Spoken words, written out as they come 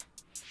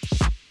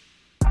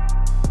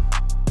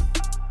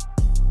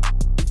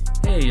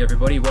Hey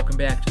everybody, welcome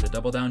back to the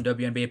Double Down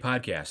WNBA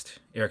podcast.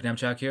 Eric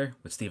Nemchak here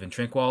with Steven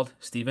Trinkwald.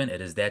 Steven, it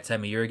is that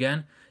time of year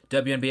again.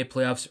 WNBA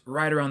playoffs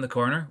right around the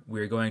corner.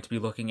 We're going to be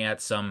looking at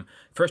some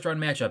first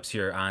round matchups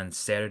here on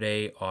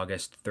Saturday,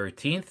 August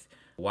 13th.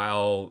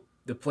 While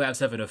the playoffs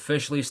haven't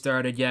officially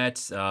started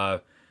yet, we're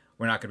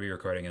not going to be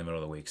recording in the middle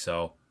of the week.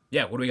 So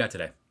yeah, what do we got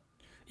today?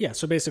 Yeah,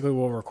 so basically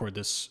we'll record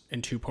this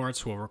in two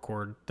parts. We'll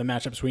record the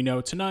matchups we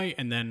know tonight,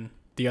 and then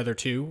the other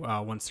two,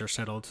 once they're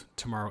settled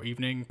tomorrow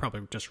evening,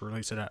 probably just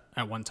release it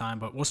at one time.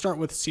 But we'll start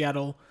with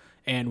Seattle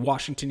and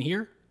Washington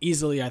here.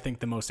 Easily, I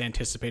think, the most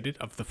anticipated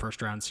of the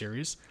first round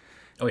series.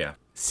 Oh, yeah.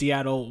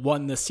 Seattle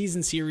won the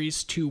season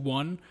series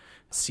 2-1.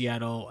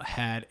 Seattle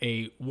had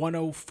a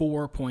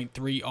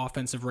 104.3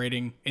 offensive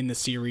rating in the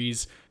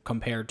series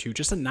compared to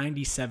just a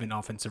 97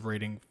 offensive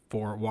rating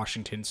for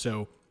Washington.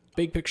 So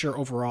big picture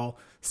overall,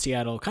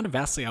 Seattle kind of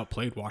vastly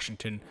outplayed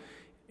Washington,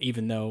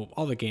 even though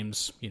all the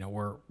games,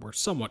 were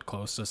somewhat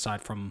close,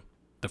 aside from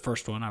the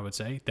first one, I would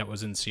say, that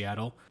was in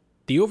Seattle.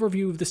 The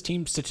overview of this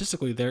team,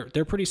 statistically,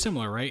 they're pretty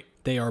similar, right?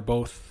 They are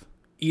both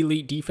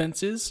elite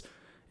defenses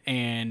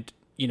and,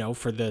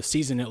 for the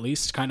season at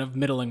least, kind of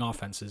middling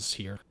offenses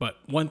here. But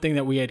one thing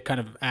that we had kind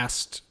of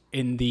asked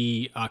in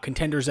the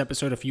Contenders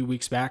episode a few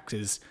weeks back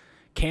is,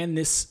 can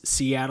this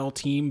Seattle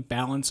team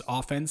balance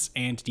offense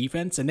and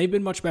defense? And they've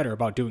been much better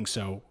about doing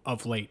so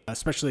of late,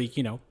 especially,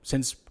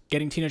 since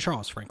getting Tina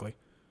Charles, frankly.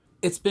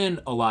 It's been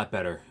a lot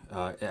better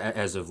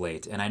as of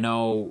late, and I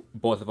know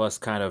both of us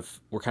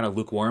were kind of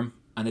lukewarm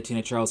on the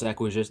Tina Charles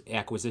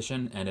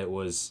acquisition, and it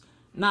was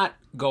not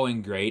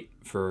going great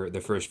for the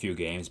first few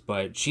games,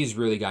 but she's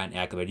really gotten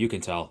acclimated. You can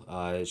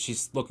tell.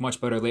 She's looked much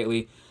better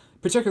lately,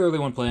 particularly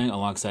when playing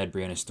alongside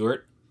Breanna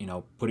Stewart.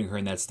 Putting her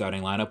in that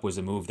starting lineup was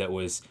a move that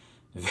was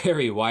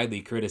very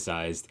widely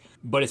criticized,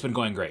 but it's been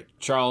going great.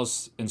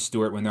 Charles and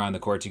Stewart, when they're on the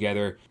court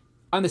together,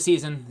 on the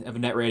season, have a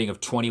net rating of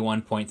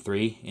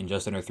 21.3 in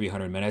just under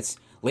 300 minutes.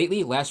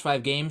 Lately, last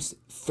 5 games,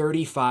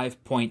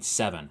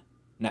 35.7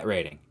 net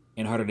rating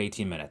in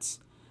 118 minutes.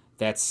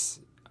 That's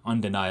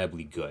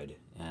undeniably good.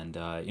 And,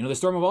 the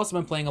Storm have also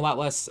been playing a lot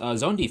less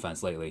zone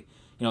defense lately.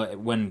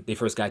 When they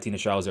first got Tina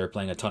Charles, they were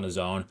playing a ton of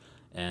zone,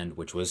 and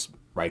which was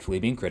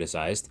rightfully being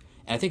criticized.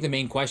 And I think the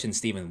main question,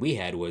 Stephen, we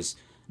had was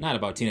not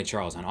about Tina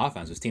Charles on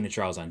offense, it was Tina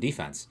Charles on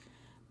defense.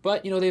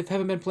 But, they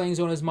haven't been playing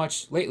zone as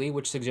much lately,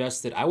 which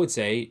suggests that I would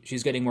say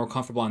she's getting more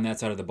comfortable on that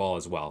side of the ball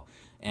as well.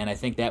 And I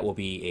think that will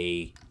be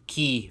a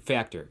key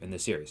factor in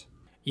this series.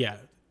 Yeah,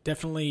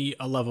 definitely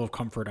a level of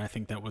comfort I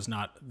think that was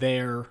not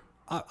there,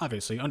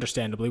 obviously,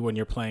 understandably, when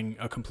you're playing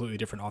a completely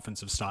different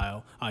offensive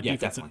style,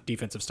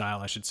 defensive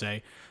style, I should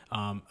say.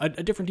 A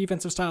different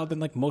defensive style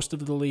than like most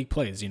of the league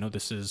plays.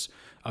 This is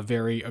a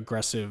very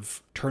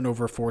aggressive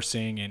turnover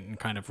forcing and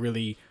kind of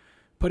really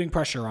putting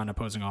pressure on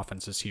opposing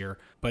offenses here.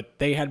 But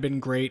they had been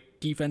great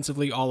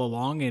defensively all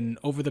along, and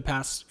over the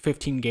past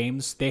 15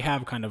 games, they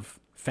have kind of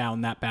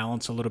found that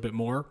balance a little bit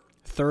more.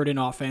 Third in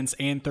offense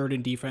and third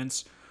in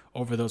defense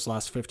over those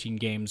last 15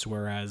 games,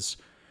 whereas,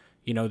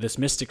 this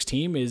Mystics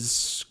team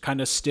is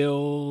kind of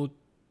still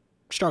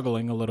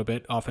struggling a little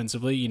bit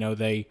offensively.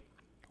 They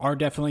are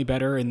definitely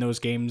better in those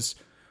games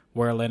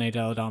where Elena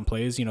Delle Donne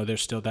plays.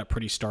 There's still that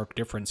pretty stark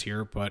difference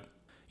here, but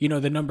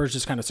the numbers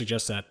just kind of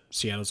suggest that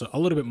Seattle's a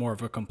little bit more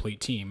of a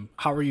complete team.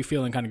 How are you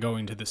feeling kind of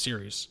going into the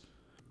series?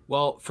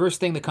 Well,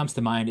 first thing that comes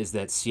to mind is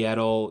that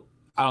Seattle,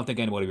 I don't think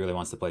anybody really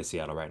wants to play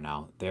Seattle right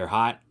now. They're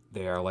hot.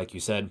 They are, like you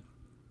said,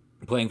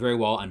 playing very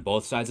well on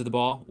both sides of the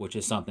ball, which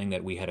is something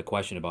that we had a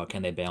question about.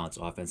 Can they balance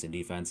offense and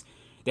defense?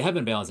 They have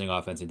been balancing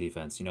offense and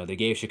defense. They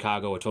gave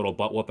Chicago a total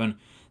butt whooping.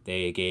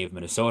 They gave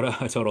Minnesota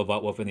a total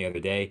butt whooping the other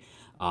day.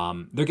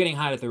 They're getting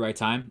hot at the right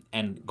time.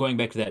 And going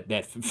back to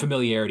that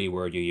familiarity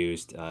word you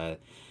used,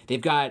 they've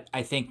got,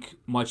 I think,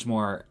 much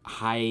more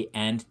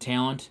high-end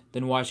talent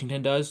than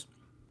Washington does.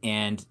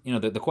 And,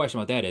 the question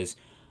about that is,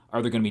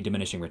 are there going to be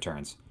diminishing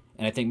returns?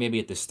 And I think maybe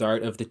at the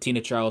start of the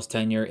Tina Charles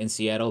tenure in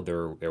Seattle,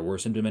 there were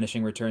some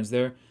diminishing returns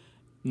there.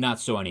 Not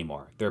so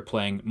anymore. They're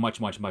playing much,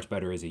 much, much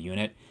better as a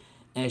unit.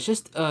 And it's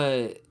just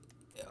a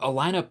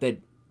lineup that,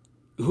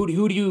 who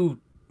do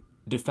you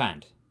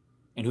defend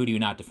and who do you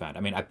not defend?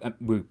 I mean,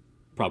 we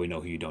probably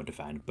know who you don't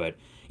defend, but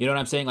you know what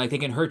I'm saying? Like, they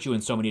can hurt you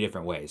in so many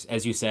different ways.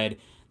 As you said,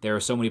 there are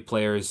so many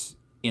players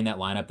in that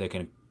lineup that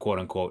can, quote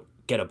unquote,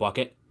 get a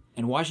bucket.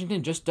 And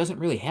Washington just doesn't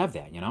really have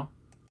that,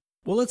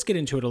 Well, let's get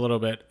into it a little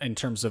bit in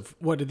terms of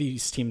what are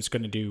these teams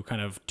going to do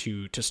kind of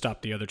to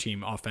stop the other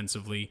team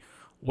offensively.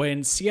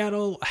 When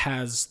Seattle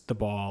has the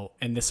ball,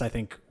 and this I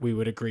think we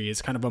would agree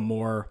is kind of a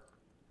more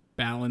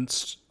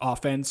balanced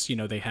offense,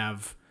 they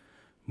have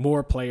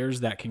more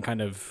players that can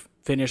kind of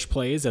finish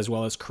plays as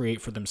well as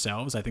create for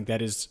themselves. I think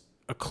that is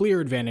a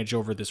clear advantage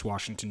over this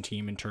Washington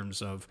team in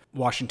terms of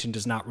Washington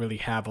does not really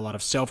have a lot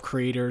of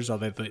self-creators,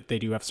 although they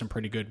do have some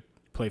pretty good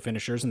play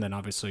finishers, and then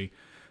obviously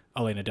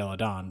Elena Delle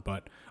Donne.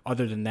 But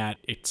other than that,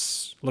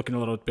 it's looking a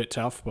little bit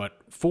tough. But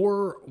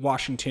for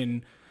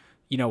Washington,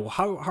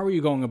 how are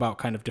you going about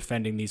kind of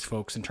defending these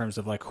folks in terms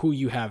of like who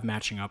you have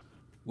matching up?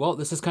 Well,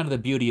 this is kind of the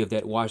beauty of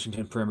that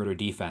Washington perimeter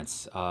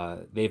defense.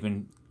 They've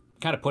been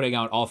kind of putting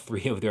out all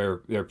three of their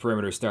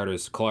perimeter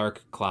starters,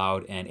 Clark,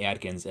 Cloud, and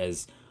Atkins,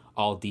 as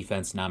all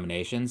defense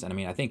nominations. And I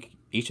mean, I think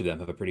each of them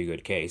have a pretty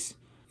good case.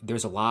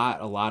 There's a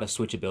lot of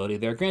switchability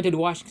there. Granted,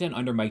 Washington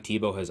under Mike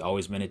Tebow has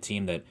always been a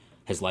team that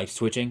has liked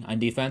switching on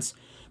defense,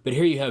 but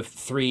here you have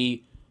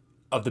three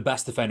of the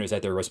best defenders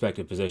at their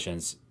respective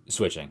positions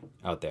switching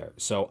out there.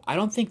 So I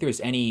don't think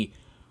there's any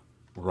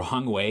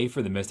wrong way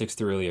for the Mystics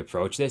to really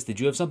approach this. Did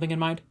you have something in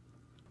mind?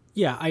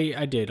 Yeah,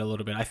 I did a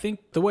little bit. I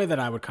think the way that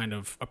I would kind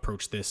of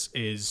approach this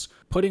is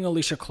putting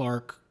Alysha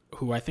Clark,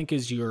 who I think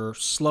is your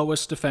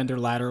slowest defender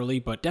laterally,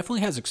 but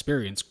definitely has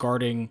experience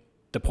guarding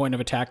the point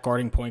of attack,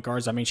 guarding point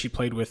guards. I mean, she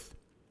played with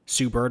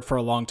Sue Bird for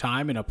a long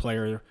time, and a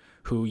player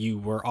who you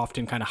were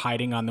often kind of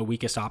hiding on the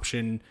weakest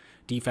option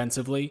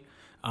defensively.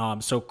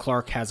 So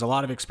Clark has a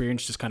lot of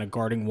experience just kind of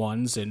guarding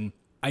ones, and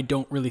I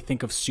don't really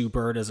think of Sue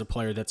Bird as a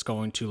player that's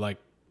going to like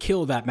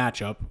kill that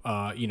matchup,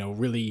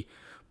 really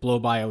blow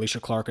by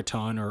Alysha Clark a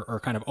ton or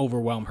kind of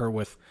overwhelm her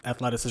with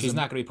athleticism. She's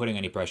not going to be putting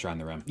any pressure on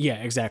the rim. Yeah,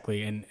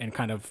 exactly. And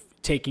kind of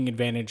taking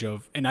advantage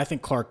of, and I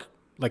think Clark,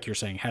 like you're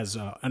saying, has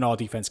an all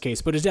defense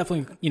case, but is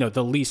definitely,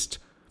 the least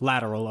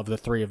lateral of the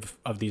three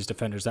of these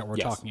defenders that we're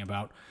talking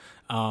about.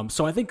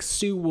 So I think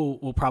Sue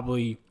will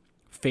probably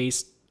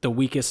face the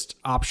weakest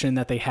option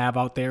that they have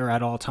out there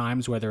at all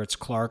times, whether it's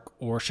Clark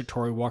or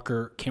Shatori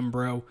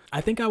Walker-Kimbrough. I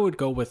think I would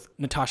go with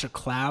Natasha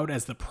Cloud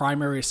as the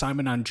primary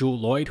assignment on Jewell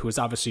Loyd, who is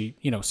obviously,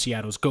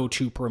 Seattle's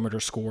go-to perimeter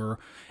scorer.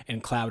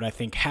 And Cloud, I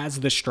think, has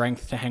the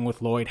strength to hang with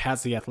Loyd,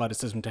 has the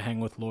athleticism to hang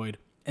with Loyd.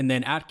 And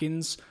then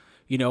Atkins,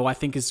 I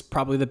think is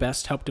probably the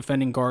best help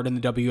defending guard in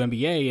the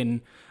WNBA. And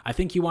I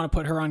think you want to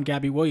put her on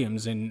Gabby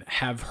Williams and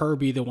have her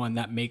be the one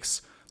that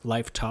makes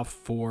life tough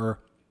for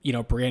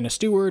Brianna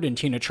Stewart and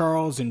Tina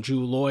Charles and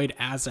Jewell Loyd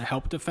as a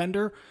help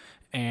defender,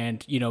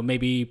 and,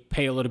 maybe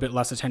pay a little bit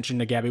less attention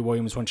to Gabby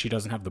Williams when she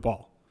doesn't have the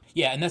ball.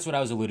 Yeah, and that's what I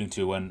was alluding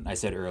to when I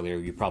said earlier,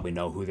 you probably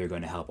know who they're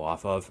going to help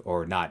off of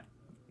or not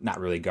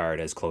really guard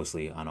as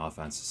closely on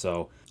offense.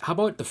 So how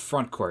about the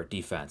front court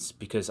defense?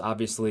 Because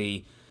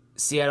obviously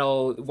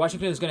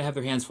Washington is going to have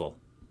their hands full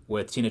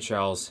with Tina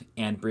Charles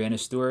and Brianna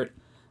Stewart.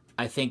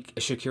 I think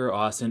Shakira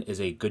Austin is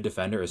a good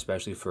defender,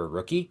 especially for a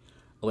rookie.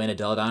 Elena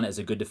Delle Donne is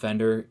a good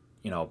defender,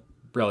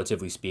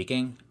 relatively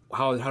speaking.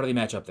 How do they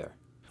match up there?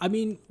 I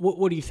mean,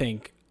 what do you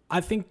think? I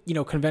think,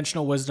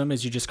 conventional wisdom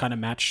is you just kind of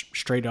match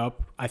straight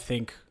up. I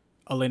think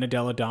Elena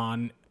Delle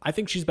Donne, I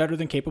think she's better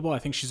than capable. I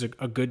think she's a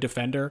good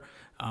defender.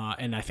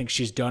 And I think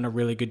she's done a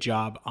really good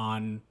job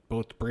on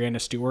both Brianna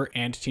Stewart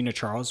and Tina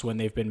Charles when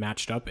they've been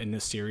matched up in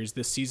this series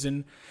this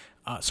season.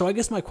 So I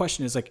guess my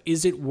question is,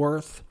 is it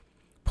worth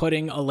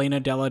putting Elena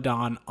Delle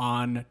Donne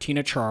on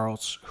Tina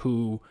Charles,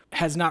 who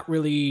has not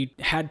really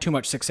had too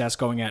much success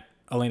going at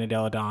Elena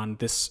Delle Donne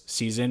this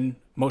season?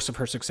 Most of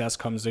her success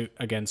comes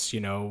against,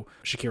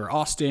 Shakira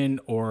Austin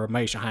or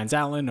Maisha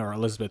Hines-Allen or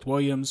Elizabeth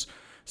Williams.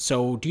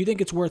 So do you think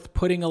it's worth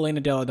putting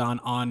Elena Delle Donne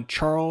on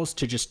Charles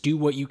to just do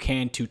what you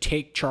can to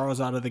take Charles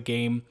out of the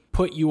game,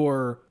 put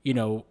your,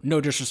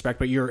 no disrespect,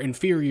 but your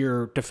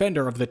inferior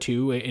defender of the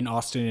two in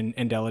Austin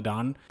and Delle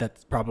Donne?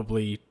 That's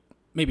probably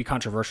maybe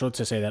controversial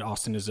to say that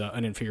Austin is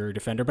an inferior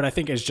defender, but I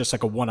think as just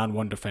like a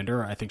one-on-one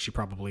defender, I think she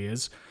probably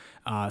is.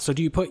 So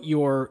do you put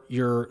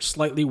your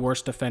slightly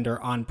worse defender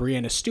on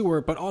Brianna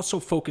Stewart, but also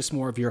focus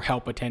more of your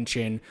help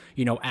attention,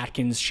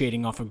 Atkins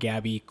shading off of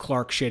Gabby,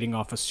 Clark shading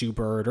off of Sue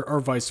Bird, or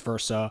vice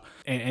versa,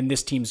 and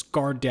this team's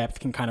guard depth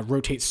can kind of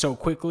rotate so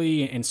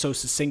quickly and so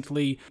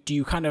succinctly? Do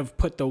you kind of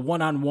put the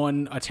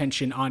one-on-one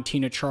attention on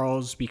Tina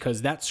Charles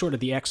because that's sort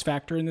of the X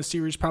factor in the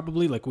series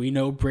probably? Like, we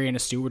know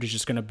Brianna Stewart is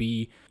just going to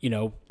be,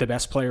 the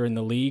best player in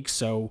the league,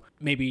 so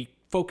maybe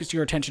focus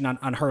your attention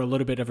on her a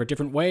little bit of a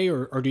different way,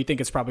 or do you think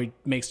it's probably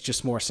makes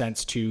just more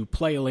sense to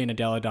play Elena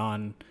Delle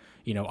Donne,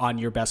 on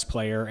your best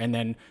player, and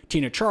then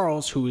Tina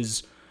Charles, who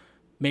is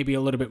maybe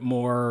a little bit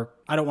more,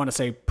 I don't want to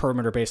say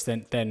perimeter based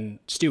than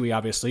Stewie,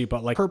 obviously,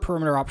 but like her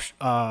perimeter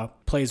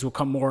plays will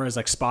come more as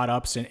like spot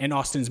ups, and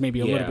Austin's maybe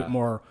a little bit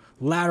more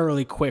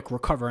laterally quick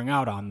recovering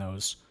out on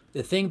those.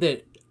 The thing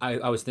that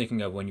I was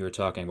thinking of when you were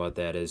talking about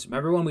that is,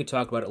 remember when we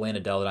talked about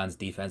Elena Delle Donne's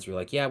defense, we were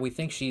like, yeah, we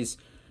think she's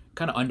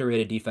kind of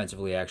underrated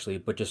defensively, actually,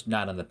 but just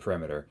not on the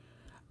perimeter.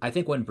 I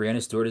think when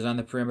Brianna Stewart is on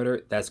the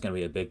perimeter, that's going to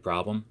be a big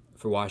problem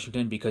for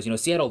Washington because,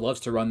 Seattle loves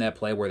to run that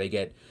play where they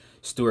get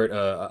Stewart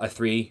a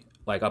three,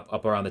 like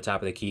up around the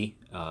top of the key,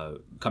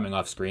 coming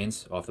off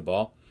screens, off the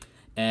ball.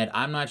 And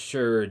I'm not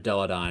sure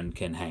Delle Donne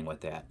can hang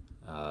with that.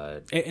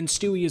 And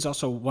Stewie is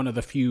also one of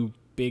the few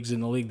bigs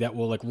in the league that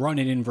will like run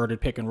an inverted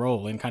pick and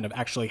roll and kind of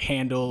actually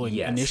handle and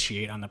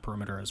initiate on the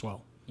perimeter as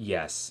well.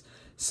 Yes.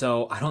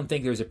 So I don't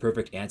think there's a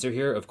perfect answer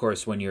here. Of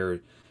course, when you're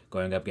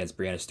going up against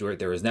Brianna Stewart,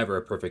 there is never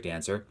a perfect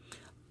answer.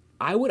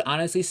 I would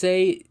honestly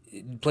say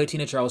play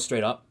Tina Charles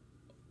straight up,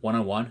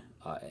 one-on-one.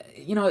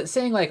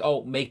 Saying like,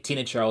 make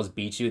Tina Charles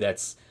beat you,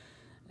 that's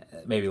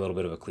maybe a little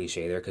bit of a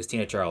cliche there because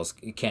Tina Charles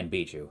can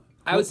beat you.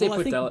 I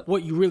think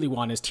what you really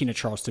want is Tina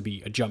Charles to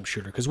be a jump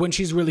shooter, because when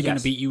she's really going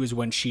to beat you is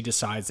when she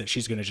decides that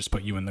she's going to just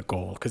put you in the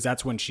goal, because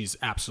that's when she's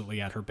absolutely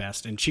at her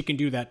best. And she can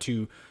do that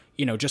to,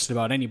 just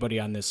about anybody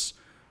on this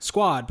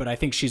squad, but I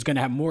think she's going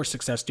to have more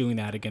success doing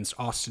that against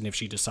Austin if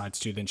she decides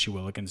to than she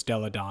will against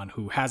Delle Donne,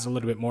 who has a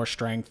little bit more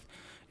strength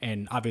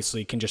and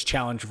obviously can just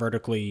challenge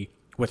vertically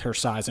with her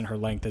size and her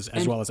length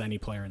as well as any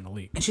player in the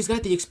league. And she's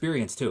got the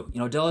experience too.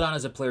 Delle Donne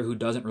is a player who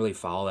doesn't really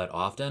foul that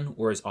often,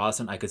 whereas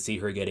Austin, I could see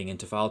her getting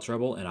into foul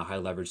trouble in a high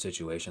leverage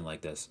situation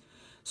like this.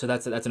 So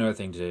that's another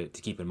thing to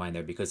keep in mind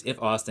there, because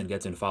if Austin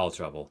gets in foul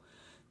trouble,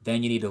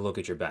 then you need to look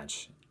at your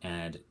bench.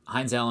 And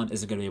Heinz Allen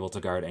isn't going to be able to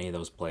guard any of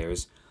those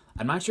players.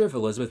 I'm not sure if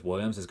Elizabeth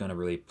Williams is going to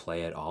really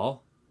play at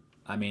all.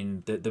 I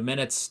mean, the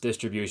minutes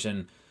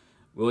distribution,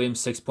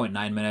 Williams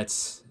 6.9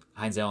 minutes,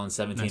 Heinz Allen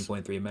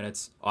 17.3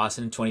 minutes,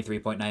 Austin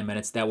 23.9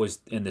 minutes. That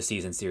was in the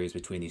season series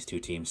between these two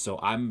teams. So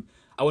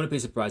I wouldn't be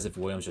surprised if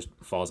Williams just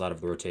falls out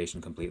of the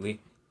rotation completely.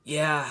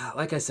 Yeah,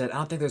 like I said, I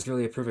don't think there's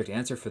really a perfect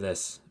answer for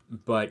this.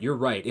 But you're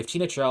right. If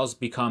Tina Charles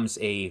becomes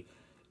a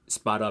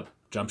spot-up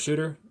jump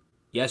shooter,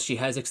 yes, she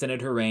has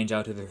extended her range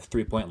out to the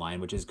three-point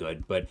line, which is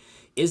good. But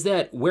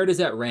where does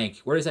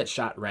that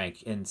shot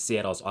rank in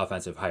Seattle's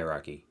offensive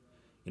hierarchy?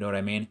 You know what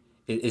I mean?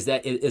 Is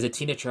a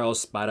Tina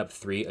Charles spot-up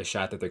three a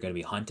shot that they're going to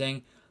be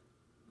hunting?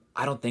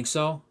 I don't think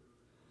so.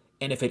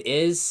 And if it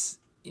is,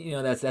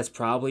 that's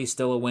probably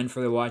still a win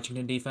for the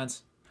Washington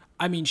defense.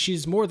 I mean,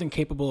 she's more than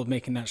capable of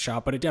making that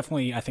shot, but it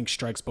definitely, I think,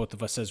 strikes both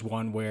of us as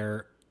one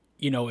where,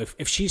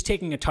 if she's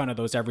taking a ton of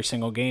those every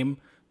single game,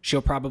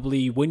 she'll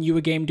probably win you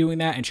a game doing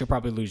that, and she'll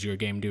probably lose you a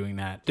game doing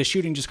that. The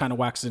shooting just kind of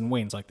waxes and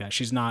wanes like that.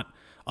 She's not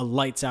a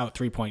lights-out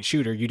three-point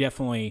shooter. You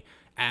definitely,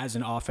 as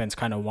an offense,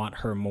 kind of want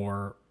her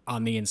more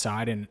on the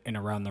inside and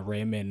around the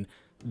rim, and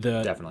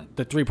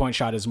the three-point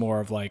shot is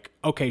more of like,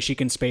 okay, she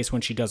can space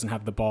when she doesn't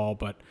have the ball,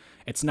 but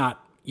it's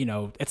not,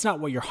 it's not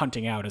what you're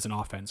hunting out as an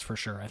offense for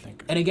sure, I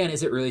think. And again,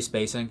 is it really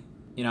spacing?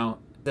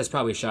 That's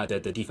probably a shot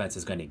that the defense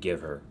is going to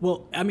give her.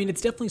 Well, I mean,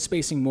 it's definitely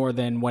spacing more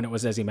than when it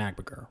was Ezi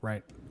Magbagur,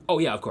 right? Oh,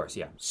 yeah, of course,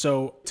 yeah.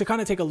 So to kind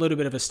of take a little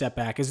bit of a step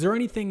back, is there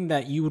anything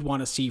that you would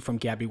want to see from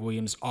Gabby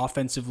Williams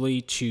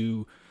offensively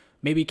to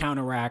maybe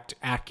counteract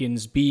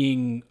Atkins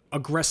being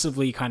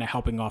aggressively kind of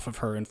helping off of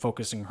her and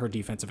focusing her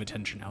defensive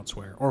attention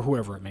elsewhere, or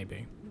whoever it may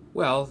be?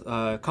 Well,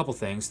 a couple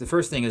things. The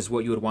first thing is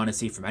what you would want to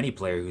see from any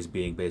player who's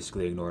being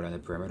basically ignored on the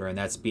perimeter, and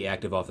that's be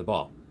active off the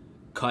ball.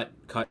 Cut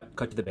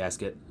to the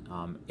basket.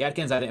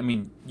 Atkins, I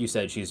mean, you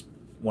said she's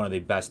one of the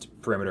best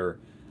perimeter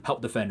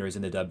help defenders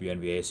in the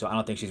WNBA, so I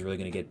don't think she's really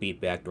going to get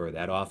beat backdoor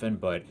that often,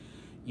 but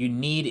you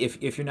need,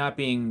 if you're not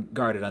being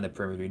guarded on the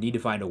perimeter, you need to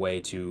find a way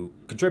to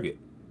contribute,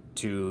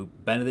 to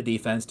bend the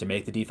defense, to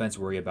make the defense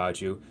worry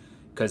about you,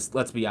 because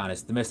let's be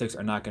honest, the Mystics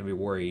are not going to be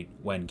worried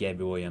when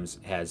Gabby Williams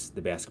has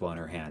the basketball in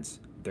her hands.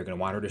 They're going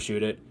to want her to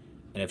shoot it,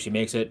 and if she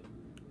makes it,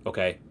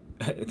 okay,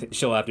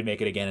 she'll have to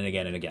make it again and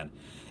again and again.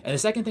 And the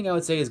second thing I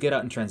would say is get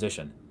out in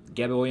transition.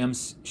 Gabby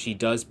Williams, she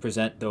does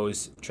present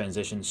those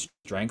transition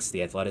strengths,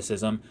 the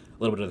athleticism, a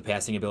little bit of the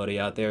passing ability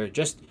out there,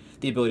 just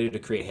the ability to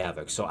create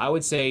havoc. So I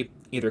would say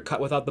either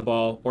cut without the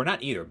ball, or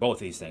not either, both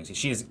of these things.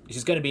 She's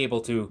going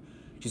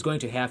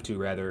to have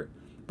to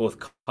both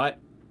cut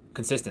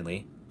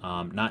consistently,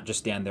 not just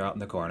stand there out in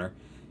the corner,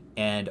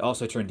 and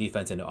also turn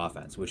defense into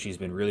offense, which she's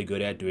been really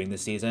good at doing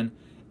this season.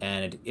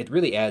 And it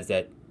really adds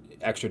that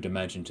extra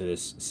dimension to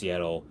this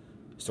Seattle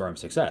Storm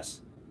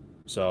success.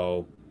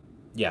 So,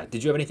 yeah,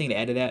 did you have anything to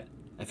add to that?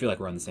 I feel like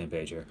we're on the same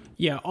page here.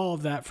 Yeah, all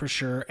of that for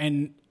sure.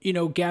 And,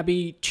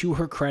 Gabby, to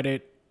her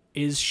credit,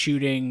 is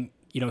shooting,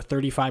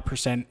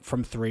 35%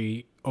 from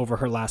three over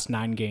her last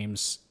 9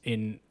 games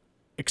in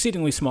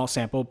exceedingly small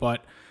sample.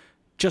 But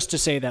just to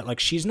say that,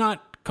 she's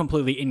not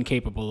completely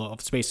incapable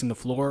of spacing the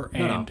floor.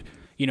 And,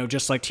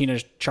 just like Tina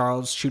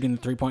Charles shooting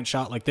the 3-point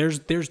shot, there's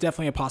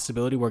definitely a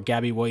possibility where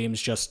Gabby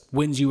Williams just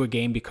wins you a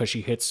game because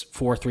she hits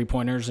 4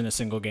 3-pointers in a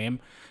single game,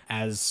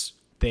 as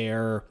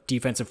their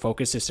defensive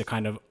focus is to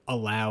kind of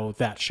allow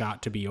that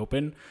shot to be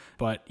open.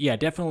 But yeah,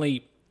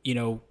 definitely,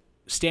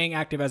 staying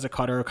active as a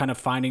cutter, kind of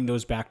finding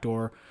those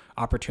backdoor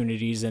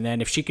opportunities. And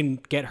then if she can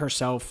get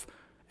herself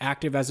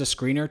active as a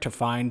screener to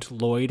find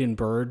Lloyd and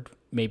Bird,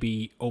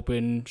 maybe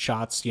open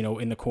shots,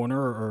 in the corner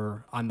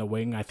or on the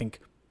wing, I think,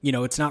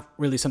 it's not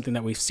really something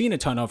that we've seen a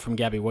ton of from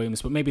Gabby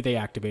Williams, but maybe they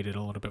activate it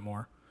a little bit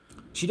more.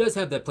 She does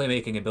have that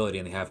playmaking ability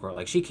in the half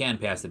court. She can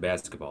pass the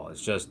basketball. It's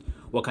just,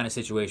 what kind of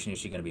situation is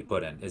she going to be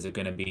put in? Is it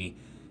going to be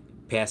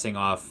passing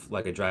off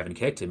like a drive and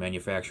kick to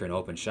manufacture an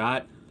open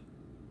shot?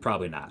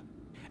 Probably not.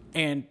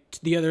 And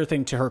the other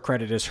thing to her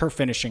credit is her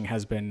finishing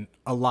has been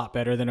a lot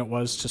better than it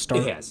was to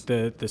start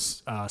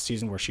this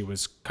season, where she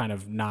was kind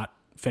of not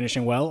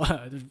finishing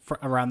well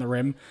around the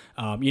rim.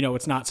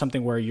 It's not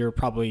something where you're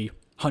probably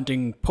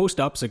hunting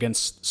post-ups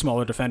against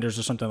smaller defenders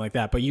or something like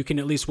that, but you can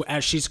at least,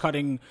 as she's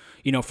cutting,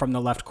 from the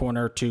left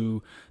corner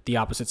to the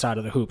opposite side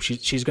of the hoop,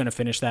 she's going to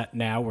finish that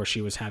now, where she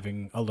was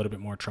having a little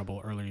bit more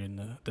trouble earlier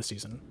in the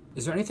season.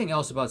 Is there anything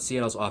else about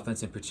Seattle's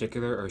offense in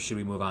particular, or should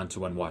we move on to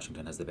when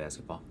Washington has the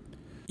basketball?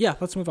 Yeah,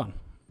 let's move on.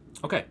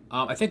 Okay.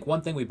 I think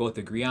one thing we both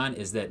agree on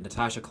is that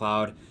Natasha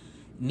Cloud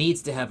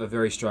needs to have a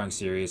very strong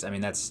series. I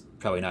mean, that's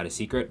probably not a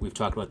secret. We've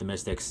talked about the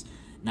Mystics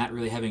not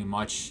really having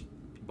much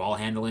ball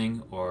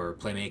handling or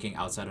playmaking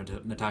outside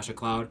of Natasha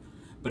Cloud.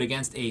 But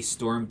against a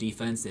Storm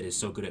defense that is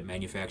so good at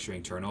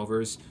manufacturing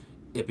turnovers,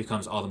 it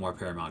becomes all the more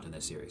paramount in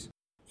this series.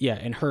 Yeah,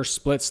 and her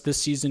splits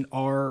this season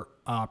are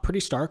pretty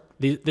stark.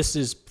 This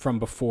is from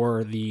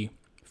before the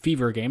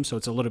Fever game, so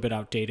it's a little bit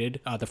outdated,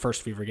 the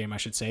first Fever game, I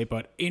should say.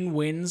 But in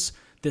wins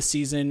this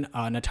season,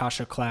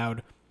 Natasha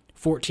Cloud,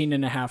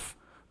 14.5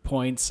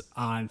 points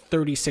on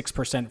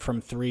 36% from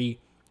three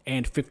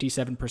and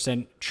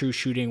 57% true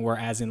shooting,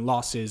 whereas in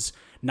losses,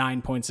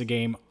 9 points a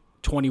game,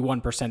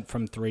 21%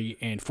 from three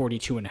and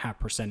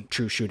 42.5%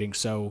 true shooting.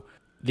 So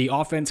the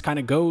offense kind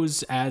of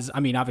goes as, I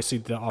mean, obviously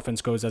the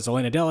offense goes as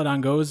Elena Delle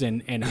Donne goes,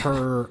 and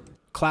her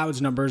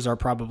Cloud's numbers are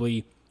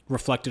probably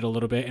reflected a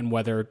little bit in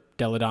whether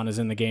Delle Donne is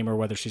in the game or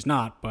whether she's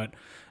not. But,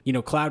 you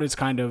know, Cloud is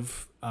kind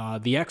of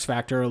the X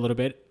factor a little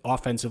bit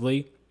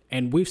offensively.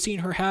 And we've seen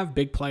her have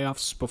big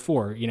playoffs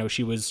before. You know,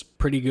 she was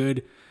pretty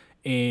good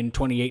in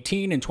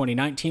 2018 and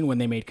 2019 when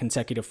they made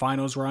consecutive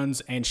finals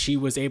runs. And she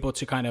was able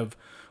to kind of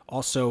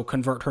also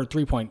convert her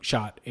 3-point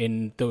shot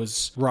in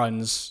those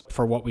runs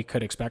for what we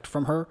could expect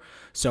from her.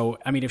 So,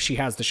 I mean, if she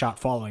has the shot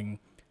falling,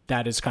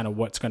 that is kind of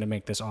what's going to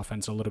make this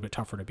offense a little bit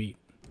tougher to beat.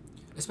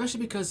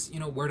 Especially because, you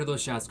know, where do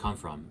those shots come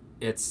from?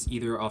 It's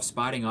either off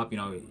spotting up, you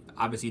know,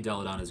 obviously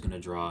Delle Donne is going to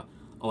draw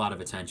a lot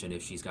of attention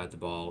if she's got the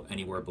ball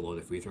anywhere below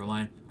the free throw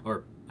line,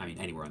 or, I mean,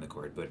 anywhere on the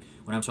court. But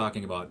when I'm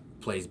talking about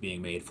plays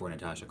being made for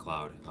Natasha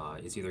Cloud,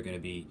 it's either going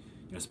to be,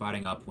 you know,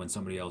 spotting up when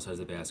somebody else has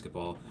the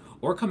basketball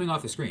or coming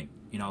off the screen.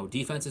 You know,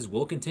 defenses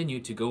will continue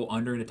to go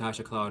under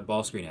Natasha Cloud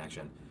ball screen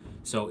action.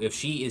 So if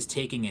she is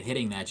taking and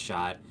hitting that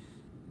shot,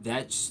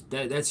 that's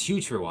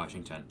huge for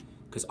Washington.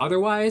 Because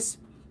otherwise,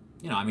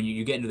 you know, I mean,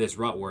 you get into this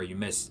rut where you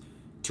miss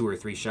 2 or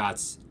 3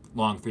 shots,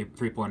 long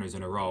three-pointers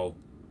in a row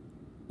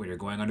when you're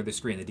going under the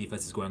screen. The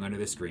defense is going under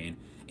the screen.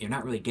 And you're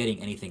not really getting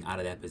anything out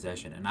of that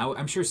possession. And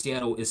I'm sure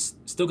Seattle is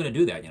still going to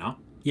do that, you know?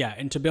 Yeah,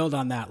 and to build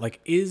on that, like,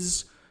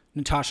 is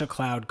Natasha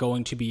Cloud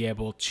going to be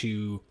able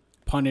to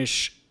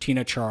punish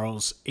Tina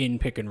Charles in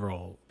pick and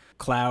roll?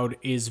 Cloud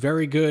is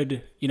very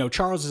good. You know,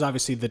 Charles is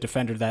obviously the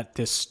defender that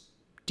this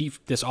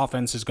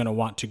offense is going to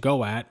want to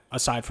go at,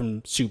 aside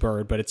from Sue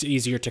Bird, but it's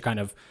easier to kind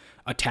of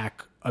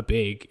attack a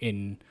big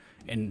in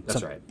that's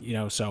some, right. You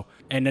know, so,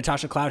 and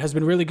Natasha Cloud has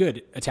been really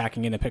good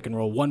attacking in the pick and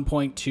roll.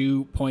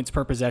 1.2 points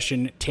per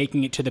possession,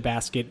 taking it to the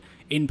basket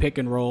in pick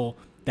and roll.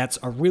 That's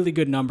a really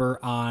good number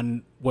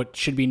on what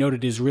should be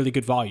noted is really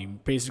good volume.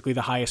 Basically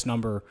the highest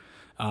number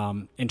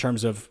in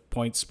terms of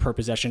points per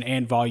possession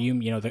and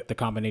volume, you know, the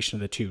combination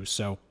of the two.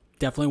 So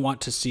definitely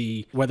want to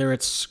see whether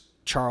it's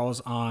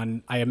Charles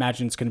on, I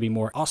imagine it's going to be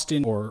more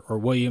Austin or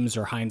Williams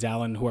or Hines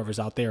Allen, whoever's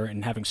out there,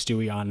 and having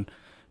Stewie on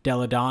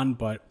Delle Donne.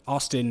 But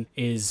Austin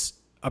is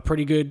a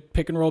pretty good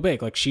pick and roll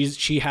big. Like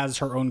she has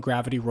her own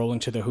gravity rolling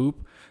to the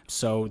hoop.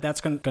 So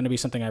that's going to be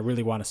something I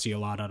really want to see a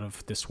lot out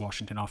of this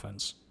Washington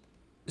offense.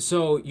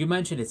 So you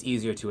mentioned it's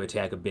easier to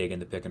attack a big in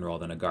the pick and roll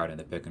than a guard in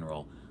the pick and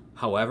roll.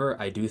 However,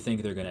 I do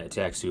think they're going to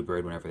attack Sue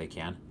Bird whenever they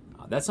can.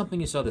 That's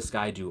something you saw the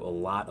Sky do a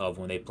lot of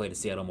when they played in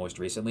Seattle most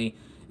recently.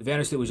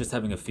 Vandersloot was just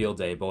having a field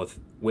day both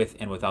with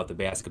and without the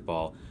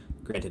basketball.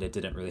 Granted, it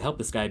didn't really help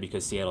the Sky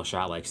because Seattle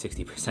shot like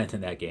 60%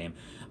 in that game.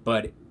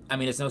 But, I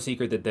mean, it's no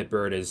secret that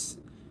Bird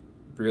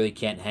really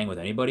can't hang with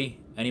anybody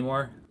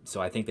anymore.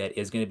 So I think that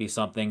is going to be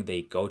something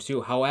they go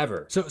to.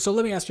 However... So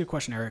let me ask you a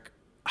question, Eric.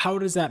 How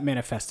does that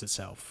manifest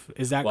itself?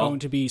 Is that going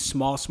to be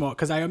small?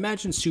 Because I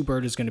imagine Sue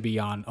Bird is going to be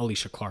on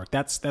Alicia Clark.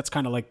 That's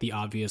kind of like the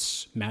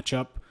obvious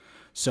matchup.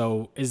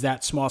 So is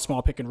that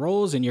small pick and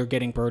rolls and you're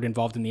getting Bird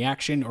involved in the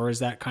action, or is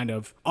that kind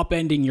of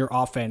upending your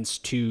offense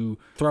to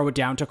throw it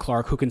down to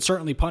Clark, who can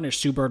certainly punish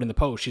Sue Bird in the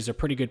post? She's a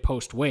pretty good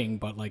post wing,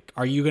 but like,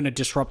 are you going to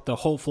disrupt the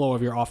whole flow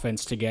of your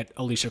offense to get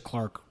Alicia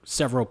Clark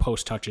several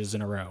post touches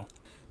in a row?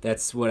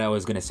 That's what I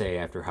was going to say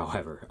after,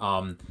 however.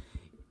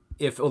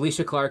 If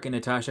Alicia Clark and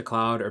Natasha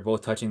Cloud are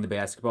both touching the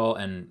basketball,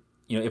 and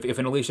you know, if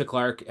an Alicia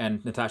Clark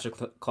and Natasha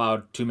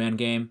Cloud 2-man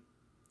game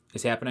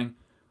is happening,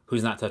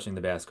 who's not touching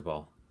the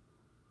basketball?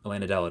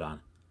 Elena Delle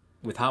Donne.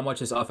 With how much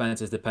this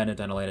offense is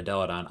dependent on Elena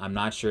Delle Donne, I'm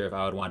not sure if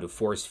I would want to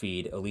force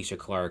feed Alicia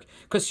Clark,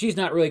 because she's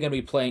not really going to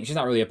be playing. She's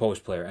not really a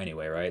post player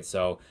anyway, right?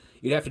 So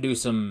you'd have to do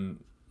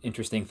some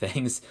interesting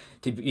things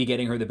to be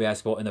getting her the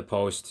basketball in the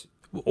post.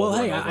 Well,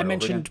 hey, I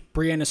mentioned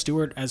Breanna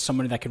Stewart as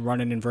someone that can run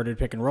an inverted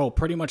pick and roll.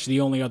 Pretty much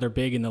the only other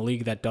big in the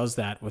league that does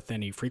that with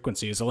any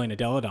frequency is Elena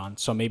Delle Donne.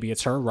 So maybe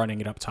it's her running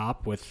it up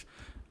top with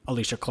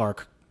Alicia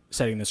Clark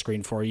setting the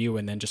screen for you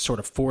and then just sort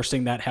of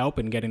forcing that help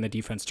and getting the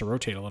defense to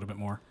rotate a little bit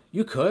more.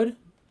 You could.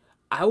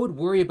 I would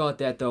worry about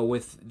that, though,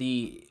 with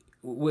the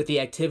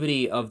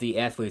activity of the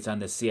athletes on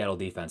the Seattle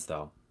defense,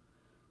 though.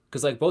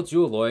 Because like both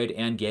Jewell Loyd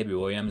and Gabby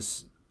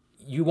Williams,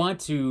 you want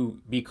to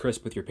be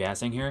crisp with your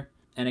passing here.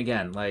 And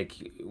again, like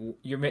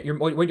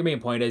what your main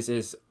point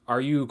is are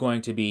you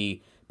going to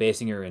be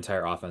basing your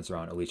entire offense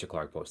around Alicia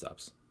Clark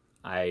post-ups?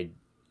 I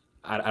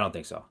don't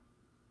think so.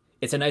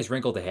 It's a nice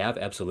wrinkle to have,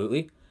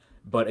 absolutely.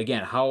 But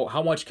again,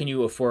 how much can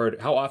you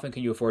afford? How often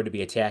can you afford to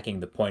be attacking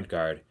the point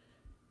guard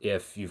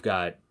if you've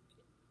got,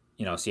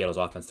 you know, Seattle's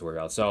offense to worry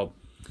about? So,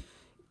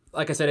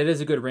 like I said, it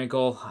is a good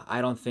wrinkle.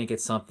 I don't think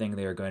it's something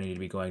they're going to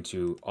be going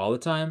to all the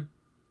time.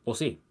 we'll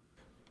see.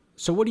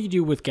 So what do you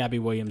do with Gabby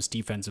Williams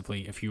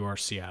defensively if you are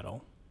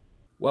Seattle?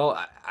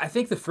 Well, I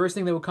think the first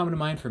thing that would come to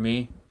mind for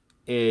me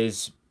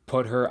is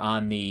put her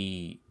on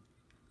the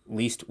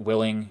least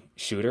willing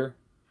shooter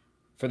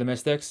for the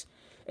Mystics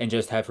and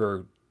just have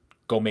her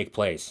go make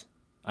plays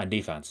on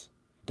defense.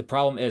 The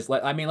problem is,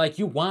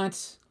 you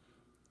want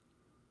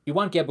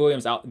Gab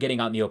Williams getting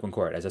out in the open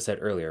court, as I said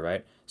earlier,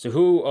 right? So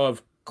who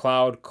of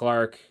Cloud,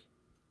 Clark,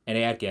 and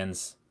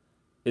Atkins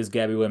is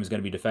Gabby Williams going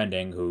to be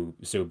defending who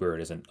Sue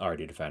Bird isn't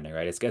already defending,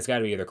 right? It's got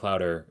to be either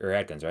Cloud or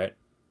Atkins, right?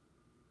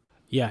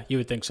 Yeah, you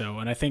would think so.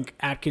 And I think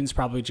Atkins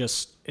probably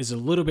just is a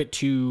little bit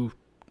too,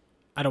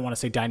 I don't want to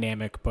say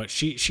dynamic, but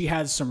she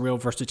has some real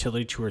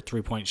versatility to her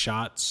three-point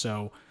shot.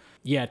 So,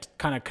 yeah,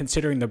 kind of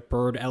considering the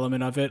Bird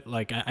element of it,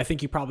 like I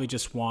think you probably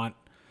just want,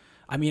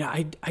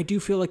 I do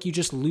feel like you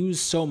just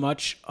lose so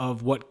much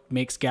of what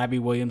makes Gabby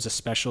Williams a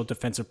special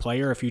defensive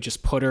player if you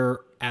just put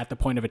her at the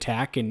point of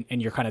attack and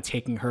you're kind of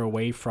taking her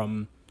away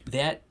from...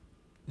 That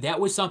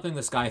was something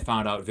the Sky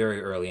found out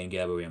very early in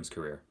Gabby Williams'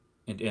 career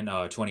in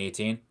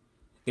 2018.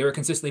 They were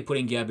consistently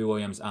putting Gabby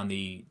Williams on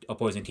the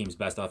opposing team's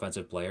best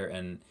offensive player,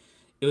 and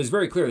it was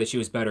very clear that she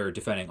was better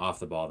defending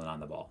off the ball than on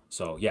the ball.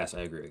 So, yes,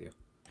 I agree with you.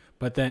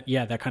 But then,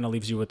 yeah, that kind of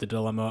leaves you with the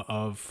dilemma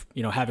of,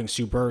 having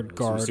Sue Bird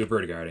guard... Sue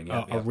Bird guarding,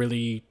 a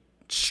really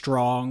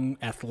strong,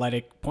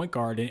 athletic point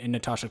guard in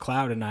Natasha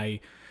Cloud, and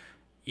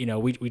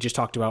we just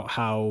talked about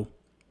how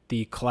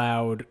the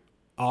Cloud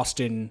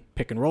Austin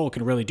pick and roll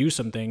can really do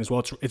some things.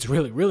 Well, it's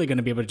really, really going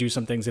to be able to do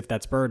some things if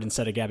that's Bird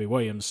instead of Gabby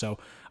Williams. So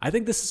I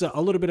think this is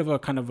a little bit of a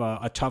kind of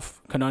a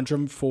tough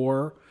conundrum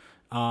for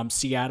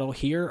Seattle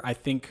here. I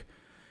think,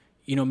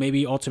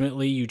 maybe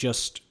ultimately you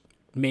just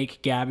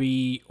make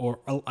Gabby, or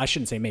I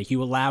shouldn't say make,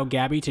 you allow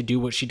Gabby to do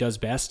what she does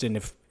best.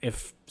 And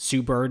if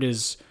Sue Bird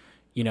is,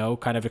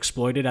 kind of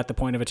exploited at the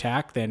point of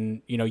attack,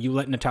 then, you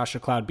let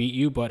Natasha Cloud beat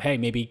you. But hey,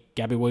 maybe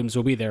Gabby Williams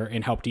will be there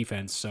and help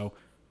defense. So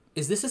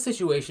is this a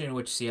situation in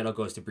which Seattle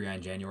goes to Briann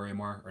January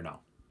more or no?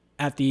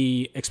 At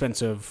the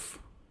expense of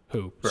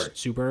who? Bird.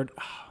 Sue Bird?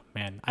 Oh,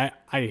 man, I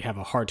have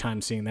a hard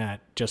time seeing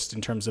that just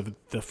in terms of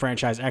the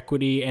franchise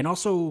equity and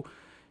also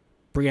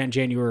Briann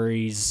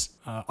January's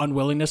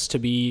unwillingness to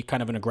be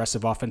kind of an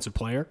aggressive offensive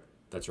player.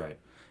 That's right.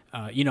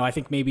 I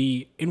think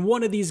maybe in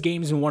one of these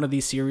games, in one of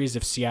these series,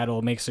 if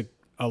Seattle makes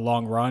a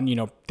long run,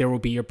 there will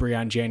be a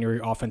Briann January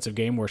offensive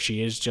game where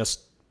she is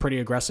just pretty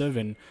aggressive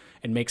and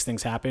makes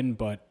things happen,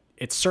 but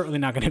it's certainly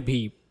not going to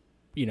be,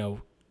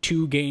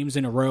 2 games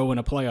in a row in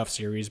a playoff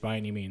series by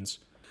any means.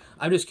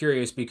 I'm just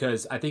curious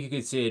because I think you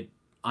could see it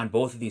on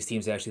both of these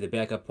teams, actually, the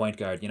backup point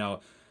guard.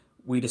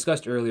 We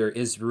discussed earlier,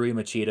 is Rui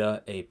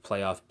Machida a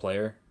playoff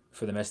player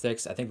for the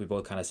Mystics? I think we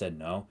both kind of said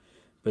no,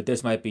 but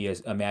this might be a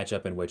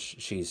matchup in which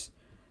she's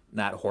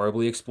not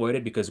horribly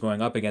exploited because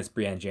going up against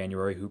Briann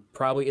January, who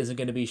probably isn't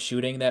going to be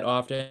shooting that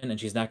often, and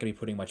she's not going to be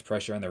putting much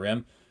pressure on the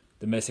rim,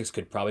 the Mystics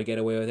could probably get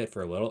away with it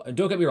for a little. And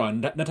don't get me wrong,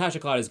 Natasha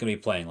Cloud is going to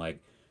be playing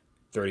like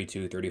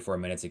 32, 34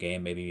 minutes a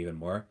game, maybe even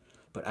more.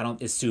 But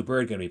is Sue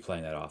Bird going to be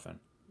playing that often?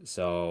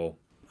 So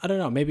I don't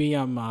know. Maybe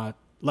I'm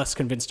less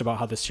convinced about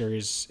how this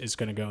series is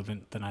going to go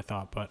than I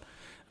thought. But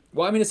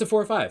it's a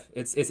 4-5.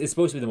 It's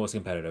supposed to be the most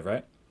competitive,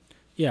 right?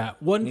 Yeah.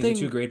 These are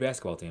two great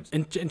basketball teams.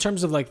 In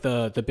terms of like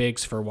the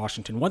bigs for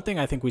Washington, one thing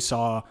I think we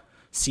saw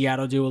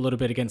Seattle do a little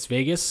bit against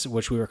Vegas,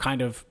 which we were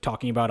kind of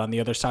talking about on the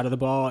other side of the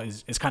ball,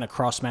 is kind of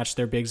cross-match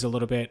their bigs a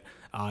little bit.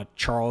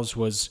 Charles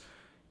was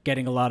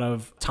getting a lot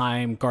of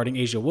time guarding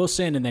Asia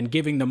Wilson and then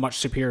giving the much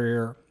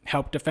superior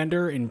help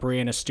defender in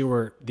Brianna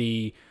Stewart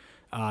the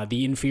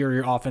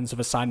inferior offensive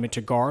assignment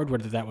to guard,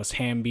 whether that was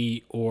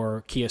Hamby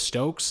or Kia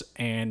Stokes,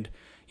 and,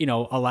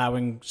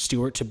 allowing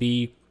Stewart to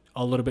be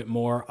a little bit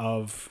more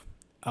of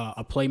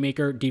a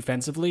playmaker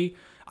defensively.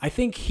 I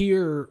think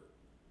here,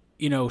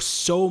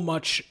 so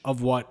much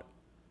of what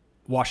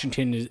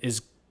Washington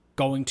is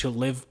going to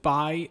live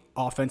by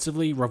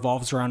offensively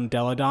revolves around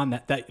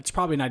Deladon, that it's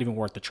probably not even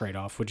worth the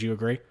trade-off. Would you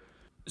agree?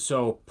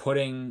 So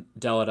putting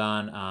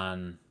Deladon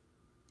on...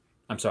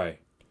 I'm sorry.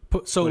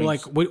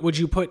 Would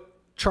you put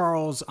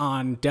Charles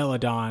on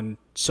Deladon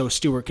so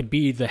Stewart could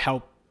be the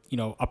help,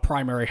 a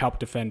primary help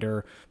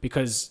defender?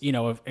 Because,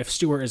 if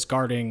Stewart is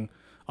guarding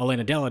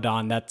Elena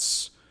Deladon,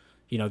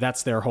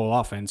 that's their whole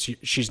offense.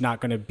 She's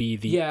not going to be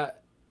the... Yeah.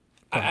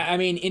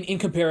 In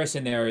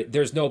comparison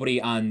there's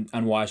nobody on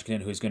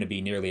Washington who's going to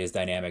be nearly as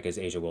dynamic as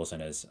Asia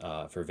Wilson is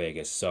for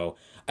Vegas. So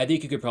I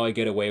think you could probably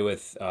get away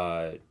with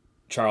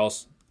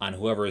Charles on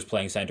whoever is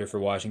playing center for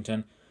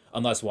Washington,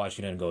 unless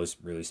Washington goes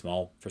really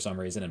small for some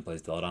reason and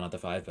plays Deladon at the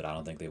 5, but I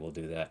don't think they will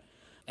do that.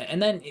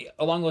 And then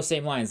along those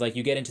same lines, like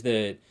you get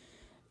into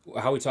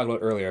how we talked about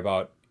earlier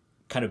about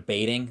kind of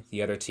baiting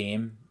the other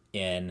team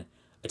in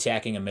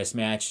attacking a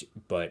mismatch,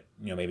 but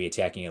maybe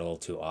attacking it a little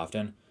too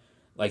often.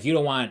 Like you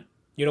don't want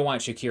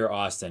Shakira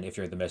Austin, if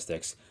you're the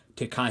Mystics,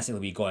 to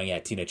constantly be going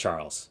at Tina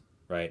Charles,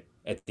 right?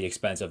 At the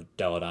expense of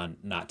Deladon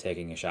not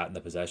taking a shot in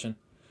the possession.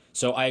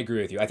 So I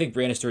agree with you. I think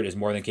Brianna Stewart is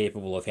more than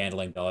capable of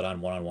handling Deladon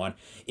one-on-one.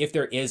 If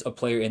there is a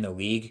player in the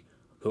league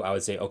who I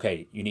would say,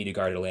 okay, you need to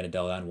guard Elena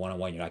Deladon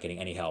one-on-one, you're not getting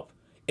any help,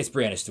 it's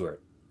Brianna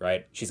Stewart,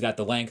 right? She's got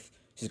the length,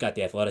 she's got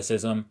the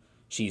athleticism,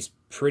 she's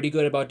pretty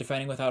good about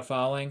defending without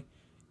fouling.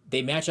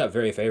 They match up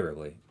very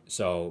favorably.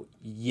 So,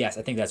 yes,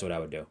 I think that's what I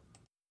would do.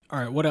 All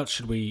right, what else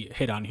should we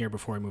hit on here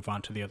before we move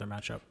on to the other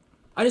matchup?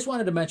 I just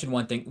wanted to mention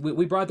one thing.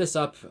 We brought this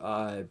up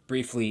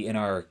briefly in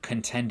our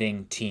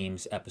contending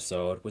teams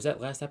episode. Was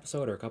that last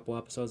episode or a couple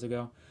episodes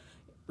ago?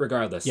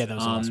 Regardless. Yeah, that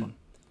was the last one.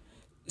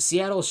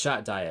 Seattle's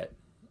shot diet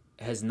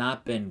has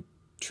not been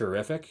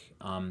terrific.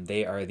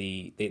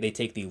 They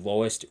take the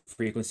lowest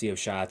frequency of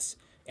shots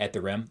at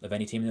the rim of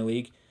any team in the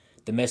league.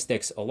 The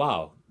Mystics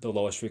allow the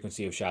lowest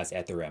frequency of shots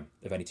at the rim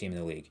of any team in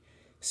the league.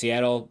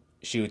 Seattle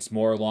shoots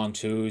more long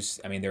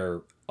twos. I mean,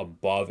 they're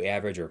above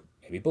average or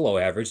maybe below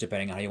average,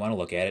 depending on how you want to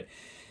look at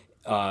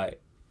it.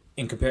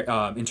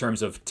 In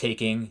terms of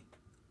taking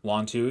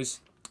long twos,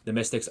 the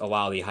Mystics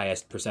allow the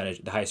highest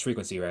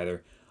frequency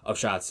of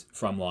shots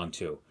from long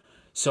two.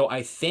 So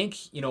I think,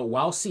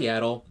 while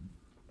Seattle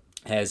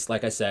has,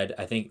 like I said,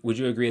 would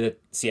you agree that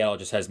Seattle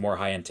just has more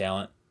high-end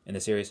talent in the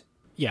series?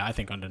 Yeah, I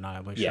think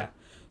undeniably. Sure. Yeah.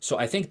 So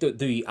I think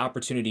the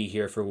opportunity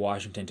here for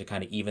Washington to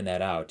kind of even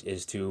that out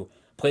is to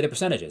play the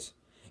percentages.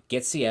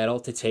 Get Seattle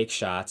to take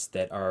shots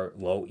that are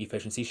low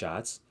efficiency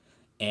shots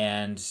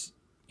and,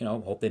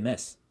 hope they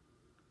miss.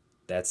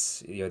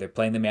 That's, they're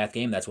playing the math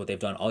game. That's what they've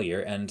done all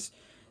year. And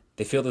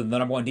they fielded the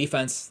number one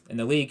defense in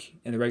the league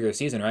in the regular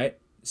season, right?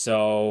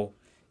 So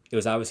it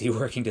was obviously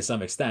working to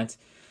some extent.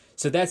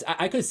 So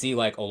I could see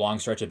like a long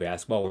stretch of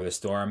basketball where the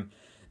Storm,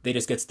 they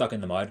just get stuck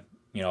in the mud.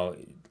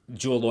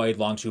 Jewel Lloyd,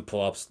 long two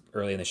pull-ups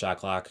early in the shot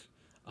clock.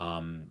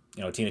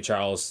 Tina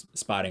Charles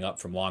spotting up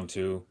from long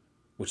two,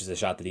 which is a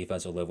shot the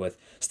defense will live with.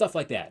 Stuff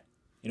like that.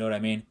 You know what I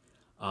mean?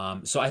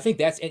 So I think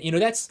that's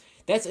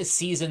a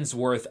season's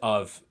worth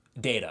of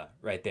data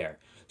right there.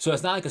 So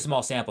it's not like a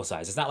small sample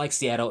size. It's not like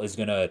Seattle is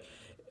going to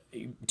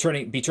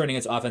be turning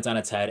its offense on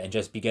its head and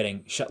just be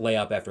getting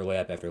layup after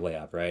layup after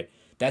layup, right?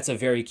 That's a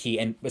very key,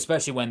 and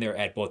especially when they're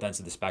at both ends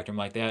of the spectrum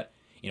like that.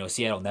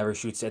 Seattle never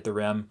shoots at the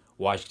rim.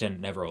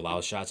 Washington never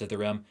allows shots at the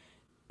rim.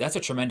 That's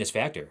a tremendous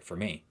factor for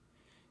me.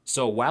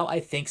 So while I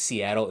think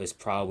Seattle is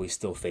probably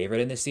still favored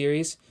in this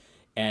series,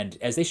 and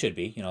as they should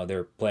be,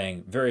 they're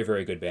playing very,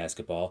 very good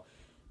basketball,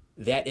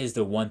 that is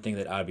the one thing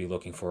that I would be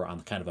looking for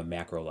on kind of a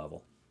macro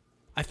level.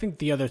 I think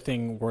the other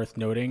thing worth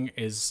noting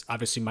is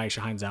obviously Myisha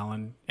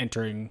Hines-Allen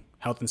entering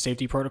health and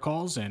safety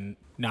protocols and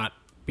not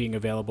being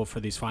available for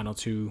these final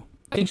two.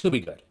 I think she'll be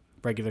good.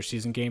 Regular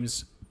season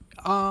games.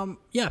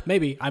 Yeah,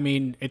 maybe. I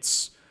mean, it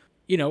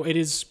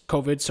is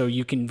COVID, so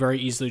you can very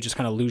easily just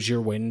kind of lose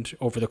your wind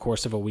over the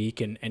course of a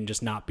week and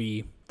just not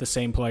be the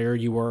same player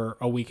you were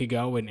a week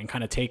ago and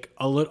kind of take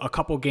a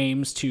couple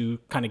games to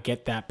kind of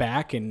get that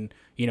back. And,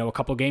 a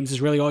couple games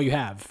is really all you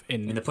have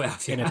in the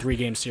playoffs, yeah. In a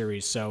 3-game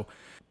series. So,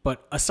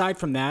 but aside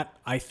from that,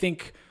 I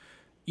think,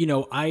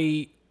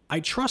 I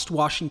trust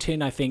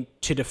Washington, I think,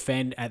 to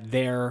defend at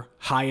their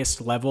highest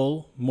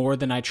level more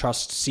than I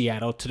trust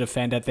Seattle to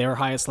defend at their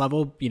highest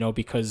level,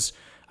 because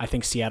I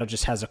think Seattle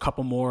just has a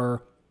couple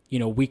more,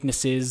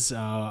 weaknesses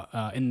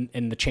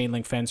in the chain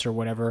link fence or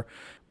whatever.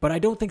 But I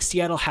don't think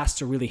Seattle has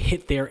to really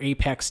hit their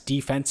apex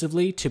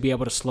defensively to be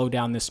able to slow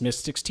down this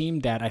Mystics team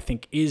that I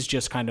think is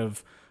just kind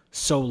of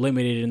so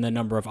limited in the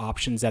number of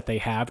options that they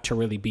have to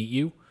really beat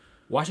you.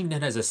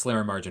 Washington has a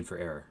slimmer margin for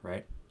error,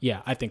 right?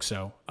 Yeah, I think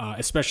so,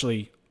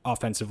 especially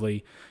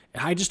offensively.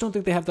 I just don't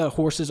think they have the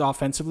horses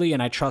offensively,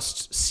 and I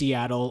trust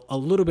Seattle a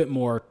little bit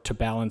more to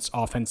balance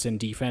offense and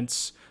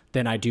defense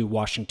than I do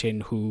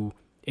Washington, who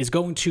is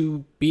going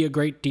to be a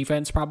great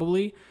defense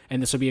probably,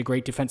 and this will be a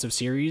great defensive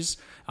series.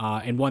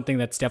 And one thing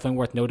that's definitely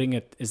worth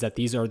noting is that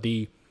these are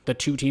the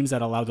two teams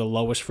that allow the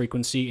lowest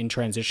frequency in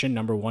transition,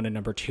 number 1 and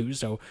number 2.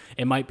 So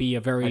it might be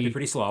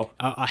pretty slow,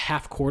 a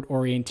half court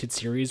oriented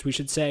series, we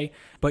should say.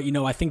 But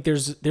I think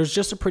there's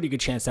just a pretty good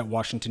chance that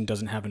Washington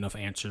doesn't have enough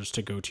answers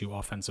to go to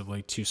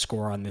offensively to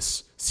score on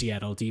this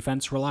Seattle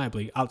defense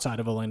reliably outside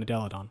of Elena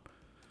Delle Donne.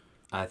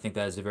 I think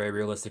that is a very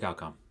realistic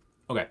outcome.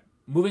 Okay,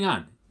 moving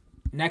on.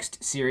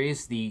 Next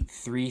series, the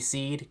 3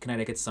 seed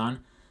Connecticut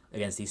Sun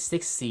against the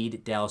 6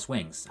 seed Dallas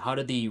Wings. How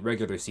did the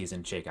regular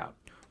season shake out?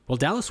 Well,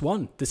 Dallas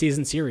won the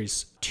season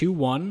series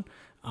 2-1,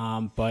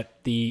 but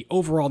the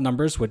overall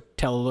numbers would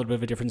tell a little bit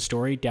of a different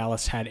story.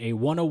 Dallas had a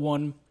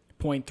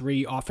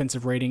 101.3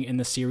 offensive rating in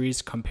the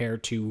series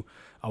compared to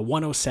a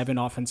 107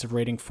 offensive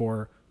rating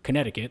for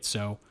Connecticut.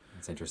 So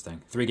that's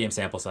interesting. 3-game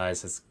sample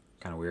size is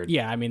kind of weird.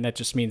 Yeah, I mean, that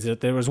just means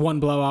that there was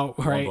one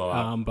blowout, right?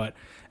 But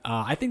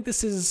I think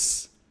this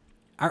is...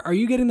 Are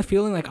you getting the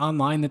feeling like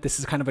online that this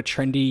is kind of a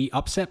trendy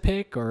upset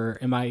pick, or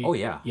am I... Oh,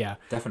 yeah. Yeah.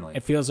 Definitely.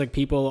 It feels like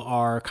people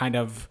are kind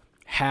of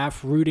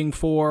half rooting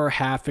for,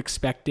 half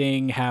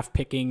expecting, half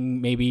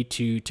picking maybe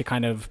to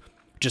kind of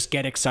just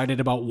get excited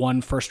about one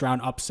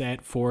first-round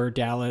upset for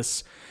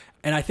Dallas.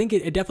 And I think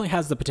it definitely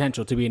has the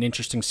potential to be an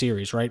interesting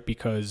series, right?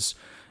 Because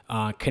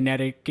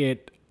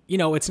Connecticut,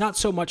 it's not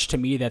so much to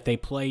me that they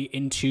play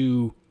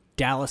into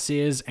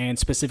Dallas's and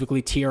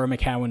specifically Tierra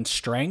McCowan's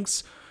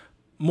strengths,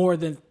 more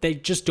than they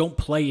just don't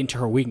play into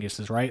her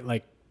weaknesses, right?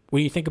 Like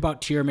when you think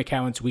about Tierra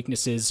McCowan's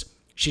weaknesses,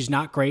 she's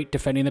not great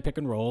defending the pick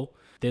and roll.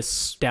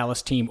 This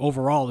Dallas team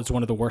overall is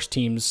one of the worst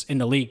teams in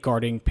the league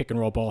guarding pick and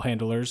roll ball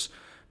handlers.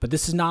 But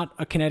this is not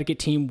a Connecticut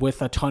team with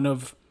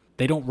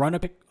they don't run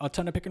a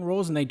ton of pick and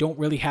rolls, and they don't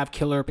really have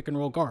killer pick and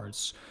roll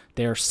guards.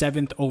 They're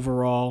 7th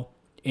overall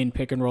in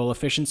pick and roll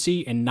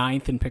efficiency and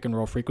 9th in pick and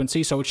roll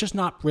frequency. So it's just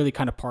not really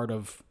kind of part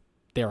of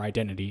their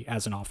identity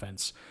as an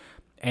offense.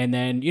 And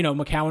then,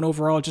 McCowan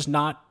overall just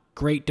not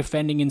great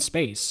defending in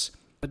space.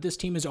 But this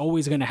team is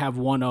always going to have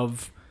one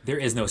of... There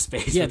is no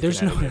space. Yeah,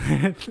 there's no...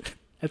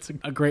 That's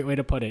a great way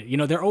to put it.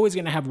 They're always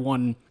going to have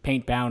one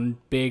paint-bound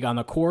big on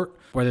the court,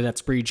 whether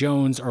that's Bree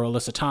Jones or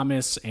Alyssa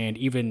Thomas, and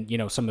even,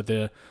 some of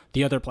the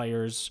other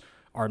players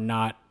are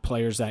not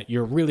players that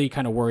you're really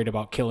kind of worried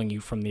about killing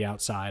you from the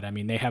outside. I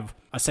mean, they have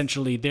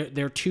essentially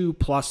their 2+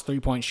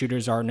 3-point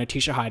shooters are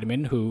Natisha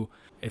Heidemann, who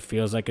it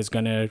feels like is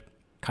going to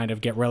kind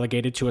of get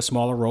relegated to a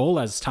smaller role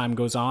as time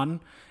goes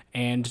on,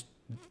 and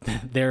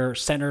their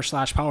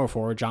center/power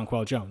forward,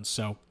 Jonquel Jones.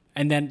 So,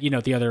 and then,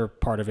 the other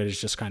part of it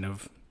is just kind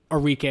of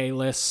Arike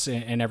lists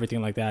and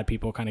everything like that,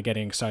 people kind of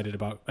getting excited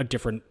about a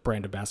different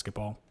brand of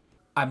basketball.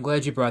 I'm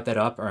glad you brought that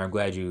up, or I'm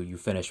glad you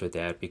finished with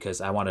that, because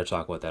I want to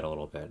talk about that a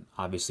little bit.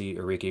 Obviously,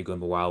 Arike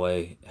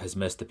Ogunbowale has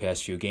missed the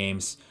past few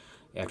games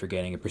after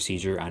getting a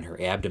procedure on her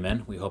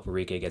abdomen. We hope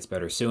Arike gets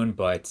better soon,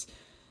 but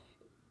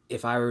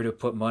if I were to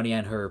put money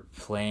on her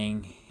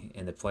playing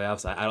in the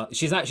playoffs,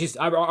 she's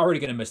already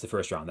going to miss the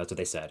first round. That's what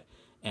they said.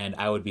 And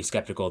I would be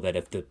skeptical that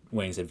if the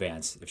Wings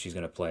advance, if she's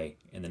going to play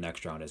in the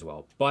next round as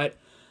well. But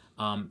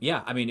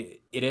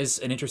it is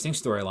an interesting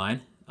storyline.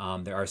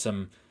 There are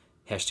some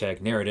hashtag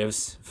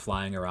narratives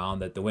flying around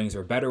that the Wings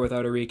are better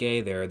without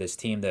Arike. They're this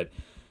team that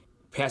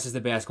passes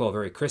the basketball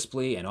very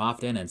crisply and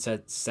often and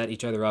set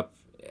each other up.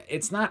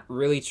 It's not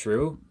really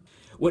true.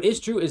 What is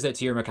true is that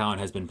Teaira McCowan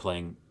has been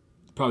playing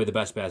probably the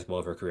best basketball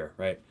of her career,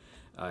 right?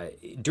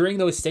 During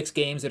those 6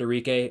 games at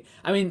Arike,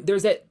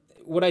 there's that.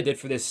 What I did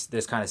for this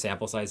kind of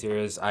sample size here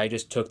is I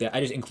just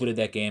included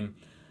that game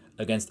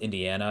against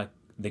Indiana,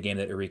 the game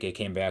that Arike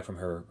came back from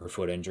her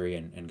foot injury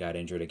and got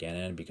injured again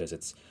in, because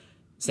it's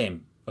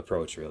same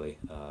approach really.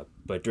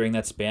 But during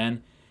that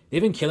span,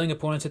 they've been killing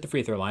opponents at the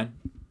free throw line.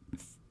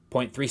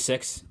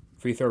 0.36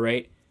 free throw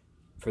rate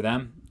for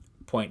them,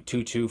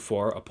 0.22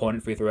 for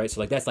opponent free throw rate.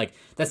 So that's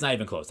not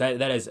even close.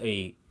 That is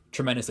a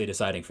tremendously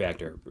deciding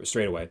factor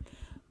straight away.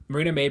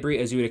 Marina Mabrey,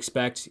 as you would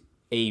expect,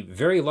 a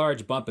very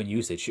large bump in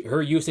usage.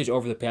 Her usage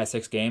over the past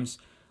 6 games,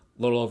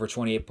 a little over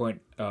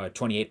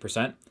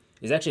 28%,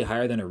 is actually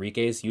higher than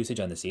Arike's usage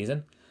on the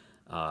season,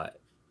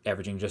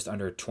 averaging just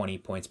under 20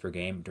 points per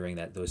game during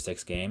those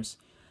 6 games.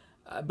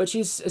 But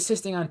she's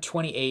assisting on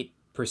 28%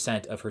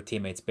 of her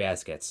teammates'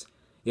 baskets.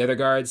 The other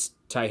guards,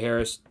 Ty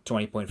Harris,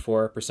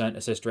 20.4%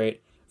 assist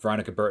rate,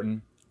 Veronica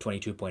Burton,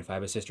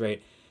 22.5% assist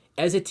rate.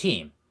 As a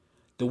team,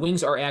 the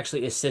Wings are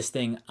actually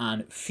assisting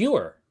on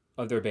fewer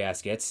of their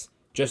baskets,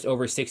 just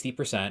over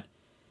 60%,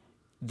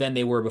 than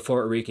they were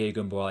before Arike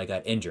Ogunbowale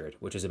got injured,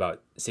 which is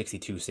about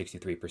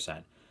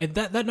 63%. And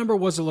that number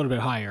was a little bit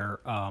higher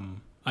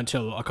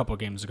until a couple of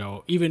games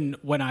ago. Even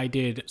when I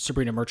did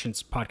Sabrina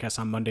Merchant's podcast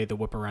on Monday, The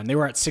Whip Around, they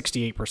were at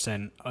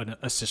 68% an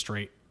assist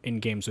rate in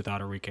games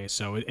without Arike.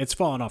 So it's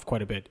fallen off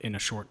quite a bit in a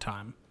short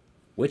time.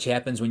 Which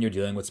happens when you're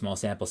dealing with small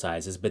sample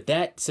sizes. But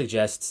that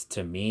suggests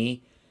to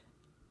me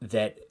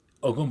that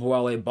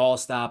Ogunbowale ball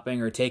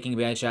stopping or taking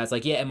bad shots,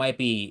 it might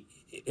be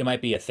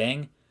a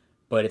thing,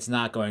 but it's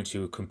not going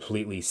to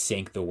completely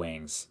sink the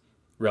Wings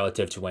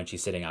relative to when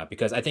she's sitting out,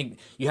 because I think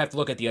you have to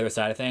look at the other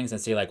side of things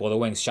and say the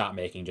Wings shot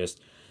making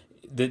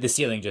the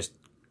ceiling just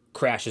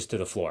crashes to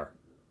the floor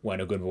when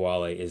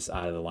Ogunbowale is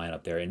out of the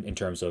lineup there in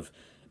terms of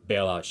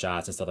bailout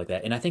shots and stuff like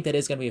that. And I think that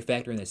is going to be a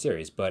factor in this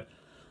series. But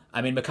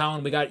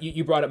McCowan,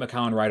 you brought up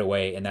McCowan right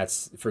away, and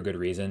that's for good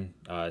reason.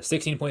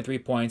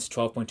 16.3 points,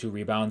 12.2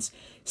 rebounds,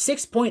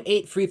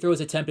 6.8 free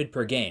throws attempted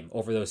per game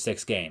over those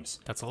 6 games.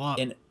 That's a lot.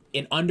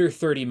 In under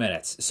 30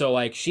 minutes. So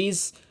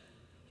it's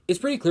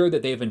pretty clear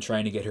that they've been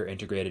trying to get her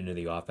integrated into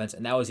the offense,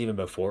 and that was even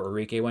before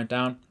Arike went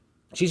down.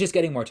 She's just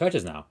getting more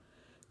touches now.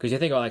 Because you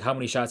think about how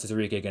many shots is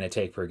Arike going to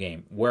take per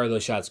game? Where are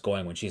those shots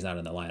going when she's not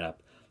in the lineup?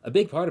 A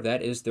big part of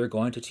that is they're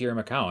going to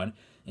Teaira McCowan,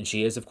 and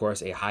she is, of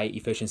course, a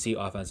high-efficiency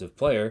offensive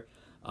player,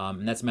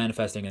 and that's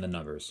manifesting in the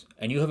numbers.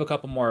 And you have a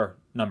couple more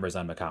numbers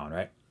on McCowan,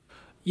 right?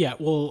 Yeah,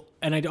 well,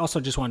 and I also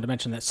just wanted to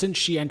mention that since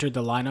she entered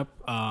the lineup,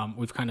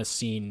 we've kind of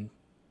seen,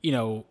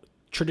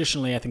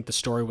 traditionally, I think the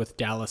story with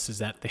Dallas is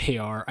that they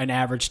are an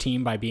average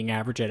team by being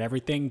average at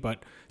everything.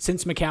 But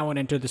since McCowan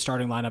entered the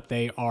starting lineup,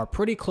 they are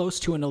pretty close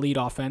to an elite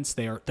offense.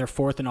 They're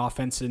 4th in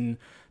offense in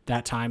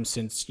that time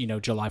since,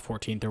 July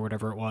 14th or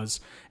whatever it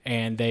was.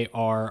 And they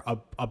are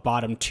a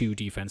bottom 2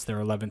 defense. They're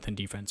 11th in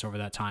defense over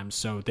that time.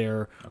 So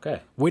they're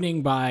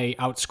winning by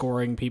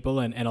outscoring people.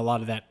 And a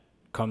lot of that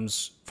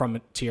comes from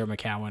Teaira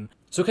McCowan.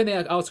 So can they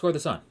outscore the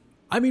Sun?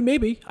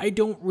 Maybe. I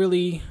don't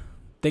really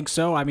think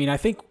so. I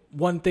think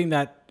one thing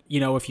that,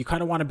 if you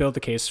kind of want to build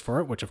the case for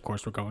it, which of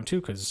course we're going to,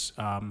 because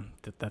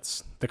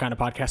that's the kind of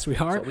podcast we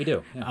are. That's what we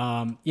do.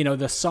 Yeah.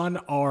 The Sun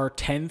are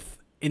 10th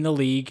in the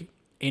league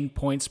in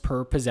points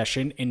per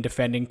possession in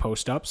defending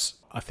post-ups,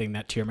 a thing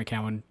that Teaira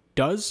McCowan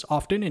does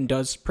often and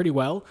does pretty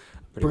well.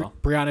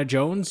 Brianna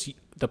Jones,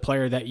 the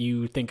player that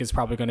you think is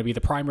probably going to be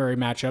the primary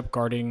matchup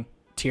guarding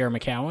Teaira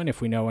McCowan,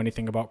 if we know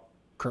anything about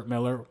Curt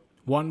Miller.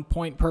 1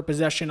 point per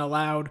possession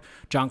allowed.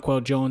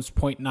 Jonquel Jones,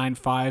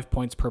 0.95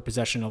 points per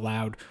possession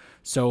allowed.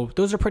 So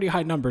those are pretty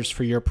high numbers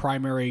for your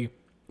primary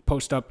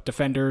post-up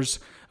defenders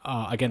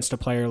against a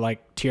player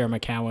like Teaira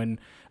McCowan.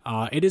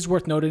 It is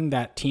worth noting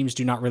that teams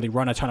do not really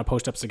run a ton of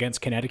post-ups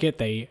against Connecticut.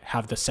 They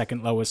have the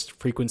second lowest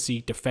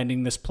frequency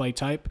defending this play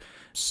type.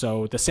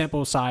 So the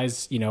sample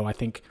size, I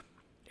think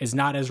is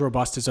not as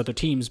robust as other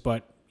teams,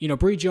 but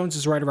Bree Jones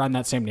is right around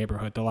that same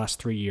neighborhood the last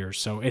 3 years.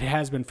 So it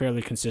has been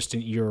fairly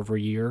consistent year over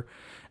year.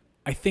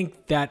 I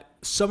think that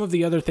some of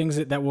the other things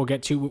that we'll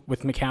get to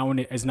with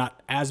McCowan is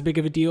not as big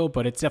of a deal,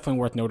 but it's definitely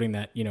worth noting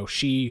that,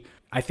 she,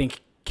 I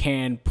think,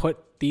 can put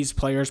these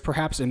players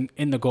perhaps in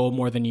the goal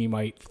more than you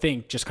might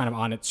think, just kind of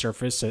on its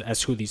surface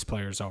as who these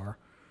players are.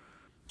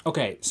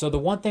 Okay, so the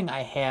one thing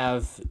I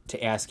have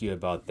to ask you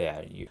about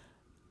that,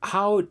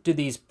 how do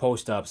these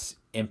post-ups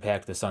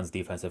impact the Suns'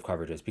 defensive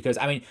coverages? Because,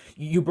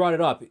 you brought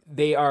it up.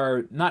 They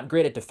are not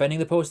great at defending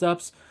the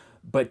post-ups,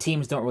 but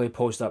teams don't really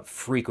post up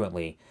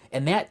frequently.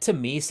 And that, to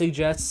me,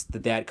 suggests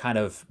that kind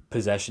of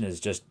possession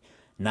is just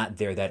not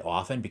there that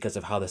often because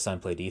of how the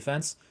Suns play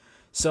defense.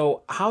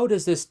 So how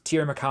does this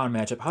Teaira McCowan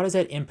matchup, how does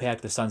that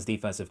impact the Suns'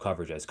 defensive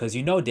coverages? Because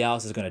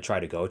Dallas is going to try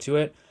to go to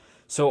it.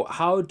 So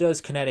how does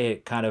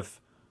Connecticut kind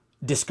of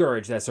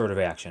discourage that sort of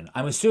action?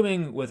 I'm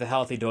assuming with a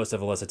healthy dose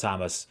of Alyssa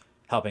Thomas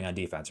helping on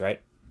defense,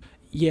 right?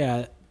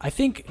 Yeah, I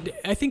think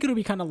it'll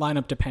be kind of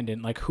lineup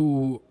dependent, like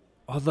who,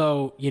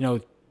 although,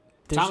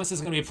 Thomas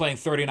is going to be playing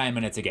 39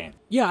 minutes a game.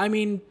 Yeah,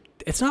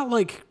 it's not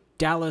like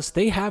Dallas,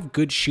 they have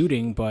good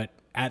shooting, but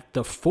at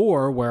the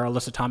 4 where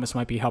Alyssa Thomas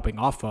might be helping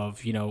off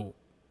of,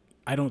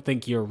 I don't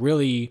think you're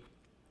really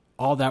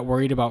all that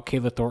worried about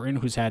Kayla Thornton,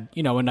 who's had,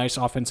 a nice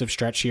offensive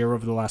stretch here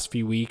over the last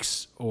few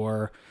weeks.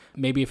 Or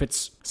maybe if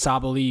it's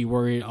Sabally, you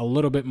worry a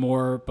little bit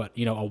more, but,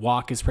 a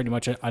walk is pretty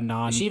much a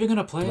non-threat. Is she even going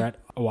to play?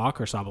 A walk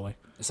or Sabally?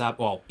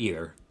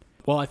 Either.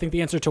 Well, I think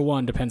the answer to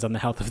one depends on the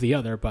health of the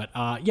other, but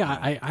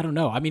I don't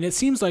know. It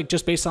seems like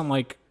just based on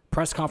like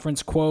press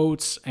conference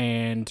quotes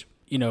and,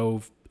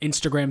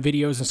 Instagram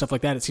videos and stuff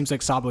like that, it seems like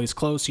Sabaly's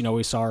close.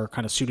 We saw her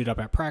kind of suited up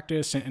at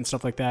practice and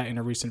stuff like that in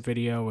a recent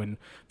video, and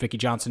Vicky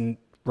Johnson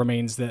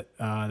remains that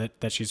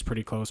she's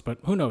pretty close, but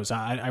who knows?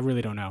 I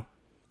really don't know.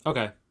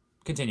 Okay,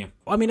 continue.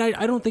 I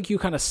don't think you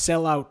kind of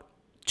sell out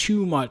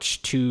too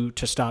much to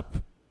stop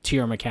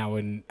Teaira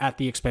McCowan at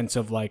the expense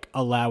of like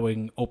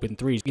allowing open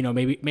threes.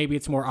 Maybe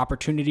it's more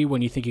opportunity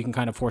when you think you can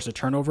kind of force a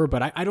turnover,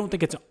 but I don't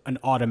think it's an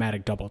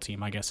automatic double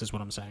team, I guess is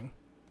what I'm saying.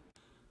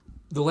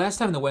 The last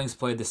time the Wings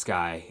played the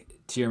Sky,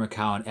 Teaira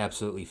McCowan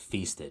absolutely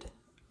feasted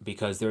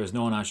because there was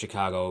no one on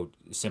Chicago,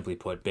 simply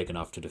put, big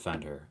enough to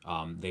defend her.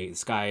 The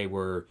Sky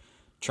were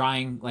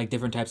trying like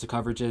different types of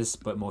coverages,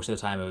 but most of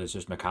the time it was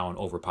just McCowan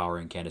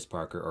overpowering Candace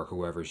Parker or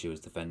whoever she was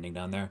defending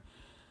down there.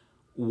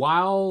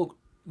 While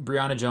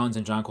Brianna Jones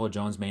and Jonquel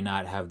Jones may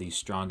not have the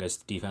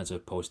strongest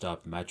defensive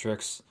post-up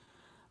metrics,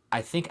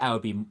 I think I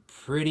would be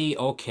pretty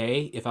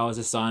okay if I was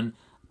a Sun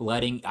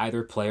letting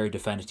either player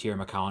defend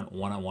Teaira McCowan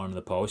one-on-one in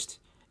the post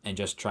and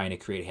just trying to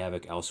create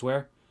havoc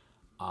elsewhere.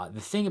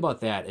 The thing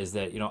about that is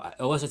that,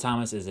 Alyssa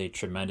Thomas is a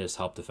tremendous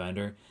help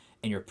defender,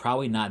 and you're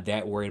probably not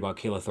that worried about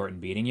Kayla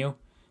Thornton beating you.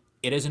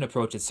 It is an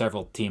approach that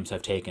several teams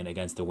have taken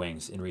against the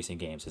Wings in recent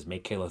games, is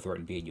make Kayla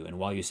Thornton beat you. And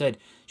while you said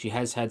she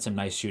has had some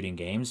nice shooting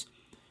games,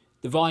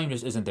 the volume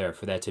just isn't there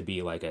for that to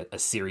be like a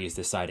series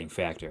deciding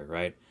factor,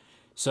 right?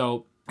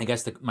 So I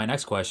guess my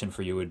next question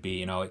for you would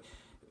be,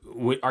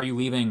 are you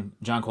leaving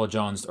Jonquel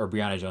Jones or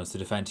Brianna Jones to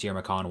defend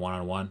Teaira McCowan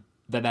one-on-one?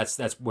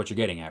 That's what you're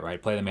getting at, right?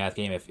 Play the math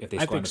game if they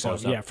score in the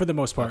post. Yeah, for the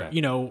most part.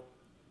 Okay.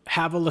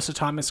 Have Alyssa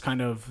Thomas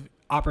kind of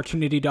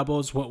opportunity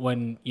doubles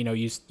when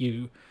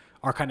you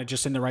are kind of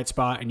just in the right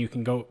spot and you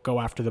can go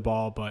after the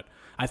ball. But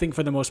I think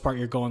for the most part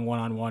you're going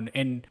one-on-one.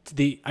 And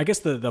I guess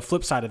the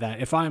flip side of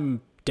that, if I'm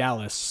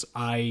Dallas,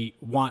 I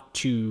want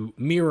to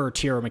mirror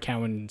Teaira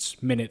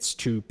McCowan's minutes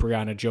to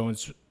Brianna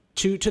Jones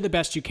to the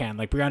best you can.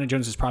 Like Brianna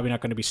Jones is probably not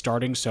going to be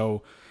starting,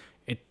 so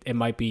it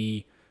might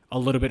be a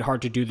little bit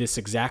hard to do this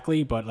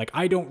exactly, but like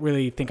I don't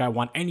really think I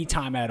want any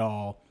time at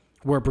all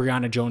where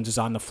Brianna Jones is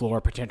on the floor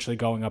potentially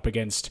going up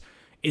against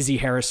Izzy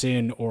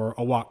Harrison or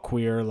Awak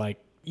Queer. Like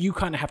you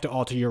kind of have to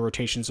alter your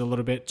rotations a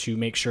little bit to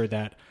make sure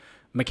that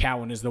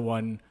McCowan is the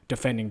one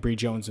defending Bree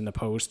Jones in the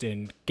post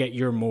and get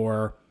your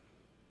more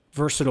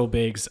versatile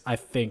bigs, I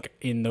think,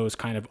 in those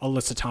kind of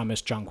Alyssa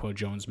Thomas, Jonquel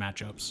Jones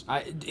matchups.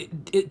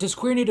 Does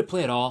Queer need to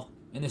play at all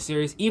in this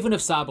series, even if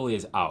Sabally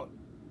is out?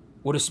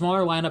 Would a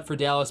smaller lineup for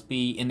Dallas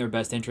be in their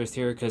best interest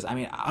here? Because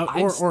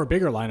or a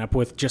bigger lineup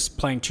with just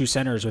playing two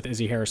centers with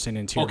Izzy Harrison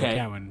and Teaira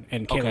McCowan,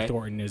 and Kayla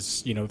Thornton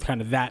is kind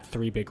of that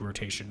 3 big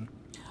rotation.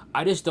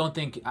 I don't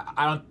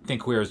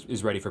think Queer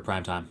is ready for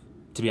prime time,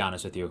 to be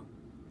honest with you.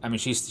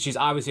 She's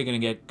obviously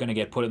gonna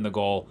get put in the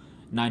goal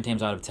 9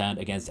 times out of 10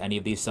 against any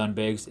of these Sun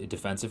bigs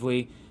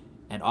defensively.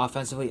 And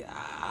offensively,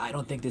 I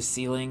don't think this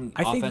ceiling.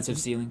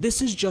 This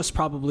is just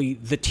probably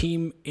the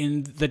team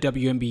in the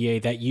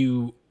WNBA that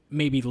you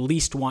maybe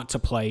least want to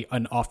play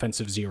an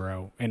offensive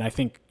zero. And I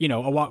think,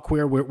 Awak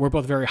Queer, we're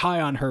both very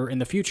high on her in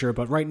the future,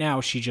 but right now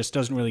she just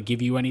doesn't really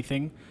give you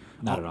anything.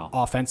 Not at all.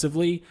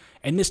 Offensively.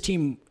 And this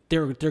team,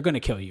 they're going to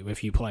kill you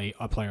if you play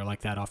a player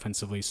like that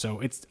offensively.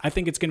 So I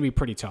think it's going to be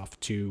pretty tough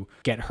to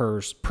get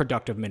her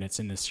productive minutes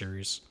in this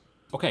series.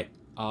 Okay.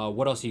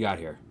 What else you got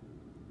here?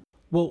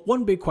 Well,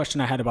 one big question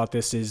I had about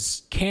this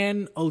is,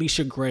 can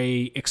Allisha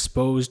Gray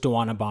expose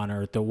DeWanna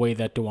Bonner the way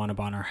that DeWanna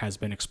Bonner has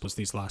been exposed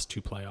these last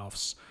two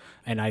playoffs?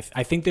 And I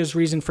think there's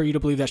reason for you to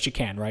believe that she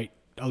can, right?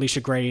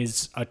 Allisha Gray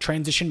is a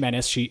transition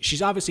menace.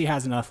 She's obviously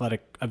has an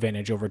athletic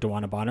advantage over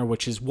DeWanna Bonner,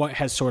 which is what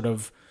has sort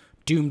of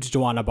doomed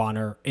DeWanna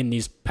Bonner in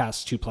these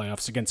past two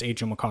playoffs against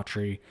Adrian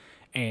McCautry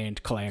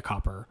and Kalea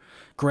Copper.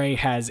 Gray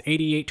has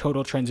 88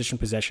 total transition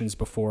possessions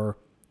before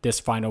this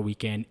final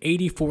weekend,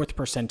 84th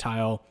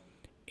percentile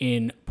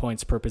in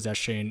points per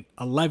possession,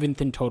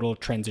 11th in total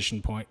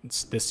transition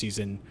points this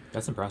season.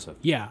 That's impressive.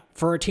 Yeah,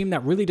 for a team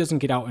that really doesn't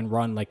get out and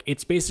run, like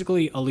it's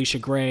basically Allisha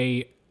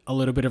Gray, a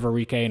little bit of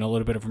Arike, and a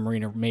little bit of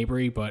Marina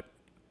Mabrey, but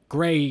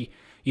Gray,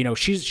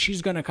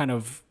 she's going to kind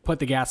of put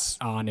the gas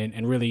on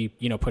and really,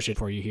 push it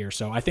for you here.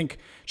 So I think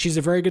she's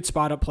a very good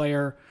spot-up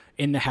player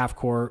in the half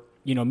court.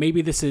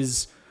 Maybe this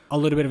is a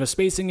little bit of a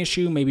spacing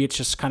issue. Maybe it's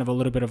just kind of a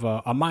little bit of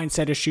a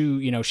mindset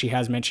issue. She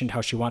has mentioned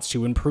how she wants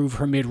to improve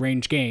her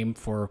mid-range game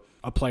for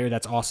a player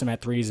that's awesome at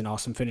threes and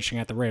awesome finishing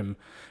at the rim.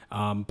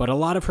 But a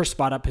lot of her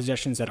spot-up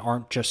possessions that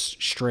aren't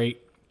just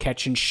straight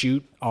catch and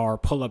shoot are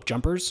pull-up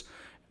jumpers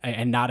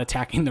and not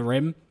attacking the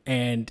rim.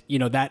 And,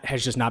 that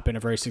has just not been a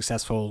very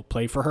successful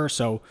play for her.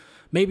 So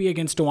maybe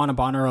against DeWanna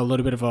Bonner, a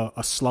little bit of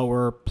a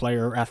slower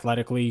player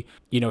athletically,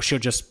 she'll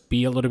just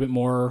be a little bit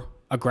more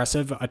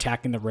aggressive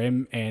attacking the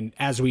rim. And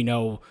as we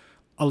know,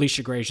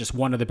 Allisha Gray is just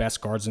one of the best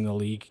guards in the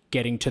league,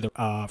 getting to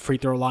the free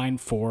throw line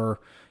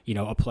for,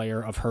 a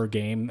player of her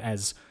game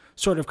as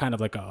sort of kind of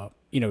like a,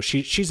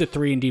 she's a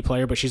 3-and-D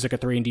player, but she's like a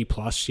 3-and-D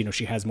plus.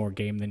 She has more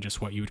game than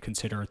just what you would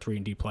consider a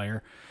 3-and-D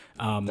player.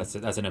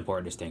 That's an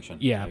important distinction.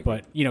 Yeah,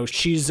 but,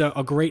 she's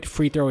a great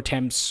free throw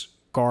attempts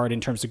guard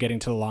in terms of getting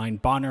to the line.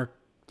 Bonner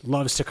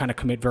loves to kind of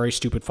commit very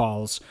stupid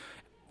fouls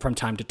from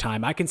time to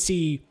time. I can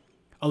see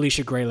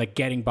Allisha Gray like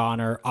getting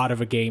Bonner out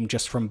of a game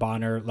just from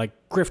Bonner like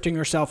grifting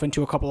herself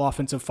into a couple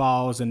offensive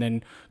fouls, and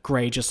then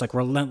Gray just like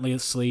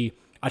relentlessly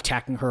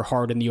attacking her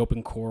hard in the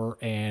open court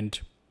and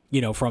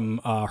from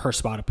her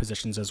spot of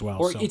positions as well.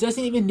 Or it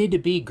doesn't even need to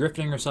be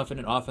grifting herself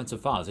into offensive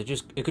fouls. It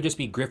could just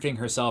be grifting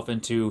herself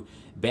into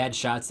bad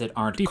shots that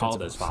aren't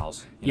called as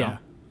fouls. Yeah,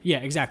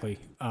 exactly.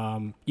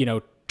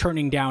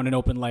 Turning down an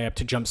open layup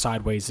to jump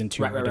sideways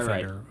into a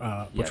defender,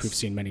 which we've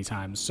seen many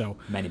times. So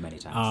many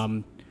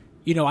times.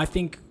 I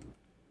think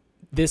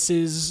this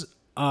is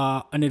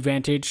an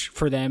advantage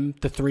for them,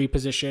 the 3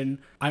 position.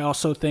 I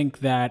also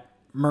think that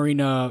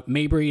Marina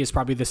Mabrey is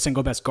probably the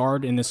single best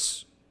guard in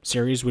this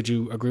series. Would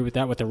you agree with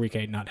that, with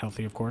Arike not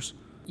healthy, of course?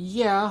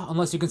 Yeah,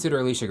 unless you consider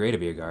Allisha Gray to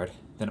be a guard,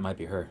 then it might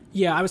be her.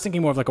 Yeah, I was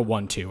thinking more of like a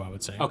 1-2, I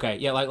would say. Okay,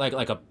 yeah,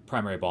 like a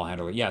primary ball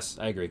handler. Yes,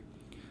 I agree.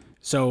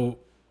 So,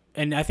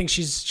 and I think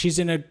she's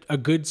in a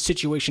good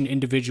situation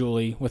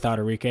individually without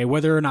Arike.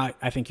 Whether or not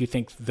I think you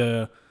think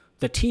the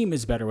team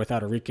is better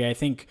without Arike, I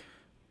think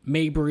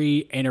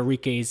Mabrey and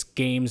Arike's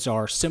games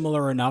are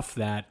similar enough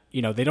that,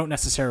 they don't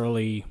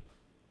necessarily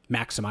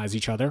maximize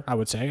each other, I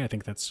would say. I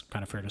think that's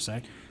kind of fair to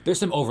say. There's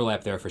some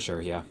overlap there for sure,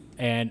 yeah.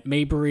 And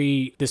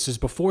Mabrey, this is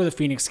before the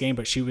Phoenix game,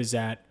 but she was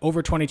at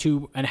over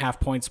 22.5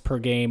 points per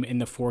game in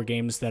the 4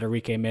 games that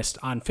Arike missed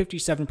on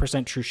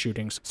 57% true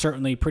shooting.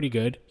 Certainly pretty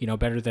good,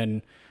 better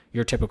than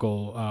your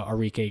typical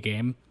Arike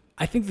game.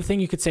 I think the thing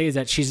you could say is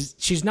that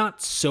she's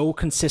not so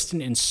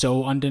consistent and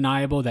so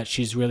undeniable that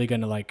she's really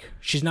going to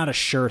she's not a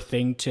sure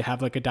thing to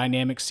have like a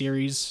dynamic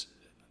series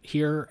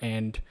here.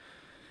 And,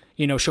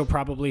 she'll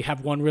probably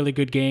have one really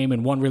good game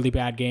and one really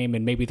bad game.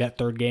 And maybe that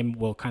third game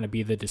will kind of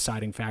be the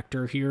deciding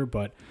factor here.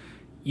 But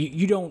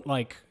you don't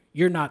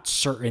you're not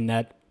certain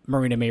that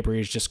Marina Mabrey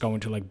is just going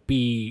to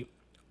be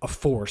a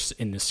force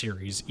in the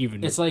series.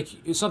 Even it's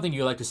something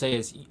you like to say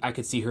is I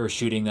could see her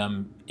shooting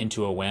them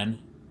into a win.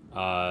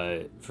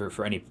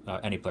 For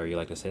any player you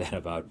like to say that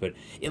about, but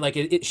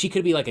she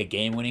could be like a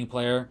game-winning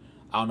player.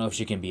 I don't know if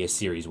she can be a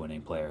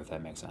series-winning player, if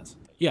that makes sense.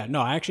 Yeah,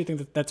 no, I actually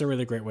think that's a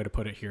really great way to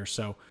put it here.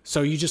 So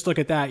you just look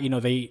at that.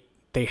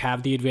 They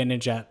have the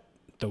advantage at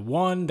the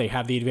 1, they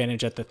have the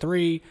advantage at the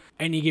 3.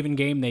 Any given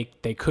game,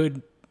 they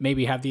could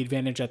maybe have the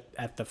advantage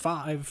at the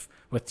 5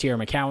 with Tierra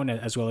McCowan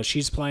as well as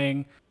she's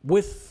playing.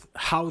 With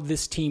how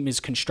this team is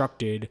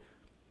constructed,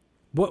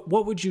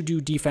 what would you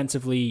do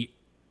defensively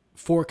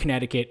for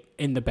Connecticut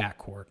in the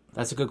backcourt?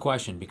 That's a good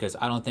question, because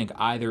I don't think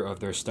either of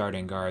their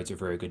starting guards are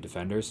very good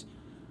defenders.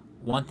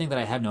 One thing that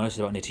I have noticed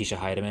about Natisha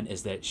Hiedeman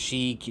is that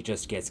she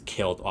just gets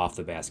killed off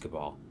the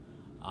basketball.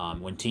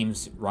 When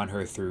teams run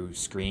her through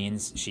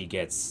screens, she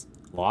gets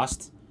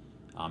lost.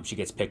 She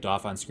gets picked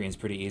off on screens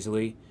pretty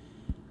easily.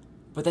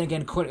 But then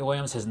again, Courtney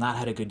Williams has not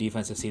had a good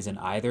defensive season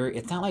either.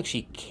 It's not like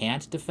she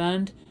can't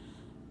defend.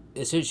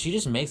 She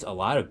just makes a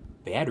lot of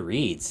bad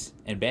reads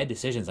and bad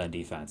decisions on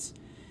defense.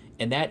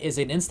 And that is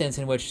an instance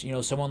in which,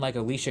 someone like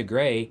Alicia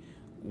Gray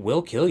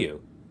will kill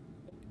you.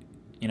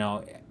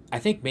 I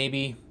think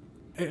maybe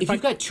if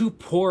you've got two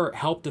poor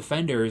help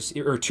defenders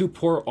or two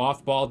poor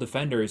off-ball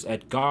defenders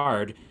at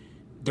guard,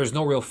 there's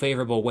no real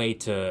favorable way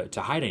to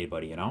hide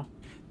anybody,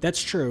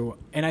 That's true.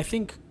 And I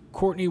think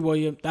Courtney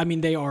Williams, I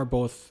mean, they are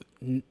both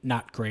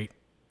not great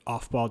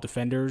off-ball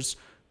defenders.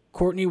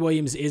 Courtney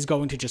Williams is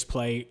going to just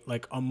play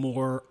like a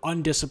more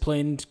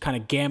undisciplined kind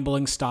of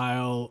gambling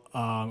style,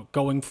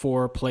 going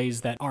for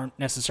plays that aren't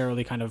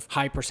necessarily kind of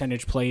high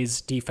percentage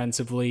plays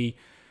defensively.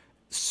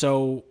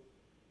 So,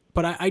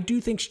 but I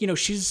do think,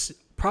 she's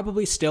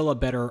probably still a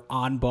better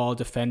on-ball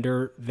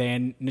defender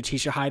than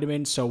Natisha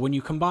Hiedeman. So when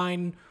you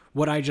combine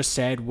what I just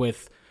said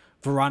with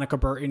Veronica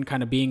Burton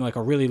kind of being like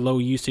a really low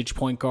usage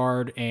point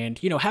guard and,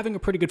 having a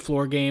pretty good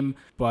floor game,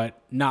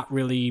 but not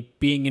really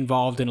being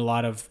involved in a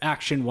lot of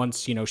action once,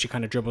 she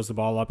kind of dribbles the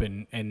ball up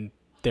and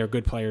their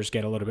good players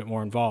get a little bit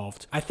more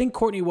involved. I think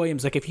Courtney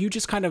Williams, like if you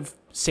just kind of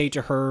say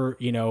to her,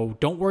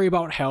 don't worry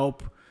about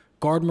help,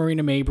 guard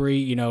Marina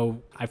Mabry,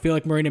 I feel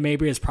like Marina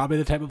Mabry is probably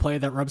the type of player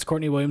that rubs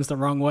Courtney Williams the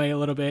wrong way a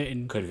little bit.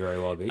 And could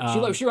very well be.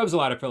 She rubs a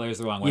lot of players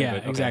the wrong way. Yeah, but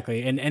okay.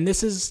 Exactly. And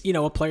this is,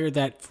 a player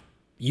that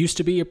used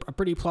to be a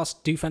pretty plus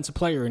defensive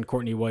player in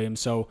Courtney Williams.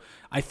 So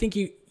I think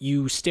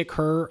you stick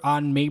her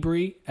on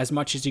Mabry as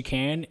much as you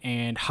can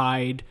and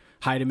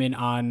Hiedeman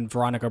on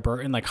Veronica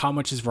Burton. Like how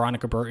much is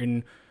Veronica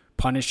Burton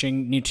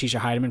punishing Natisha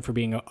Hiedeman for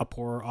being a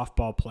poor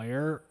off-ball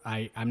player?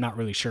 I'm not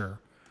really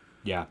sure.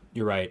 Yeah,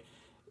 you're right.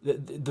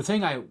 The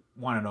thing I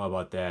want to know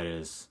about that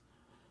is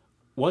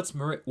what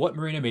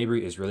Marina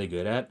Mabry is really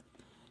good at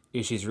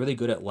is she's really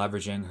good at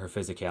leveraging her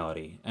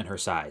physicality and her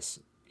size.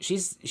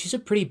 She's a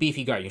pretty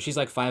beefy guard. She's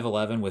like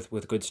 5'11"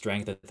 with good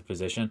strength at the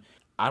position.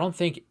 I don't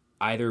think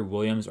either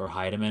Williams or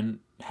Hiedeman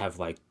have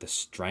like the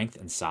strength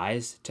and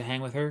size to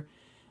hang with her.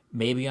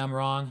 Maybe I'm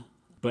wrong,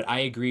 but I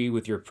agree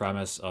with your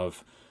premise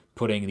of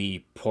putting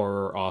the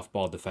poorer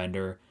off-ball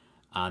defender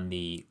on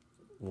the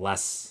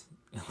less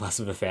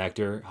of a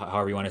factor,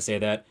 however you want to say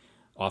that,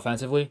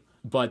 offensively.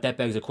 But that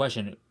begs the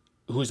question,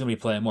 who's going to be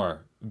playing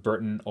more,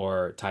 Burton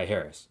or Ty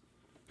Harris?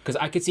 Because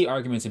I could see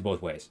arguments in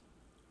both ways.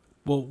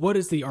 Well, what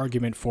is the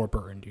argument for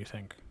Burton, do you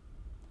think?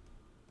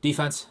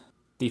 Defense.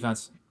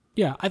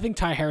 Yeah, I think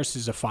Ty Harris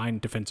is a fine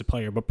defensive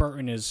player, but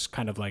Burton is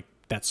kind of like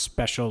that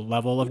special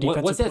level of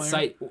defensive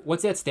player.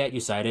 What's that stat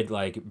you cited?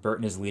 Like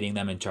Burton is leading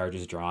them in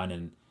charges drawn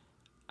in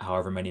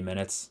however many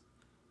minutes.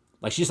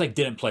 Like she just like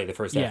didn't play the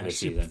first half of the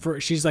season.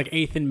 She's like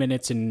 8th in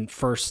minutes and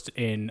 1st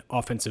in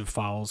offensive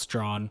fouls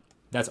drawn.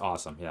 That's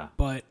awesome, yeah.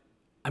 But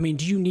I mean,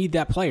 do you need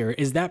that player?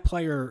 Is that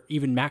player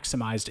even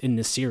maximized in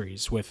this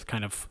series with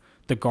kind of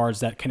the guards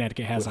that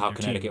Connecticut has on their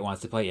Connecticut team?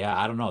 wants to play? Yeah,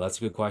 I don't know. That's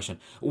a good question.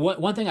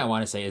 One thing I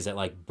want to say is that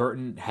like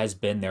Burton has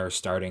been their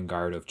starting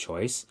guard of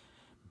choice,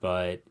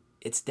 but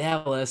it's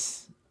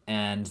Dallas,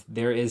 and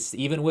there is,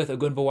 even with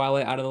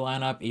Ogunbowale out of the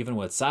lineup, even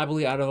with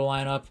Sabally out of the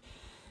lineup,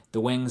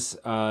 the Wings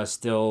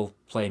still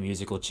play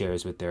musical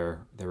chairs with their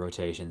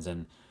rotations,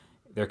 and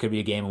there could be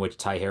a game in which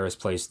Ty Harris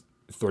plays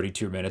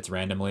 32 minutes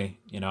randomly,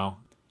 And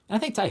I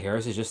think Ty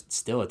Harris is just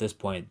still at this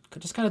point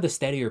just kind of the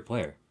steadier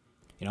player.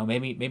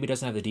 Maybe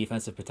doesn't have the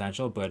defensive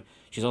potential, but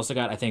she's also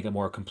got, I think, a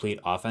more complete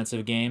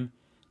offensive game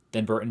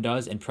than Burton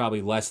does, and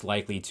probably less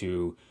likely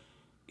to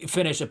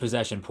finish a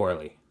possession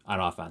poorly on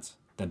offense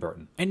than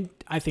Burton. And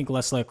I think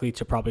less likely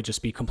to probably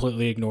just be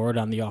completely ignored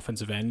on the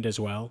offensive end as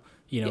well.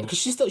 Because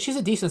she's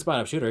a decent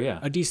spot-up shooter, yeah.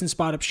 A decent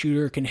spot-up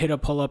shooter, can hit a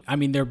pull-up. I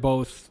mean, they're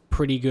both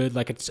pretty good,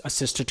 like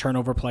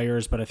assist-to-turnover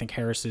players, but I think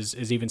Harris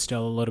is even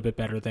still a little bit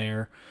better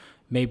there.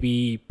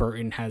 Maybe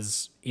Burton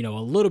has, a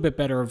little bit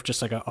better of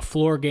just like a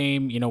floor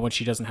game, when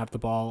she doesn't have the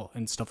ball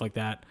and stuff like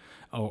that,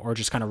 or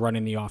just kind of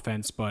running the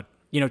offense. But,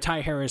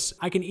 Ty Harris,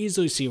 I can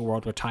easily see a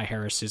world where Ty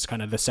Harris is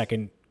kind of the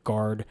second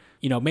guard,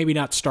 maybe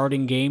not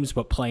starting games,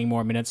 but playing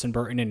more minutes than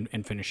Burton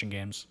and finishing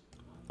games.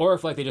 Or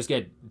if they just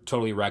get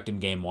totally wrecked in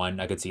game one,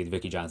 I could see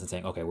Vicki Johnson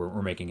saying, okay,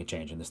 we're making a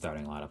change in the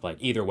starting lineup. Like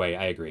either way,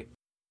 I agree.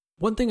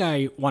 One thing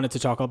I wanted to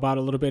talk about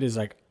a little bit is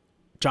like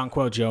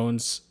Jonquel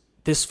Jones.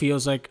 This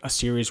feels like a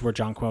series where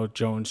Jonquel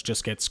Jones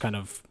just gets kind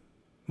of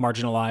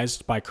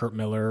marginalized by Curt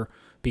Miller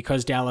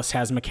because Dallas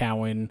has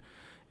McCowan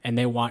and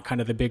they want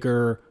kind of the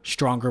bigger,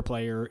 stronger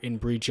player in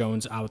Bree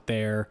Jones out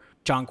there.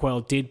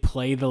 Jonquel did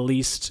play the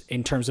least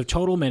in terms of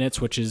total minutes,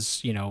 which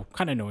is,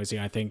 kind of noisy,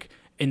 I think,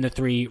 in the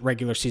 3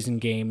 regular season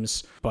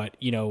games. But,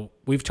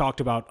 we've talked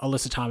about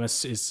Alyssa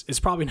Thomas is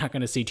probably not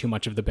going to see too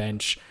much of the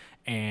bench.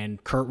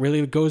 And Curt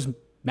really goes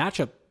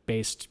matchup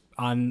based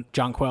on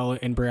Jonquel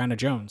and Brianna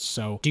Jones.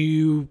 So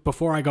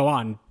before I go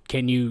on,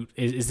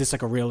 is this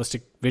like a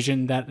realistic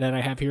vision that I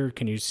have here?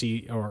 Can you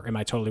see, or am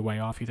I totally way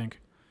off, you think?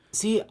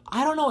 See,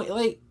 I don't know.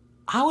 Like,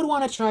 I would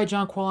want to try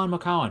Jonquel on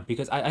McCowan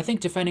because I think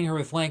defending her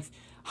with length,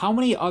 how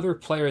many other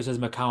players has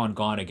McCowan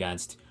gone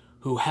against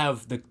who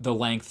have the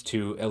length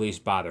to at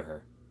least bother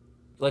her?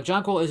 Like,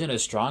 Jonquel isn't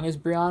as strong as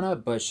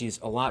Brianna, but she's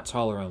a lot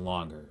taller and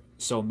longer.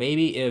 So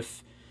maybe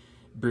if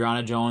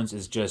Brianna Jones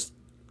is just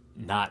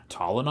not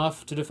tall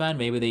enough to defend,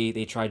 maybe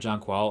they try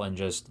Jonquel and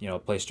just,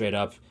 play straight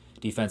up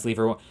defense, leave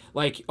her.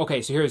 Like,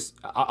 okay, so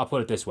I'll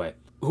put it this way.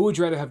 Who would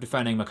you rather have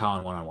defending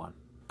McCowan one-on-one?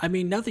 I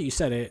mean, now that you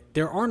said it,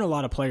 there aren't a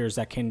lot of players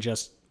that can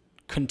just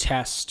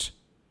contest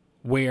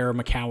where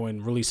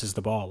McCowan releases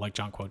the ball like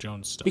Jonquel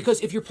Jones does.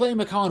 Because if you're playing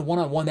McCowan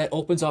one-on-one, that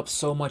opens up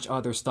so much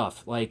other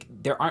stuff. Like,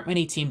 there aren't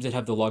many teams that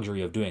have the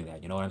luxury of doing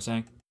that. You know what I'm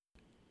saying?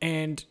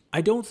 And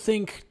I don't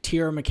think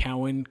Teaira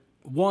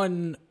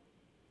McCowan,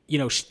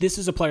 this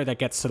is a player that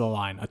gets to the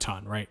line a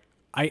ton, right?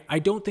 I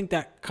don't think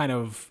that kind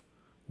of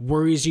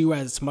worries you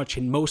as much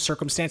in most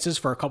circumstances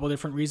for a couple of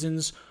different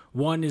reasons.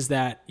 One is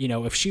that,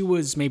 if she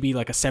was maybe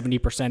like a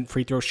 70%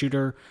 free throw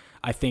shooter,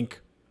 I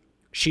think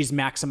she's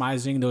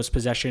maximizing those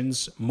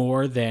possessions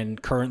more than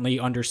currently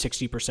under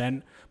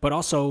 60%. But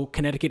also,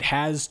 Connecticut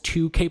has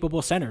two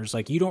capable centers.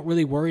 Like, you don't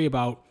really worry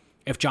about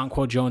if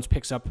Jonquel Jones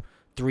picks up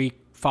 3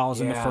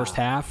 fouls in the first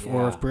half,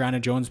 or if Brianna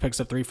Jones picks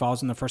up 3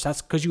 fouls in the first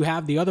half, because you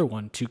have the other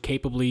one to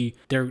capably.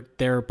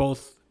 They're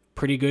both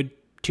pretty good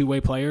two-way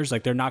players.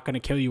 Like, they're not going to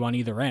kill you on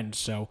either end.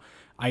 So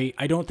I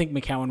don't think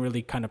McCowan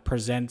really kind of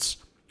presents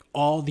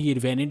all the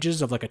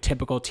advantages of like a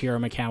typical Teaira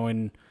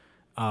McCowan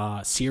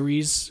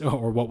series,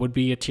 or what would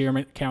be a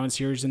Teaira McCowan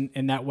series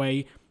in that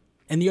way.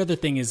 And the other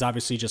thing is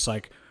obviously just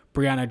like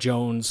Brianna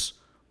Jones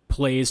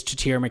plays to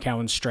Teaira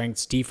McCowan's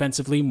strengths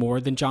defensively more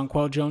than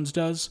Jonquel Jones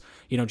does.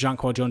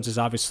 Jonquel Jones is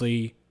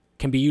obviously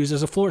can be used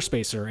as a floor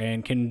spacer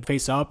and can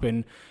face up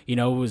and,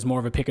 is more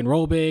of a pick and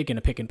roll big and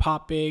a pick and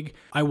pop big.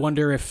 I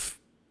wonder if,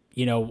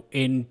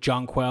 in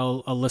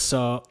Jonquel,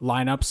 Alyssa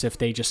lineups, if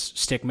they just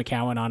stick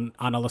McCowan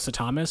on Alyssa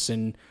Thomas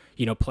and,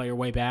 play her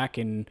way back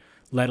and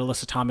let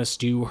Alyssa Thomas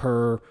do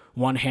her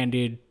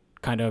one-handed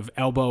kind of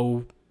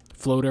elbow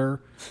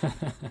floater,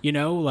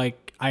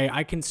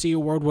 I can see a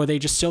world where they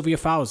just Sylvia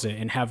fouls it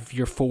and have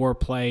your 4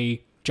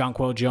 play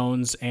Jonquel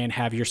Jones and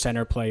have your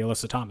center play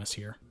Alyssa Thomas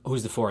here.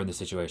 Who's the 4 in this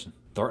situation?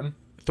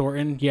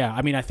 Thornton, yeah.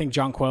 I mean, I think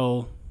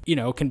Jonquel,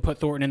 can put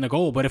Thornton in the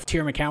goal, but if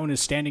Teaira McCowan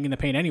is standing in the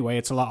paint anyway,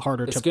 it's a lot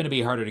harder. It's going to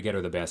be harder to get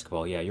her the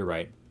basketball. Yeah, you're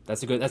right.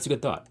 That's a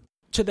good thought.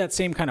 To that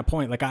same kind of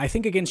point, like I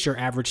think against your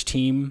average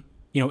team,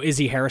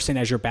 Izzy Harrison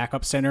as your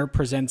backup center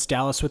presents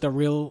Dallas with a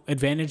real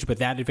advantage, but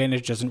that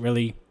advantage doesn't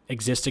really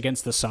exist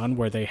against the Sun,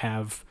 where they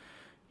have,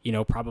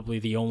 probably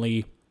the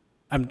only,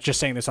 I'm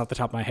just saying this off the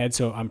top of my head,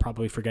 so I'm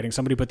probably forgetting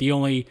somebody, but the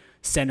only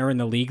center in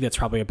the league that's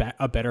probably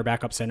a better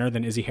backup center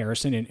than Izzy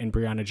Harrison and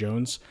Brianna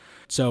Jones.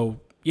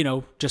 So,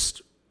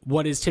 just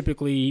what is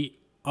typically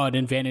an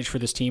advantage for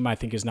this team, I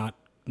think is not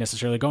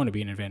necessarily going to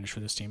be an advantage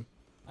for this team.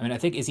 I mean, I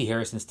think Izzy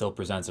Harrison still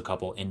presents a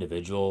couple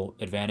individual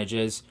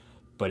advantages,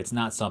 but it's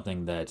not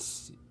something that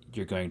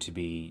you're going to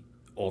be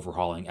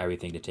overhauling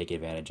everything to take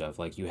advantage of.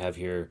 Like you have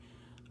here,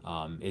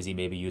 Izzy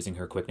maybe using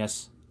her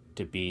quickness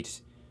to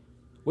beat.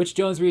 Which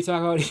Jones were you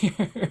talking about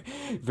here?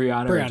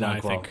 Brianna or Jonquel? I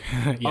think.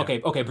 Yeah.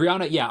 Okay,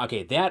 Brianna, yeah,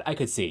 okay, that I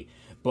could see.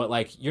 But,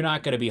 like, you're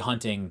not going to be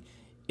hunting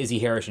Izzy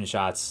Harrison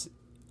shots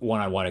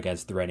one-on-one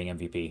against the reigning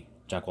MVP,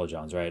 Jonquel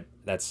Jones, right?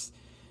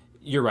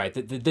 You're right.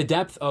 The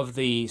depth of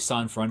the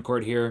Sun front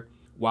court here,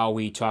 while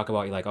we talk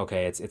about, like,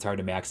 okay, it's hard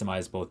to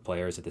maximize both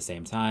players at the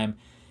same time,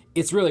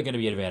 it's really going to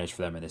be an advantage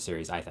for them in this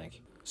series, I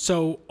think.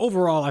 So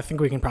overall, I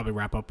think we can probably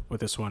wrap up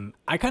with this one.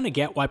 I kind of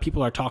get why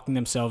people are talking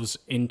themselves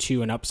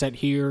into an upset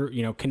here.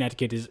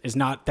 Connecticut is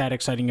not that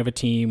exciting of a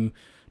team.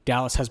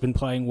 Dallas has been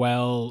playing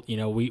well.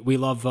 We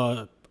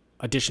love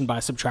addition by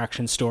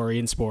subtraction story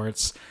in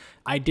sports.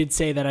 I did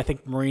say that I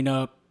think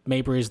Marina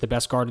Mabrey is the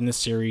best guard in this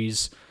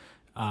series.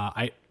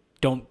 I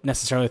don't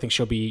necessarily think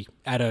she'll be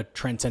at a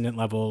transcendent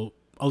level.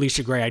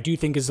 Alicia Gray, I do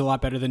think, is a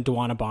lot better than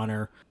DeWanna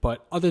Bonner.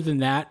 But other than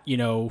that,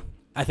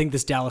 I think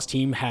this Dallas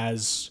team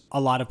has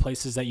a lot of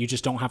places that you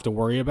just don't have to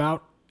worry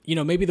about.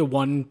 Maybe the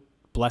one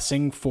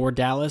blessing for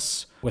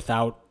Dallas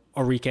without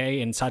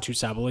Arike and Satu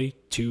Sabally,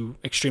 2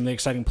 extremely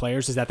exciting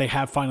players, is that they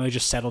have finally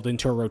just settled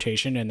into a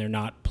rotation and they're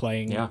not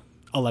playing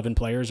 11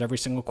 players every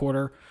single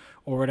quarter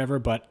or whatever.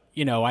 But,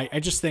 I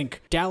just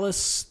think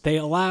Dallas, they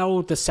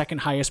allow the second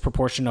highest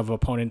proportion of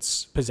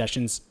opponents'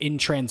 possessions in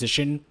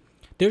transition.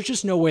 There's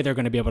just no way they're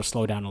going to be able to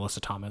slow down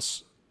Alyssa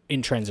Thomas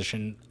in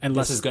transition,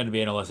 unless this is going to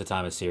be an Alyssa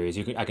Thomas series.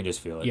 I can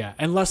just feel it. Yeah,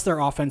 unless their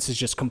offense is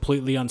just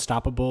completely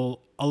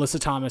unstoppable, Alyssa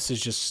Thomas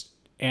is just,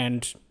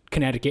 and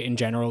Connecticut in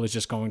general is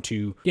just going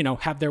to,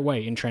 have their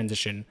way in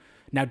transition.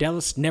 Now,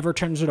 Dallas never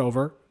turns it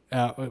over,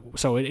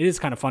 so it is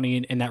kind of funny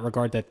in that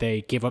regard that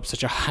they give up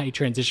such a high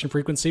transition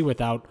frequency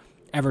without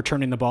ever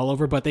turning the ball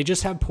over, but they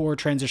just have poor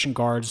transition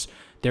guards.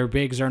 Their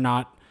bigs are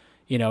not,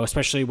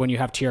 especially when you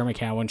have Teaira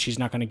McCowan, she's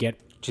not going to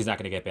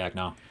get back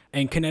now.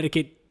 And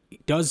Connecticut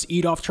does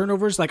eat off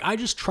turnovers. Like, I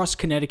just trust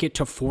Connecticut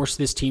to force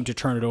this team to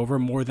turn it over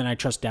more than I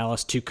trust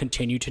Dallas to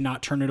continue to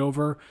not turn it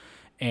over.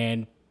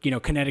 And,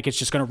 Connecticut's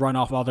just going to run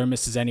off all their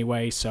misses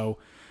anyway. So,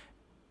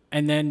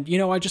 and then,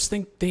 I just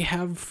think they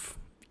have,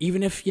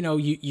 even if,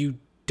 you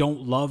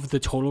don't love the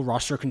total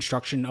roster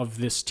construction of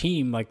this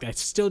team, like, I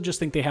still just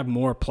think they have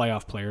more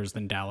playoff players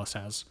than Dallas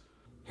has.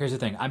 Here's the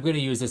thing. I'm going to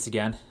use this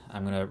again.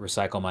 I'm going to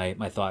recycle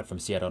my thought from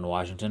Seattle and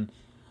Washington.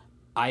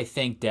 I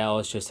think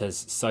Dallas just has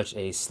such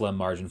a slim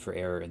margin for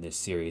error in this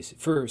series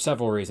for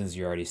several reasons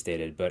you already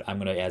stated, but I'm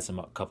going to add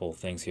a couple of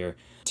things here.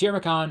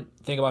 Teaira McCowan,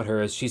 thing about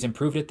her is she's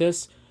improved at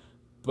this,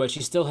 but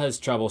she still has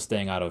trouble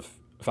staying out of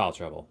foul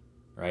trouble,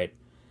 right?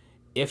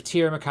 If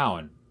Teaira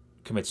McCowan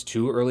commits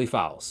 2 early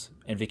fouls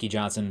and Vicki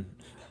Johnson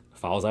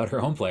fouls out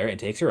her own player and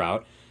takes her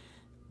out,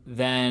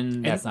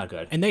 then that's not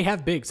good. And they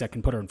have bigs that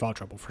can put her in foul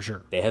trouble for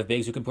sure. They have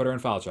bigs who can put her in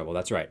foul trouble.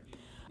 That's right.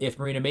 If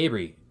Marina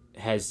Mabrey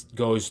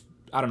goes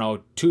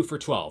 2 for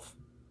 12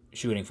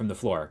 shooting from the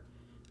floor,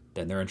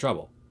 then they're in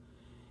trouble.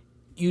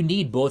 You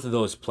need both of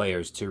those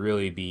players to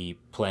really be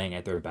playing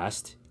at their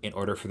best in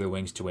order for the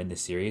Wings to win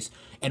this series.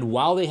 And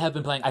while they have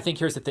been playing, I think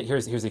here's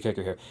the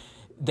kicker here.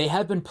 They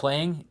have been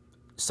playing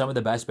some of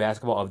the best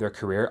basketball of their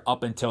career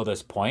up until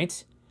this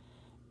point,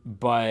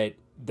 but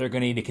they're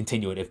going to need to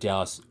continue it if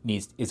Dallas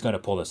is going to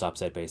pull this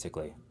upset,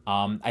 basically.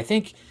 I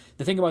think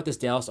the thing about this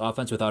Dallas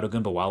offense without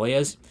Ogunbowale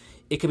is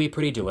it could be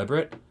pretty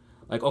deliberate.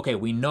 Like, okay,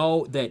 we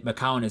know that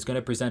McCowan is going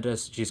to present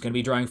us. She's going to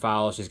be drawing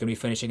fouls. She's going to be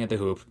finishing at the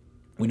hoop.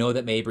 We know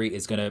that Mabrey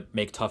is going to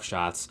make tough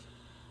shots.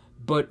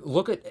 But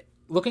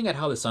looking at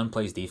how the Sun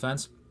plays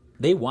defense,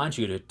 they want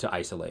you to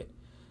isolate.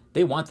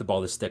 They want the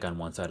ball to stick on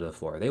one side of the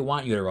floor. They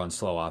want you to run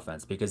slow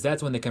offense because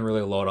that's when they can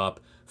really load up,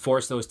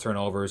 force those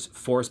turnovers,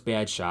 force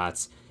bad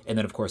shots, and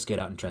then, of course, get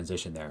out in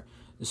transition there.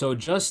 So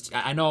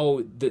I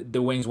know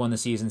the Wings won the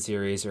season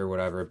series or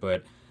whatever,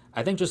 but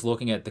I think just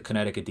looking at the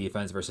Connecticut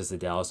defense versus the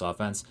Dallas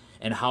offense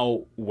and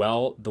how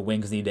well the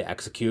Wings need to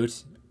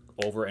execute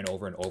over and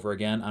over and over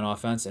again on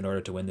offense in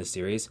order to win this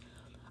series,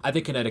 I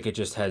think Connecticut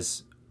just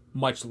has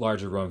much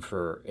larger room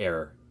for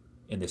error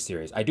in this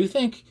series. I do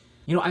think,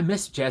 I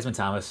miss Jasmine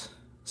Thomas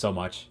so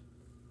much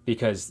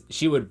because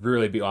she would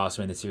really be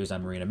awesome in the series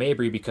on Marina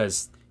Mabrey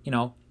because,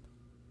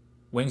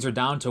 Wings are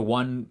down to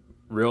one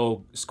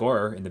real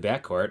scorer in the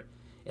backcourt,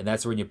 and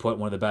that's when you put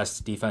one of the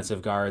best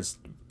defensive guards,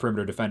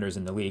 perimeter defenders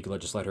in the league.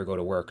 Just let her go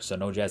to work. So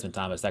no Jasmine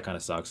Thomas. That kind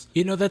of sucks.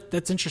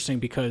 That's interesting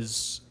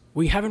because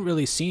we haven't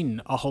really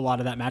seen a whole lot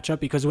of that matchup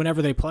because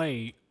whenever they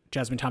play,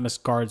 Jasmine Thomas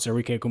guards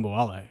Arike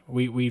Ogunbowale.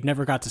 We've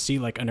never got to see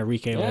like an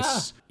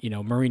Arike-less,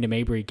 Marina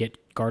Mabrey get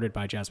guarded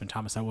by Jasmine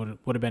Thomas. That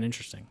would have been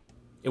interesting.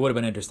 It would have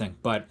been interesting,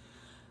 but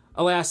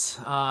alas,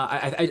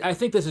 I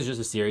think this is just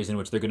a series in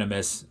which they're going to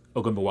miss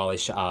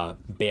Ogunbowale's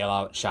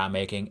bailout shot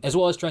making as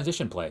well as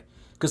transition play.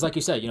 Because like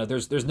you said,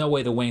 there's no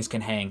way the Wings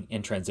can hang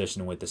in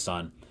transition with the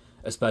Sun,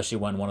 especially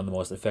when one of the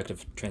most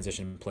effective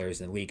transition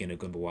players in the league in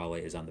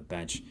Ogunbowale is on the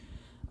bench.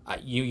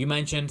 You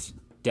mentioned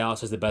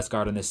Dallas has the best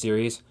guard in this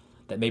series.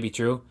 That may be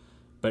true,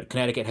 but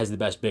Connecticut has the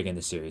best big in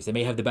this series. They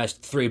may have the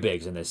best 3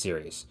 bigs in this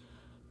series.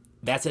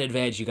 That's an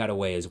advantage you got to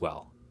weigh as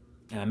well.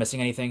 Am I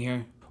missing anything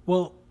here?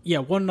 Well, yeah,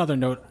 one other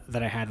note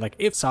that I had, like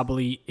if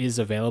Sabally is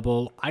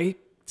available, I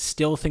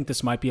still think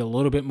this might be a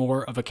little bit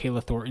more of a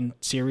Kayla Thornton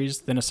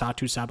series than a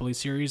Satou Sabally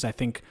series. I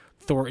think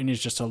Thornton is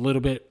just a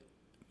little bit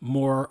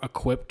more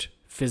equipped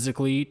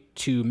physically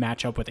to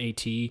match up with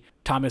AT.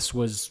 Thomas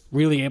was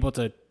really able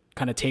to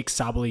kind of take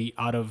Sabally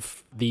out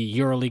of the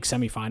EuroLeague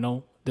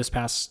semifinal this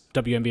past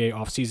WNBA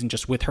offseason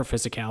just with her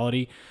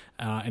physicality.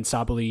 And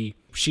Sabally,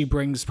 she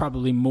brings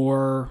probably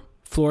more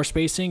floor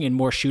spacing and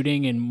more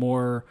shooting and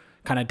more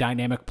kind of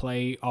dynamic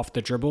play off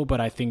the dribble,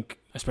 but I think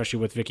especially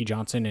with Vicki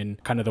Johnson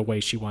and kind of the way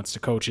she wants to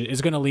coach, it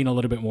is going to lean a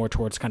little bit more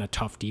towards kind of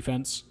tough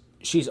defense.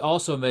 She's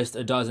also missed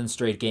a dozen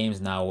straight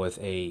games now with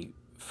a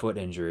foot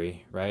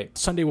injury, right?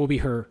 Sunday will be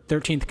her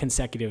 13th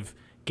consecutive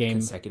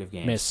game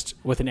missed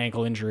with an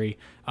ankle injury.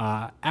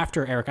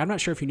 After Eric, I'm not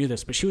sure if you knew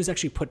this, but she was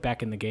actually put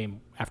back in the game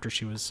after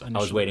she was initially...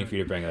 I was waiting for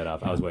you to bring that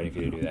up. I was waiting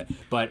for you to do that.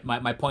 But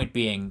my point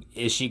being,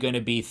 is she going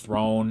to be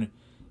thrown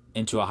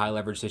into a high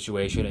leverage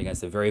situation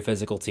against a very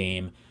physical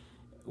team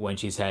when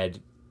she's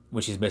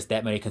missed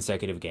that many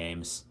consecutive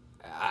games?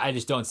 I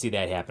just don't see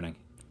that happening.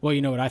 Well,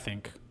 you know what I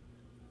think.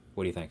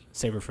 What do you think?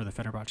 Save her for the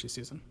Fenerbahce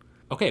season.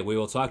 Okay, we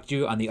will talk to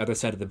you on the other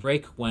side of the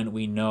break when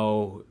we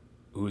know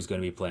who's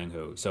going to be playing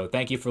who. So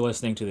thank you for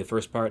listening to the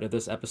first part of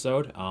this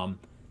episode.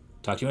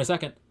 Talk to you in a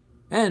second.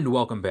 And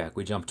welcome back.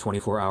 We jumped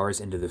 24 hours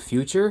into the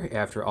future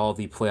after all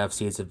the playoff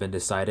seeds have been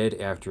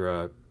decided after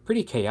a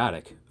pretty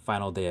chaotic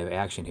final day of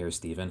action here,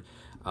 Stephen.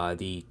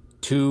 The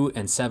 2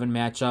 and 7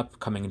 matchup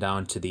coming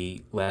down to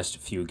the last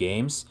few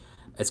games.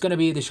 It's going to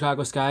be the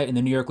Chicago Sky and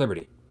the New York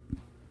Liberty.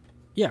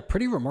 Yeah,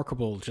 pretty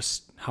remarkable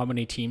just how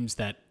many teams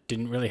that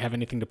didn't really have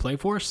anything to play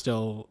for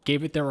still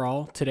gave it their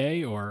all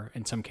today, or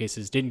in some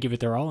cases didn't give it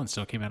their all and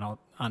still came out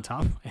on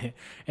top.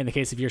 In the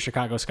case of your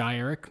Chicago Sky,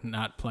 Eric,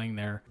 not playing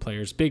their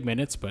players big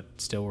minutes, but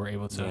still were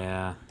able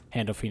to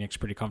handle Phoenix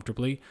pretty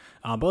comfortably.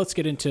 But let's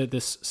get into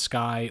this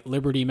Sky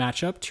Liberty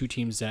matchup, 2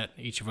 teams that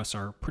each of us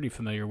are pretty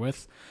familiar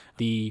with.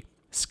 The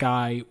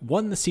Sky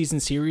won the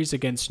season series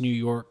against New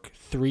York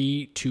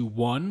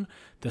 3-1.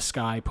 The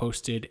Sky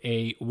posted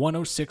a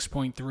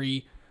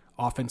 106.3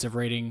 offensive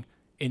rating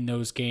in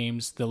those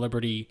games. The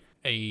Liberty,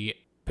 a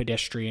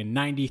pedestrian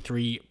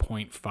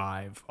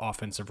 93.5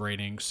 offensive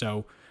rating.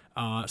 So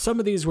some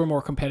of these were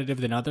more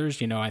competitive than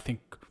others. I think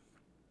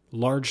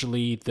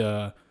largely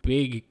the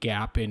big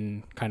gap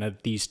in kind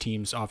of these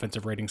teams'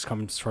 offensive ratings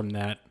comes from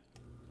that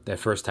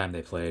first time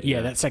they played.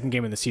 Yeah, that second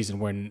game in the season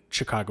when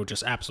Chicago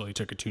just absolutely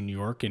took it to New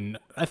York. And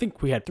I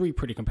think we had 3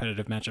 pretty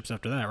competitive matchups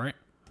after that, right?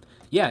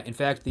 Yeah, in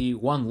fact, the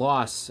one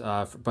loss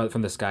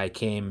from the Sky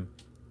came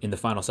in the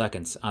final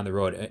seconds on the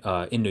road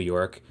in New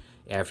York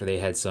after they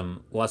had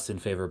some less than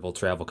favorable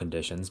travel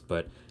conditions.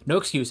 But no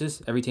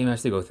excuses. Every team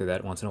has to go through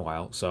that once in a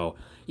while. So,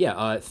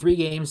 yeah, 3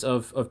 games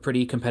of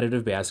pretty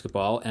competitive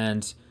basketball.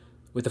 And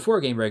with the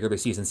 4-game regular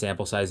season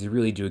sample size, you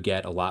really do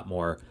get a lot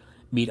more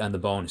meat on the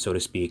bone, so to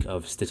speak,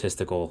 of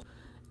statistical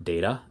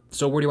data.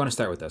 So where do you want to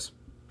start with this?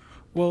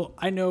 Well,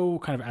 I know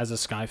kind of as a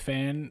Sky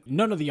fan,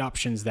 none of the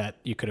options that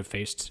you could have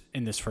faced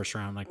in this first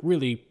round like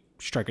really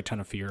strike a ton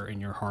of fear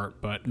in your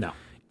heart. But no.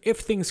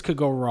 If things could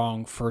go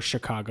wrong for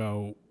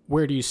Chicago,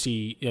 where do you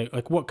see,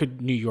 like, what could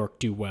New York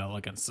do well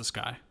against the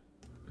Sky?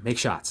 Make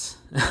shots.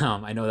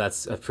 I know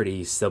that's a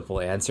pretty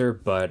simple answer,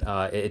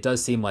 but it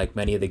does seem like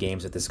many of the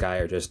games at the Sky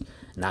are just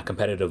not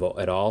competitive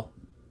at all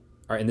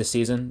in this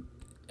season.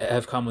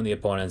 Have come when the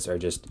opponents are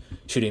just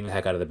shooting the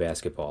heck out of the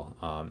basketball,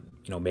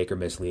 make or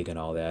miss league and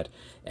all that.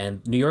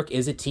 And New York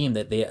is a team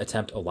that they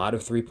attempt a lot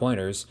of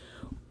 3-pointers.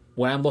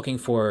 What I'm looking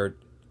for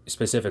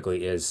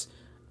specifically is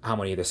how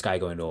many the Sky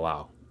going to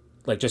allow.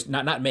 Like, just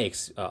not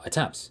makes,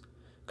 attempts.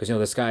 Because,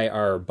 the Sky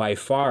are by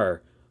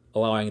far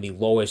allowing the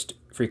lowest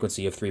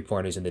frequency of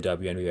 3-pointers in the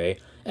WNBA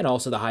and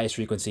also the highest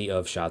frequency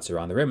of shots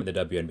around the rim in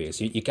the WNBA.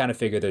 So you kind of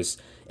figure there's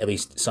at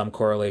least some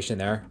correlation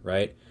there,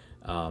 right?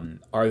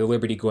 Are the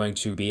Liberty going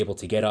to be able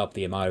to get up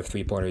the amount of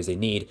 3-pointers they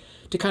need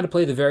to kind of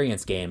play the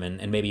variance game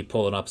and maybe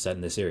pull an upset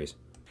in the series?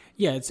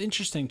 Yeah, it's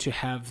interesting to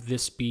have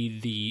this be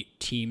the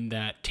team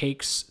that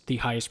takes the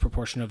highest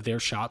proportion of their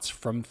shots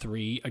from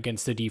 3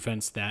 against the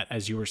defense that,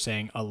 as you were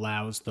saying,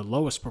 allows the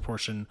lowest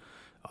proportion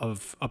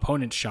of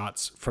opponent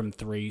shots from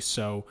 3.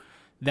 So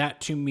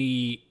that to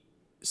me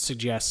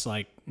suggests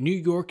like New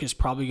York is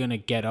probably going to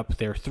get up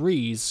their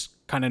threes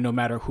kind of no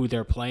matter who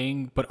they're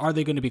playing, but are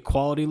they going to be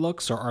quality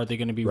looks or are they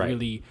going to be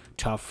really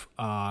tough,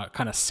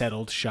 kind of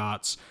settled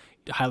shots,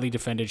 highly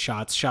defended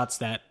shots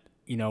that,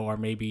 are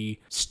maybe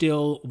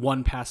still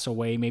one pass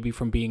away, maybe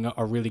from being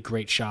a really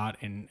great shot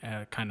and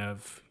kind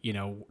of,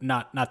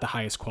 not the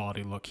highest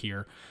quality look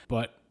here.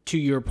 But to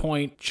your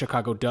point,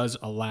 Chicago does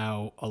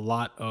allow a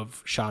lot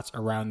of shots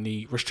around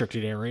the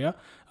restricted area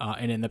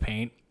and in the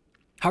paint.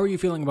 How are you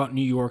feeling about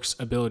New York's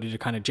ability to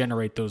kind of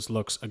generate those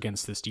looks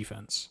against this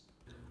defense?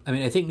 I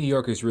mean, I think New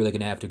York is really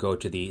going to have to go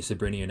to the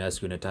Sabrina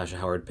Ionescu, Natasha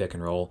Howard pick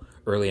and roll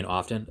early and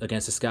often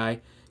against the Sky,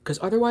 because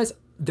otherwise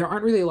there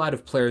aren't really a lot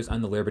of players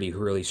on the Liberty who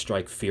really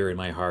strike fear in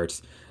my heart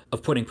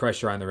of putting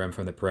pressure on the rim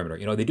from the perimeter.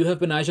 They do have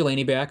Betnijah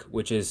Laney back,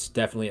 which is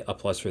definitely a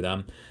plus for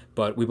them,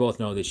 but we both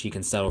know that she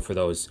can settle for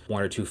those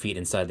 1 or 2 feet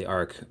inside the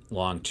arc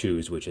long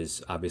twos, which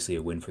is obviously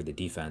a win for the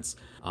defense.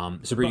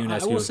 Sabrina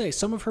Ionescu, I will say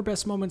some of her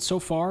best moments so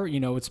far,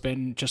 it's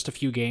been just a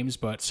few games,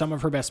 but some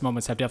of her best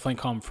moments have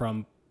definitely come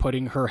from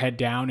putting her head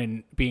down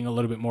and being a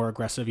little bit more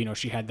aggressive.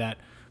 She had that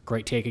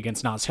great take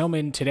against Naz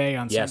Hillman today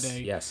on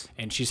Sunday. Yes.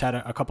 And she's had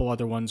a couple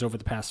other ones over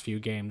the past few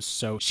games.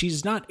 So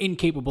she's not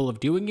incapable of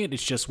doing it.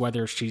 It's just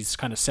whether she's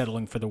kind of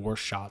settling for the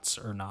worst shots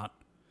or not.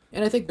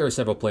 And I think there are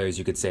several players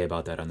you could say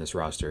about that on this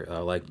roster.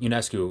 Like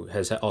Ionescu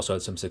has also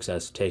had some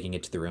success taking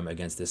it to the rim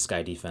against this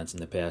Sky defense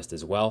in the past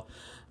as well.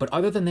 But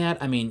other than that,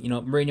 I mean,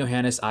 Marine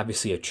Johannes,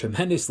 obviously a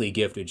tremendously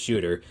gifted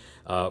shooter,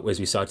 as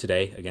we saw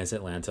today against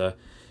Atlanta.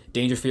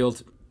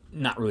 Dangerfield,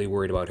 not really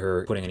worried about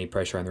her putting any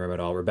pressure on the rim at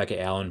all. Rebecca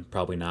Allen,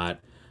 probably not.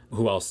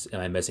 Who else am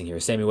I missing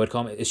here? Sammy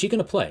Whitcomb. Is she going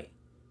to play?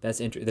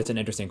 That's an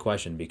interesting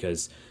question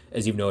because,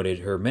 as you've noted,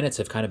 her minutes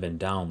have kind of been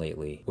down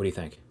lately. What do you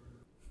think?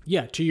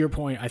 Yeah, to your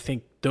point, I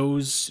think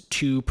those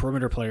 2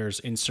 perimeter players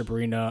in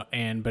Sabrina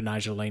and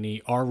Betnijah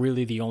Laney are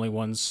really the only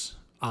ones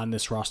on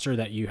this roster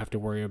that you have to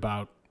worry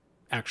about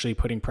actually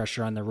putting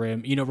pressure on the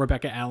rim.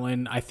 Rebecca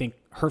Allen, I think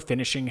her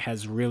finishing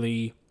has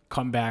really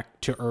come back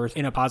to earth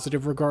in a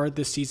positive regard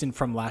this season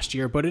from last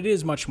year, but it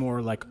is much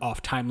more like off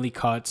timely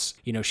cuts.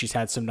 She's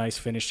had some nice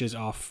finishes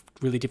off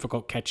really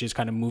difficult catches,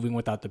 kind of moving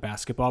without the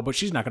basketball, but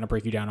she's not going to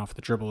break you down off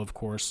the dribble, of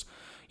course.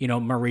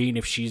 Marine,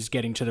 if she's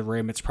getting to the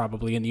rim, it's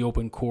probably in the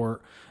open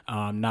court,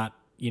 not,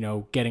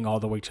 getting all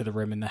the way to the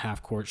rim in the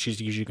half court.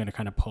 She's usually going to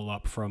kind of pull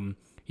up from,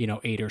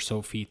 8 or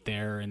so feet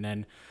there. And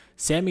then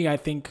Sammy, I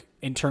think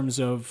in terms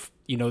of,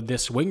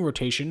 this wing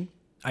rotation,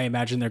 I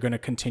imagine they're going to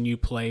continue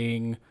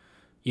playing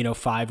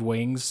 5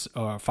 wings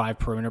or 5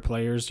 perimeter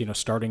players,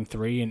 starting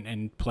 3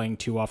 and playing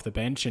 2 off the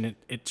bench. And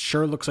it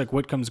sure looks like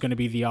Whitcomb's going to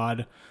be the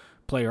odd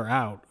player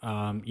out.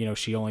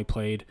 She only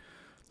played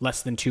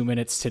less than 2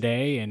 minutes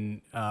today,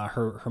 and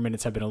her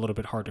minutes have been a little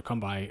bit hard to come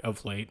by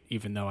of late,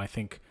 even though I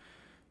think,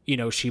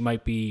 she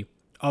might be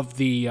of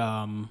the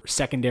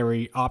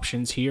secondary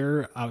options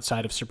here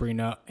outside of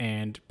Sabrina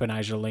and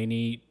Betnijah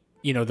Laney,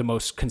 the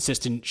most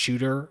consistent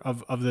shooter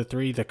of the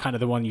 3, the kind of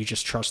the one you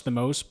just trust the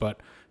most,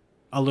 but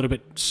a little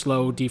bit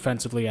slow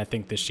defensively, I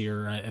think, this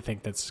year. I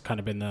think that's kind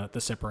of been the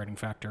separating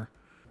factor.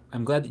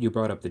 I'm glad that you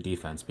brought up the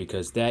defense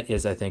because that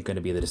is, I think, going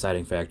to be the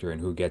deciding factor in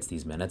who gets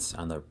these minutes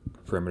on the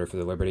perimeter for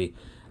the Liberty.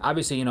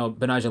 Obviously,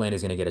 Betnijah Laney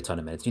is going to get a ton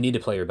of minutes. You need to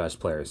play your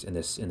best players in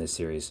this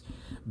series,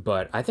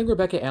 but I think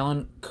Rebecca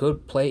Allen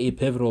could play a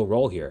pivotal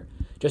role here,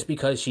 just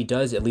because she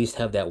does at least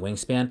have that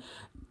wingspan.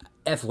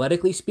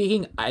 Athletically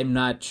speaking, I'm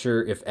not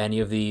sure if any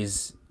of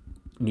these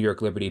New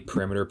York Liberty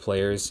perimeter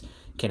players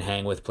can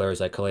hang with players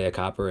like Kahleah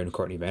Copper and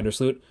Courtney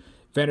Vandersloot.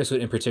 Vandersloot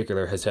in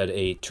particular has had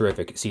a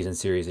terrific season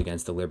series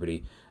against the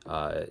Liberty.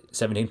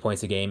 17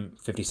 points a game,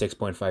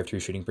 56.5 true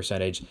shooting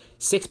percentage,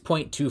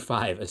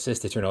 6.25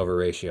 assist to turnover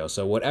ratio.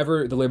 So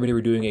whatever the Liberty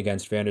were doing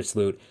against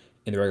Vandersloot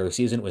in the regular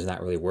season was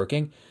not really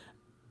working.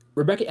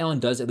 Rebecca Allen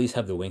does at least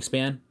have the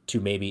wingspan to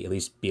maybe at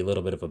least be a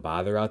little bit of a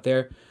bother out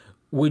there.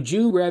 Would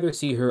you rather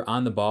see her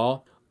on the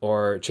ball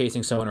or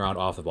chasing someone around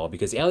off the ball?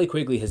 Because Allie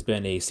Quigley has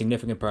been a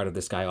significant part of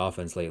the Sky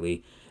offense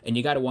lately, and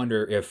you got to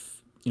wonder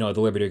if the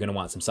Liberty are going to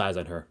want some size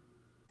on her.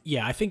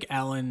 Yeah, I think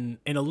Allen,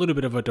 in a little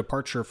bit of a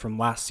departure from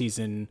last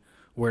season,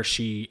 where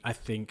she, I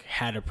think,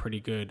 had a pretty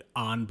good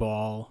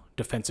on-ball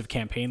defensive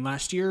campaign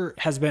last year,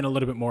 has been a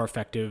little bit more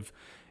effective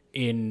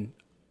in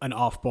an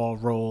off-ball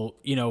role.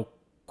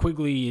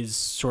 Quigley is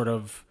sort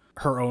of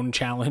her own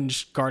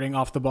challenge guarding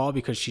off the ball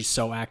because she's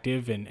so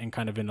active and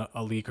kind of in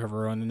a league of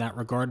her own in that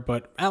regard.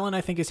 But Allen,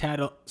 I think, has had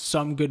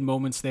some good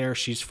moments there.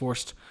 She's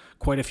forced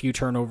quite a few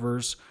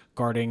turnovers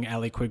guarding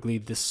Allie Quigley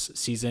this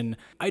season.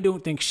 I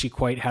don't think she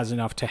quite has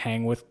enough to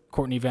hang with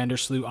Courtney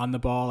Vandersloot on the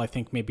ball. I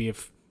think maybe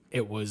if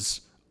it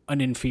was an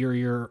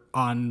inferior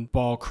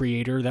on-ball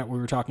creator that we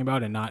were talking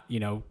about and not,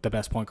 the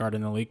best point guard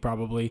in the league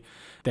probably,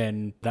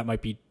 then that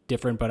might be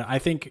different. But I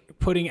think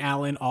putting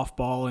Allen off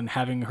ball and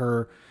having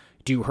her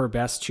do her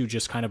best to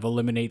just kind of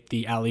eliminate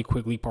the Allie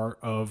Quigley part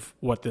of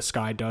what the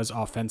Sky does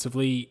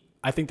offensively,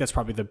 I think that's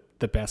probably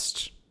the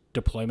best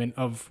deployment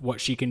of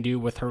what she can do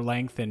with her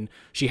length. And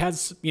she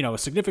has, a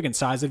significant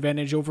size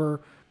advantage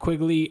over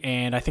Quigley.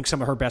 And I think some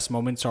of her best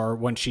moments are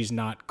when she's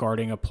not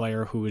guarding a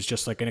player who is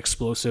just like an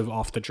explosive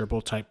off the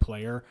dribble type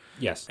player.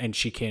 Yes. And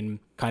she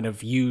can kind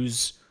of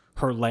use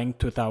her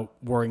length without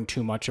worrying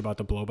too much about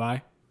the blow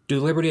by. Do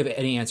the Liberty have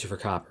any answer for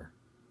Copper?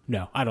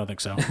 No, I don't think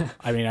so.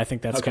 I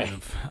think that's okay. kind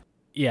of,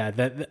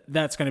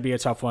 that's going to be a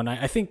tough one.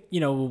 I think,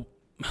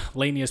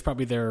 Laney is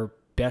probably their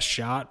best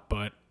shot,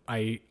 but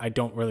I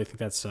don't really think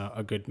that's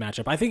a good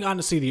matchup. I think,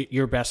 honestly,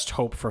 your best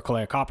hope for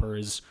Kahleah Copper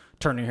is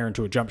turning her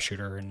into a jump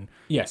shooter and,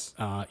 yes,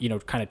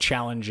 kind of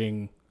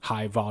challenging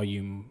high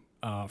volume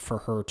for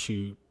her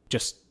to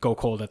just go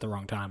cold at the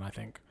wrong time, I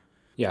think.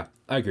 Yeah,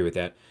 I agree with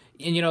that.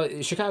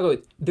 And, Chicago,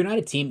 they're not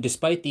a team,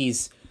 despite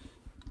these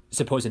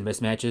supposed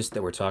mismatches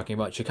that we're talking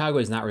about, Chicago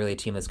is not really a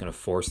team that's going to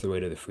force their way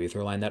to the free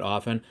throw line that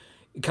often.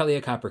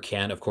 Kahleah Copper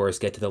can, of course,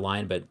 get to the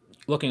line, but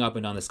looking up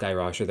and down the Sky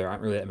roster, there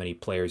aren't really that many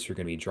players who are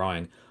going to be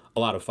drawing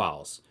a lot of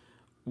fouls,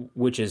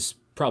 which is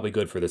probably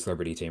good for this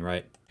Liberty team,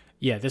 right?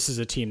 Yeah, this is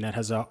a team that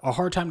has a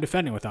hard time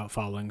defending without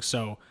fouling.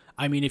 So,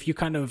 if you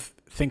kind of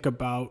think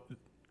about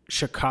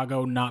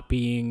Chicago not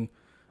being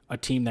a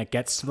team that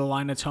gets to the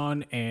line a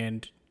ton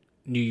and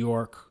New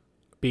York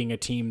being a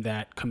team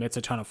that commits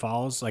a ton of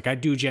fouls, I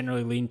do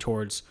generally lean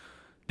towards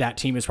that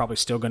team is probably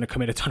still going to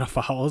commit a ton of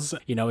fouls.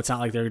 It's not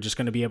like they're just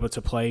going to be able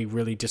to play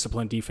really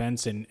disciplined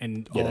defense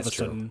and all of a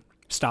sudden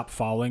stop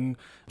fouling.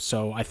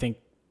 So I think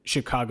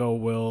Chicago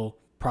will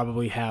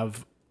probably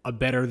have a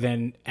better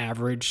than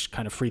average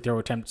kind of free throw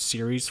attempt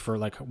series for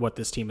what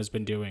this team has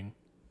been doing.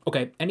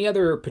 Okay. Any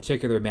other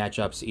particular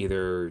matchups,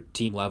 either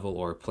team level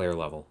or player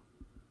level,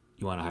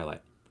 you want to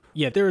highlight?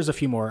 Yeah, there is a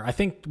few more. I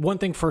think one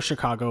thing for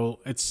Chicago,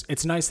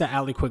 it's nice that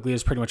Allie Quigley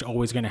is pretty much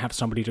always going to have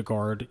somebody to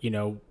guard,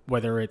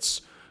 whether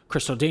it's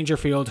Crystal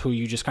Dangerfield, who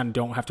you just kind of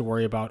don't have to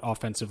worry about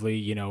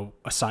offensively,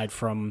 aside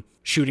from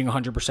shooting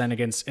 100%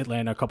 against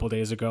Atlanta a couple of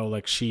days ago.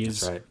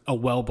 She's a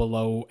well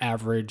below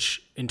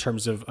average in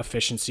terms of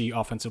efficiency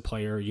offensive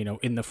player,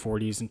 in the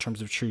 40s in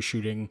terms of true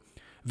shooting.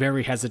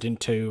 Very hesitant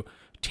to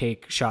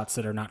take shots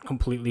that are not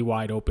completely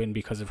wide open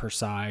because of her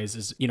size.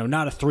 Is,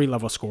 not a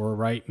 3-level scorer,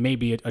 right?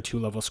 Maybe a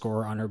 2-level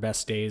scorer on her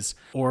best days.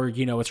 Or,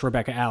 it's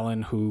Rebecca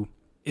Allen, who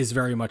is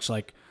very much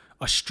like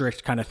a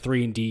strict kind of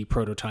 3-and-D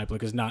prototype,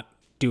 is not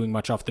doing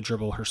much off the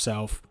dribble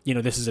herself.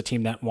 This is a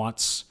team that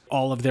wants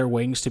all of their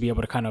wings to be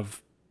able to kind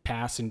of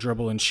pass and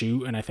dribble and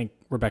shoot. And I think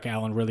Rebecca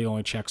Allen really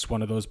only checks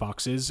one of those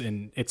boxes.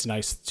 And it's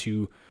nice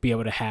to be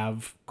able to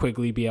have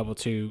Quigley be able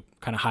to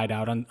kind of hide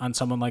out on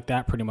someone like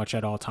that pretty much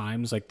at all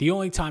times. The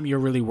only time you're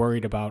really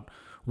worried about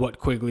what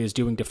Quigley is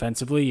doing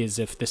defensively is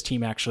if this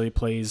team actually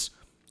plays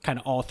kind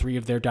of all three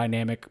of their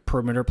dynamic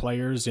perimeter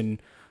players in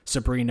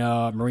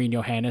Sabrina, Maureen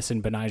Johannes,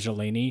 and Betnijah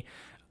Laney.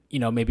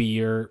 Maybe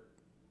you're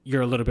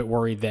a little bit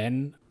worried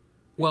then.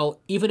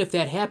 Well, even if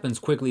that happens,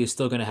 Quigley is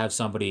still going to have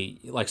somebody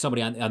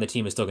on the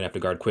team is still going to have to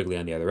guard Quigley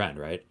on the other end,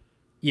 right?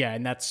 Yeah,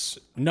 and that's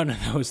none of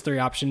those three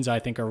options I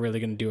think are really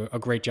going to do a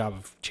great job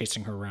of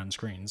chasing her around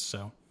screens.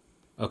 So,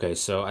 okay,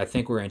 so I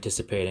think we're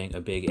anticipating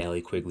a big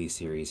Allie Quigley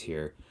series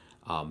here.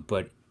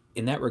 But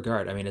in that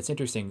regard, it's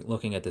interesting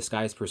looking at the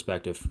Sky's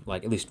perspective,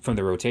 at least from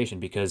the rotation,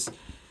 because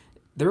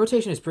the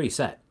rotation is pretty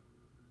set.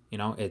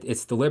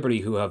 It's the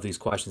Liberty who have these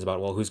questions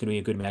about, well, who's going to be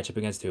a good matchup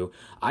against who.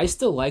 I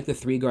still like the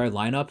 3-guard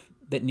lineup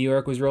that New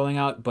York was rolling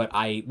out, but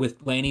with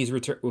Laney's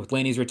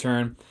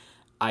return,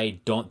 I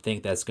don't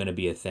think that's going to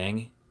be a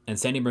thing. And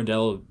Sandy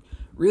Brondello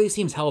really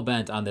seems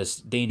hell-bent on this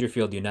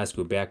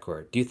Dangerfield-Ionescu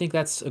backcourt. Do you think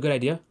that's a good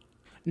idea?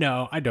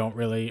 No, I don't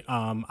really.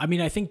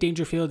 I think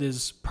Dangerfield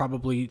is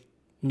probably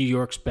New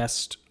York's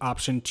best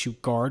option to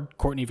guard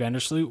Courtney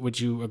Vandersloot. Would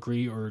you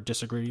agree or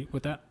disagree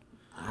with that?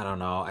 I don't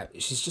know.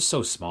 She's just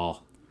so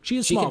small. She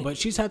is small, but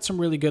she's had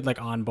some really good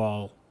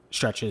on-ball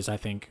stretches, I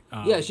think.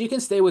 Yeah, she can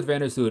stay with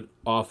Vandersloot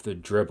off the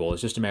dribble.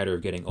 It's just a matter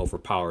of getting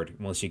overpowered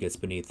once she gets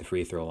beneath the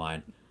free throw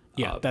line.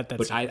 Yeah, that's.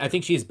 But I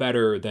think she's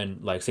better than,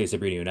 say,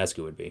 Sabrina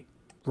Ionescu would be.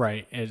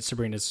 Right, and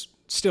Sabrina's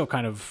still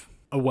kind of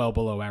a well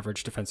below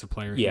average defensive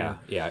player here.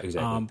 Yeah,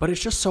 exactly. But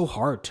it's just so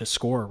hard to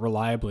score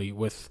reliably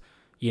with,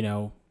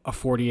 a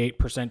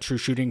 48% true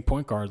shooting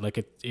point guard.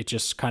 It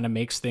just kind of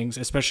makes things,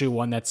 especially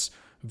one that's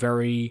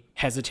very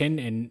hesitant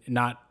and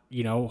not,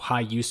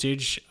 high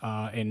usage,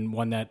 and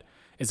one that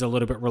is a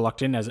little bit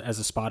reluctant as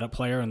a spot up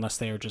player unless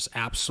they are just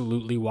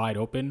absolutely wide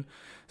open.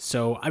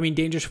 So,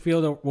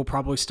 Dangerfield will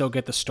probably still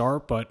get the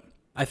start, but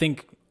I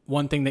think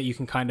one thing that you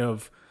can kind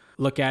of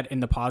look at in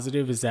the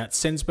positive is that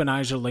since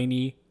Betnijah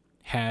Laney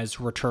has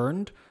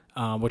returned,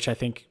 which I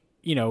think,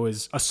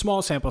 is a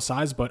small sample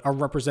size, but a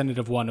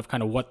representative one of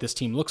kind of what this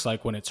team looks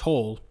like when it's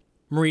whole.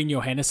 Marine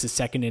Johannes is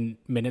second in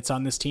minutes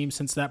on this team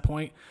since that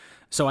point.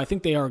 So I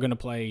think they are going to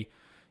play,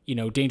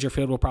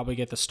 Dangerfield will probably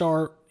get the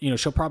start.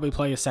 She'll probably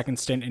play a second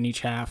stint in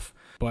each half.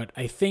 But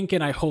I think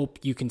and I hope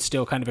you can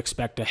still kind of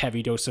expect a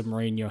heavy dose of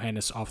Marine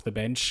Johannes off the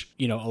bench,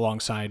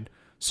 alongside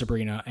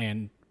Sabrina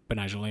and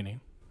Betnijah Laney.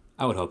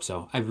 I would hope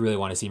so. I really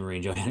want to see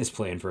Marine Johannes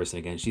play in person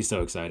again. She's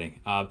so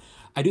exciting. I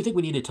do think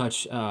we need to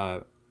touch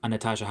on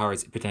Natasha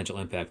Howard's potential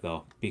impact,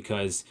 though,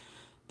 because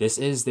this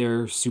is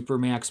their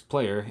supermax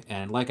player.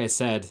 And like I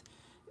said,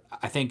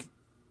 I think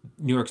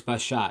New York's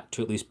best shot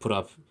to at least put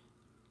up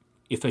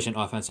efficient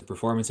offensive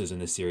performances in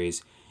this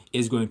series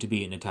is going to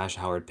be Natasha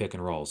Howard pick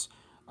and rolls.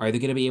 Are they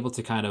going to be able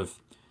to kind of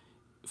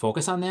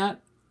focus on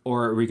that?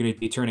 Or are we going to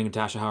be turning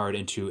Natasha Howard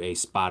into a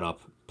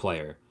spot-up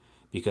player?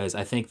 Because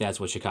I think that's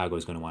what Chicago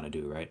is going to want to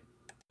do, right?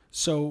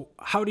 So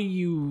how do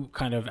you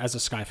kind of, as a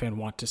Sky fan,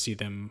 want to see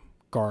them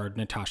guard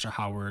Natasha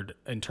Howard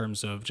in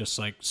terms of just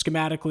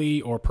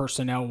schematically or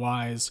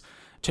personnel-wise?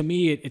 To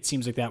me, it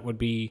seems like that would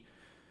be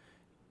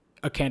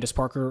a Candace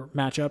Parker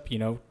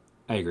matchup,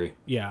 I agree.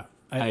 Yeah.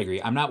 I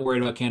agree. I'm not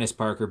worried about Candace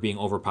Parker being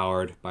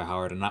overpowered by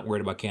Howard. I'm not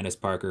worried about Candace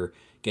Parker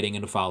getting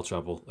into foul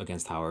trouble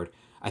against Howard.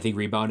 I think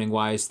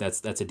rebounding-wise,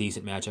 that's a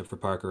decent matchup for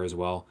Parker as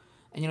well.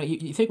 And,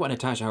 you think about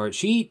Natasha Howard,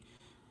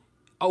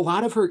 a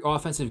lot of her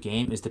offensive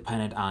game is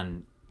dependent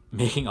on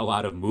making a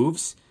lot of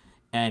moves.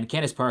 And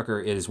Candace Parker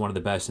is one of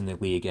the best in the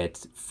league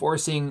at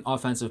forcing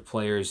offensive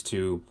players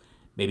to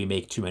maybe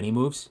make too many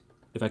moves,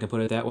 if I can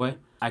put it that way.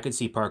 I could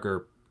see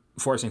Parker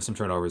forcing some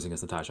turnovers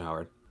against Natasha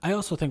Howard. I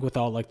also think with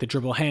all the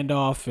dribble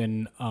handoff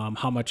and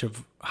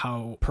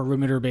how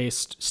perimeter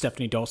based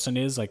Stephanie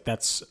Dolson is,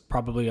 that's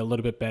probably a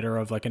little bit better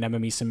of an Emma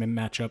Meesseman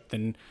matchup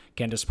than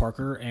Candace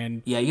Parker.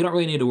 And yeah, you don't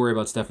really need to worry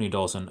about Stephanie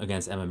Dolson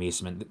against Emma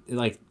Meesseman.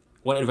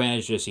 What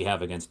advantage does she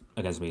have against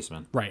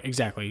Meesseman? Right,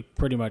 exactly.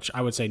 Pretty much,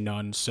 I would say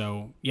none.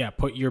 So yeah,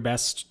 put your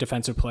best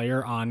defensive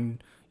player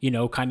on,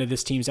 kind of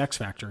this team's X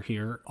factor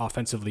here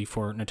offensively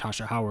for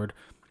Natasha Howard.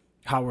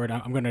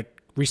 I'm going to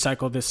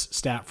recycle this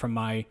stat from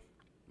my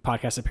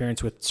podcast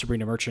appearance with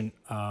Sabrina Merchant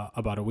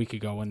about a week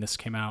ago when this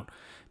came out,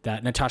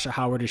 that Natasha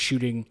Howard is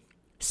shooting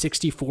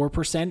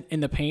 64% in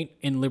the paint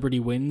in Liberty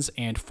wins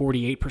and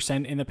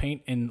 48% in the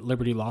paint in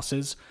Liberty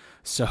losses.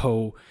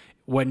 So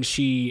when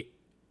she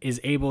is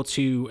able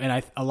to,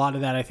 and a lot of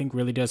that I think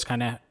really does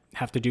kind of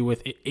have to do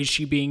with, is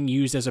she being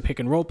used as a pick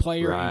and roll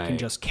player and can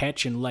just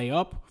catch and lay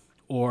up?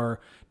 Or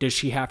does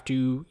she have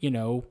to,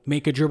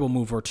 make a dribble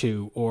move or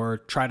two or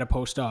try to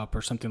post up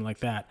or something like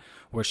that,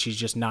 where she's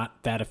just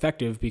not that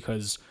effective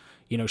because,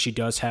 she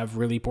does have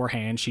really poor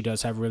hands. She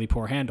does have really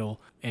poor handle.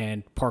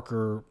 And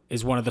Parker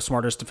is one of the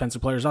smartest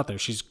defensive players out there.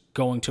 She's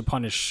going to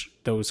punish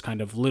those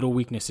kind of little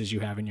weaknesses you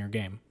have in your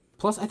game.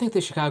 Plus, I think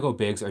the Chicago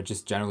Bigs are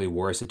just generally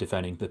worse at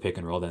defending the pick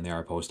and roll than they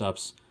are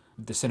post-ups.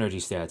 The synergy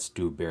stats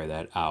do bear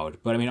that out.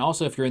 But,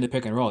 also, if you're in the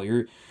pick and roll,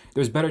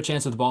 there's a better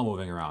chance of the ball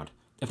moving around.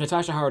 If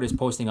Natasha Howard is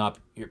posting up,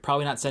 you're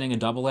probably not sending a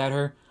double at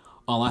her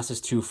unless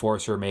it's to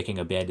force her making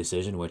a bad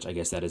decision, which I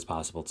guess that is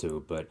possible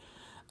too. But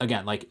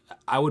again,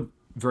 I would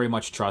very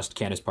much trust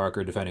Candace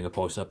Parker defending a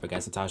post-up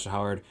against Natasha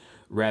Howard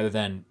rather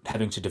than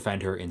having to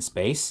defend her in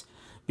space.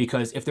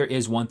 Because if there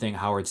is one thing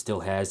Howard still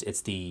has,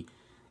 it's the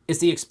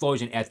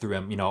explosion at the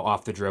rim,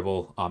 off the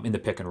dribble, in the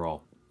pick and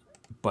roll.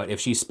 But if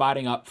she's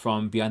spotting up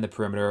from behind the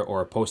perimeter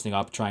or posting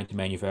up trying to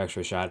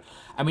manufacture a shot,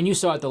 you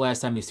saw it the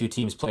last time these two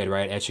teams played,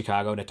 right, at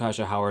Chicago.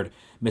 Natasha Howard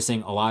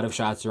missing a lot of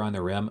shots around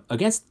the rim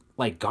against,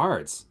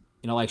 guards.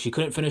 She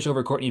couldn't finish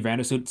over Courtney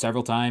Vandersloot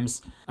several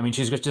times.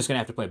 She's just going to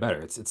have to play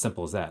better. It's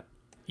simple as that.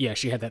 Yeah,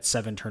 she had that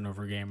 7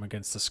 turnover game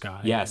against the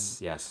Sky. Yes,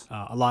 yes.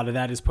 A lot of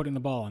that is putting the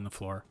ball on the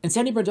floor. And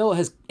Sandy Brondello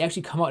has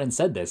actually come out and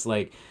said this.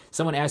 Like,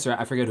 someone asked her,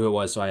 I forget who it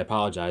was, so I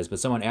apologize, but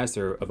someone asked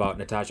her about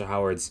Natasha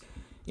Howard's,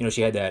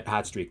 she had that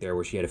hot streak there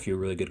where she had a few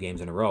really good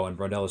games in a row, and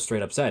Brondello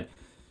straight up said,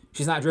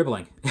 she's not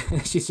dribbling.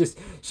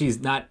 she's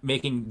not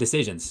making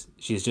decisions.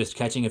 She's just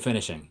catching and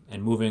finishing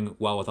and moving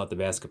well without the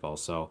basketball.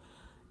 So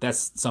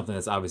that's something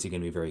that's obviously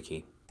going to be very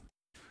key.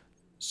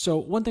 So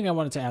one thing I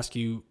wanted to ask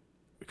you,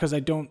 because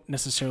I don't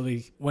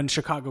necessarily, when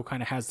Chicago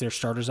kind of has their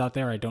starters out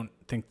there, I don't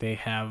think they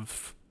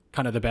have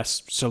kind of the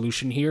best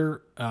solution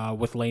here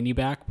with Laney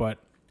back. But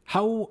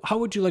how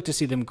would you like to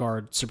see them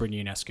guard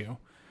Sabrina Ionescu?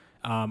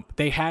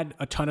 They had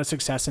a ton of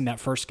success in that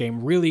first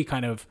game, really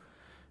kind of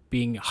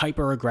being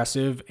hyper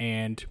aggressive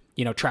and,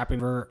 trapping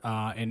her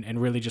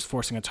and really just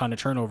forcing a ton of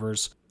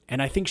turnovers.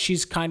 And I think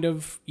she's kind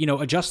of,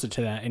 adjusted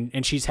to that.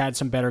 And she's had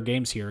some better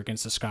games here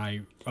against the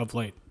Sky of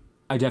late.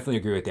 I definitely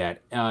agree with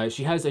that.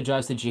 She has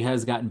adjusted. She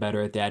has gotten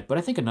better at that. But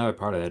I think another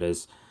part of that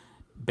is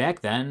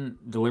back then,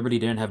 the Liberty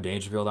didn't have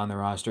Dangerfield on their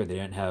roster. They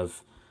didn't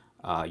have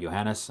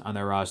Johannes on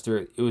their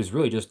roster. It was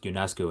really just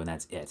Ionescu, and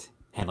that's it,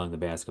 handling the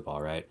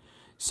basketball, right?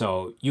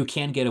 So you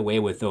can get away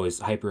with those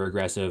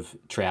hyper-aggressive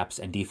traps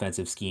and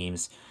defensive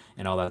schemes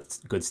and all that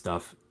good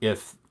stuff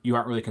if you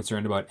aren't really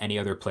concerned about any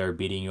other player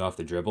beating you off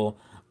the dribble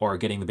or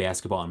getting the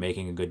basketball and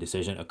making a good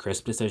decision, a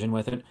crisp decision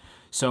with it.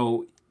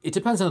 So it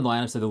depends on the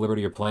lineups that the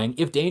Liberty are playing.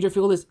 If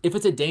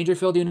it's a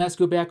Dangerfield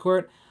Ionescu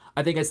backcourt,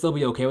 I think I'd still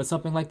be okay with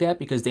something like that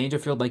because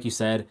Dangerfield, like you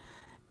said,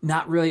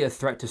 not really a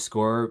threat to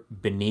score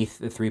beneath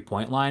the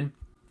 3-point line.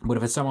 But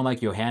if it's someone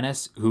like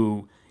Johannes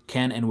who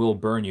can and will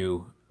burn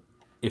you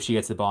if she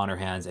gets the ball in her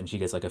hands and she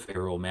gets like a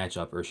favorable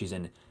matchup or she's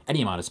in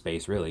any amount of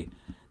space really,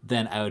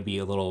 then I would be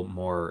a little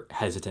more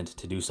hesitant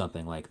to do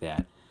something like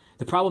that.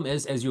 The problem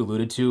is, as you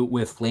alluded to,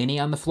 with Laney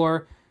on the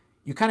floor,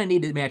 you kind of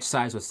need to match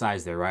size with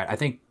size there, right? I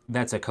think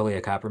that's a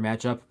Kalia Copper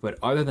matchup, but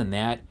other than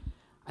that,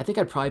 I think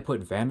I'd probably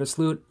put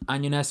Vandersloot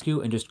on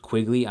Ionescu and just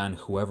Quigley on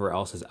whoever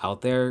else is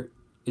out there.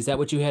 Is that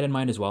what you had in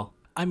mind as well?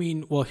 I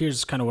mean, well,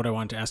 here's kind of what I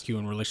wanted to ask you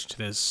in relation to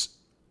this.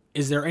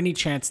 Is there any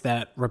chance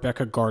that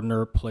Rebecca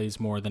Gardner plays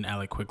more than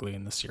Allie Quigley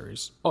in the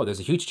series? Oh, there's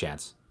a huge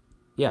chance.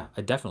 Yeah,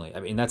 definitely. I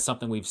mean, that's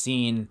something we've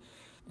seen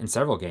in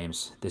several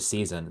games this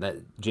season, that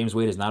James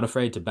Wade is not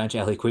afraid to bench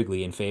Allie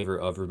Quigley in favor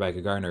of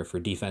Rebecca Gardner for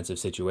defensive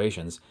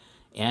situations.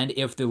 And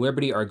if the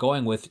Liberty are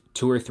going with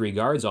 2 or 3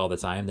 guards all the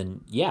time,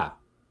 then yeah,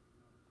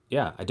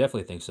 I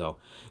definitely think so.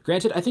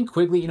 Granted, I think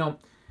Quigley,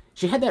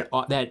 she had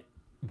that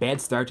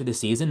bad start to the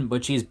season,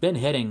 but she's been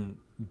hitting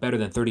better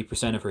than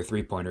 30% of her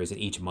 3-pointers in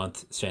each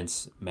month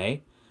since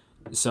May.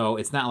 So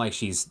it's not like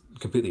she's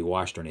completely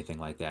washed or anything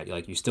like that.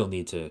 Like, you still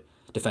need to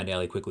defend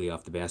Allie Quigley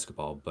off the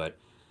basketball. But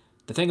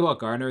the thing about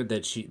Gardner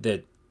that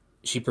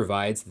she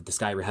provides that the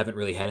Sky haven't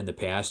really had in the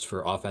past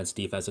for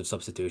offense-defensive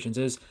substitutions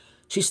is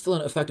she's still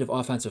an effective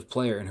offensive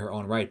player in her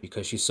own right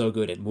because she's so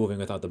good at moving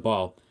without the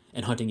ball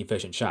and hunting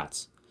efficient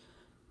shots.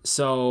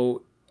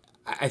 So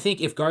I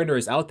think if Gardner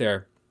is out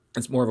there,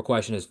 it's more of a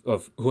question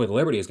of who the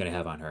Liberty is going to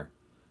have on her.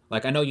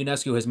 Like, I know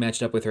Ionescu has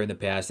matched up with her in the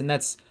past, and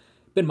that's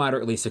been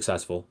moderately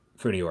successful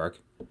for New York.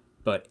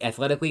 But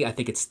athletically, I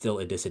think it's still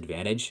a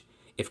disadvantage.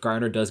 If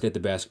Gardner does get the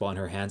basketball in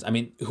her hands, I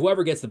mean,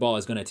 whoever gets the ball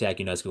is going to attack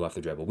Ionescu off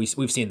the dribble.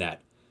 We've seen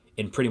that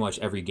in pretty much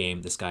every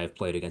game the Sky have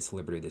played against the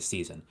Liberty this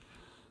season.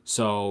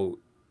 So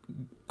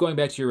going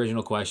back to your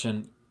original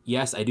question,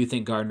 yes, I do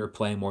think Gardner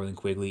playing more than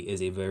Quigley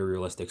is a very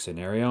realistic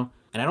scenario.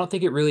 And I don't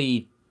think it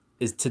really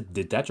is to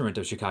the detriment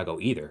of Chicago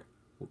either.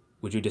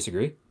 Would you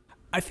disagree?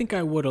 I think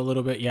I would a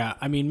little bit, yeah.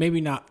 I mean,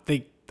 maybe not.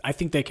 I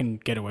think they can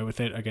get away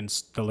with it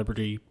against the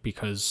Liberty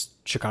because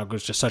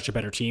Chicago's just such a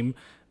better team.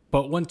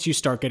 But once you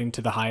start getting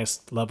to the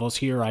highest levels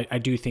here, I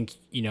do think,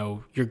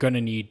 you're going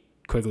to need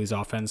Quigley's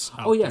offense.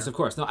 Oh, yes, of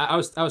course. No, I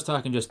was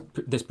talking just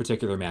this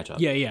particular matchup.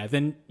 Yeah.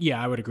 Then,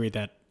 I would agree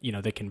that,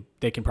 they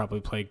can probably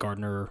play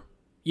Gardner,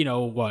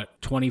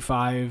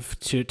 25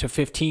 to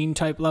 15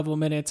 type level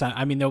minutes.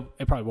 I mean,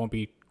 it probably won't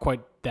be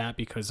quite that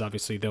because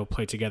obviously they'll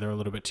play together a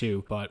little bit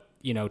too. But,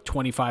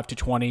 25 to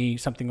 20,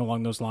 something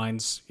along those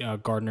lines,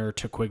 Gardner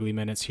to Quigley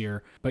minutes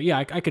here. But yeah,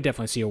 I could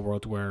definitely see a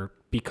world where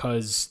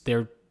because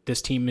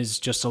this team is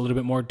just a little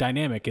bit more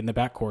dynamic in the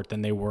backcourt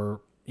than they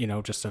were,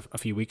 just a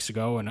few weeks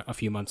ago and a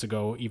few months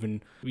ago,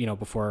 even,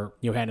 before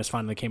Johannes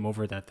finally came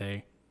over, that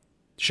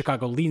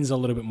Chicago leans a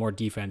little bit more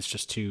defense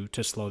just to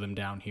slow them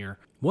down here.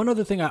 One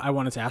other thing I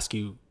wanted to ask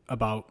you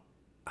about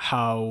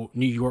how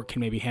New York can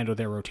maybe handle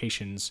their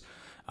rotations.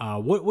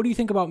 What do you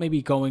think about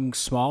maybe going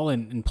small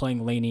and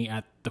playing Laney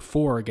at the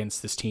 4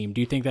 against this team?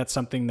 Do you think that's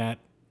something that,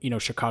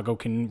 Chicago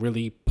can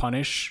really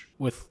punish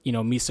with,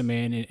 Misa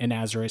Man and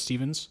Azariah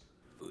Stevens?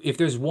 If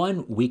there's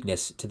one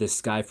weakness to this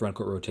Sky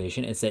frontcourt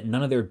rotation, it's that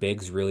none of their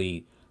bigs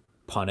really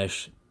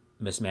punish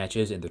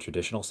mismatches in the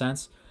traditional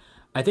sense.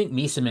 I think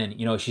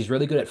Mieseman, she's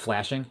really good at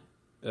flashing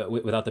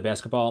without the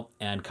basketball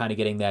and kind of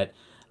getting that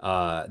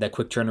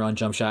quick turnaround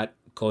jump shot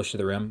close to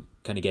the rim,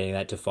 kind of getting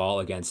that to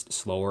fall against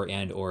slower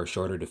and or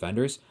shorter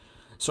defenders.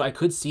 So I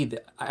could see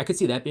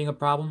that being a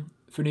problem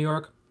for New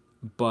York.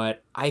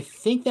 but I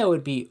think that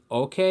would be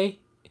okay.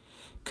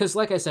 Because,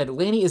 like I said,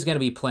 Laney is going to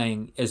be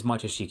playing as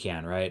much as she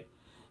can, right?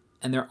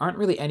 And there aren't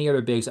really any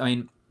other bigs. I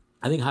mean,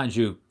 I think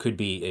Hanju could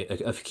be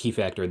a key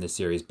factor in this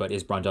series, but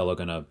is Brondello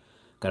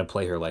gonna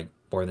play her like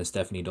more than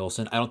Stephanie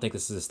Dolson? I don't think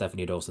this is a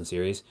Stephanie Dolson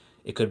series.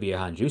 It could be a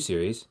Hanju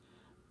series,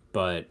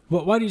 but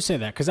well, why do you say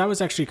that? Because I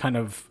was actually kind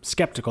of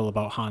skeptical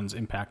about Han's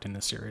impact in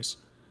this series.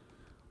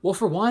 Well,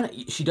 for one,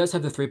 she does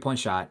have the 3-point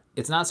shot.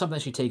 It's not something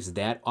she takes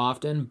that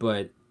often,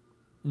 but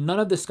none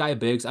of the Sky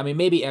bigs. I mean,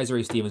 maybe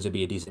Azurá Stevens would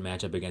be a decent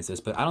matchup against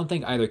this, but I don't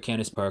think either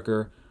Candace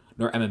Parker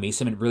nor Emma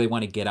Meesseman really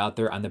want to get out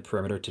there on the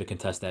perimeter to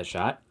contest that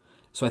shot.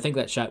 So I think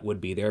that shot would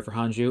be there for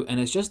Hanju, and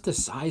it's just the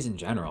size in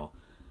general.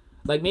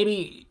 Like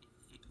maybe,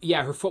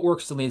 yeah, her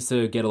footwork still needs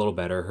to get a little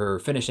better. Her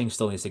finishing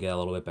still needs to get a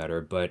little bit better,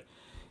 but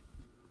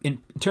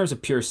in terms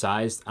of pure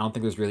size, I don't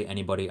think there's really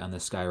anybody on the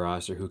Sky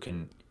roster who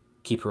can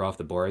keep her off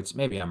the boards.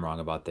 Maybe I'm wrong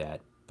about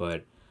that,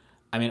 but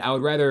I mean, I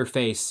would rather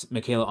face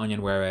Michaela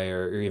Onyenwere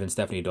or even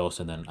Stephanie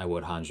Dolson than I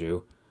would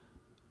Hanju.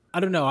 I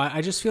don't know.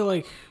 I just feel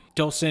like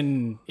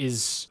Dolson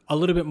is a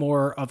little bit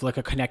more of like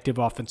a connective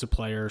offensive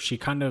player. She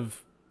kind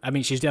of, I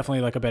mean, she's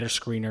definitely like a better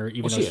screener,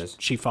 even though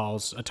she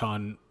falls a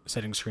ton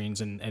setting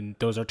screens, and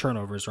those are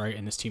turnovers, right?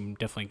 And this team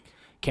definitely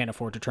can't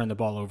afford to turn the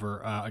ball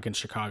over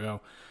against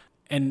Chicago.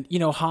 And, you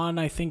know, Han,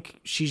 I think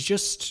she's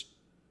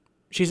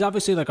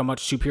obviously like a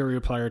much superior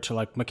player to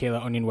like Michaela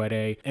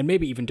Onyenwere and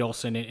maybe even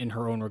Dolson in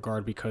her own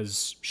regard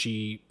because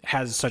she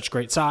has such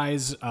great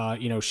size.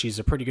 You know, she's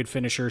a pretty good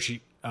finisher.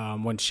 She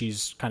when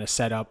she's kind of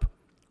set up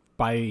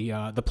by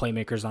the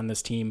playmakers on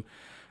this team.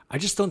 I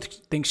just don't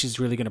think she's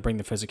really going to bring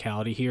the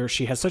physicality here.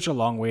 She has such a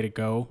long way to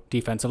go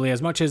defensively.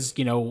 As much as,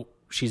 you know,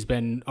 she's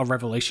been a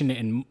revelation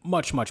and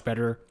much, much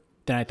better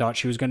than I thought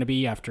she was going to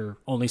be after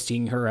only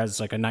seeing her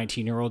as like a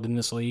 19-year-old in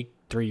this league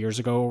 3 years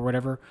ago or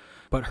whatever.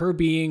 But her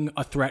being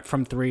a threat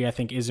from three, I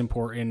think, is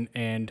important.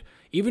 And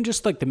even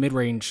just like the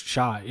mid-range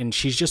shot. And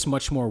she's just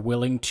much more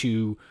willing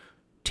to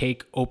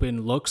take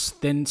open looks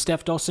than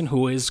Steph Dolson,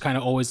 who is kind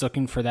of always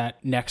looking for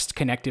that next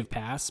connective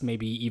pass,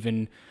 maybe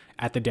even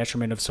at the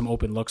detriment of some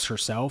open looks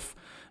herself.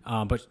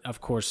 But of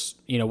course,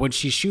 you know, when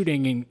she's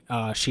shooting,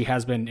 she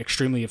has been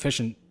extremely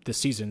efficient this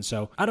season.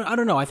 So I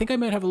don't know. I think I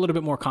might have a little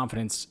bit more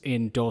confidence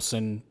in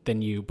Dolson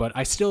than you, but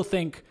I still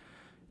think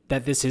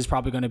that this is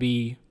probably going to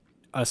be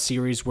a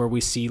series where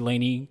we see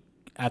Laney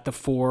at the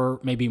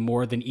 4, maybe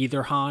more than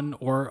either Han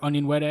or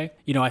Onyenwere.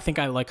 You know, I think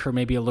I like her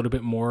maybe a little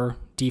bit more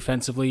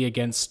defensively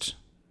against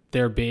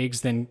their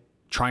bigs than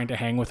trying to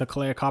hang with a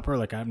Kalea Copper.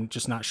 Like, I'm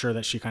just not sure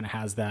that she kind of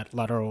has that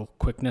lateral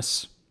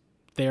quickness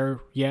there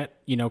yet,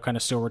 you know, kind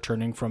of still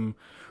returning from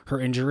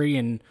her injury.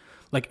 And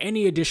like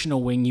any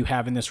additional wing you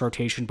have in this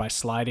rotation by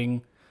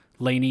sliding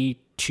Laney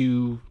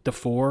to the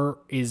 4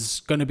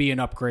 is going to be an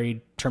upgrade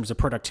in terms of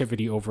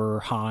productivity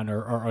over Han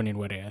or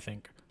Onyenwere, I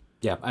think.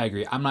 Yeah, I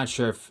agree. I'm not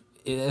sure if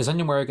is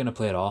Onyenwere going to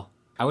play at all.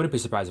 I wouldn't be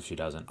surprised if she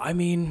doesn't. I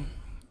mean,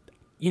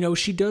 you know,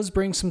 she does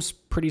bring some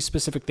pretty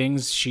specific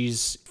things.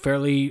 She's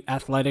fairly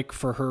athletic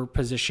for her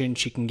position.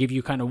 She can give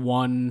you kind of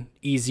one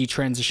easy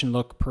transition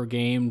look per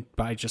game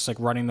by just like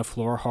running the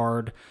floor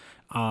hard.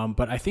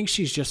 But I think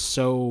she's just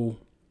so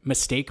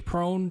mistake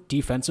prone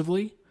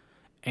defensively,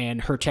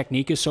 and her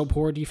technique is so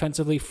poor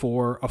defensively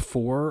for a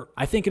 4.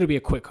 I think it'll be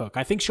a quick hook.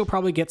 I think she'll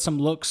probably get some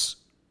looks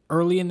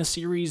early in the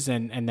series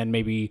and then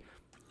maybe,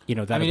 you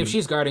know, that. I mean, if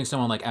she's guarding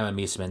someone like Emma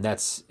Meesseman,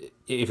 that's,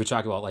 if you're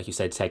talking about, like you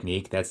said,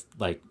 technique, that's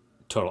like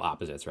total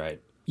opposites, right?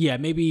 Yeah,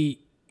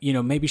 maybe, you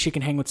know, maybe she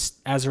can hang with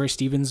Azurá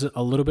Stevens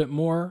a little bit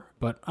more,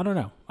 but I don't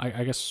know.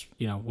 I guess,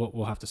 you know,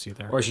 we'll have to see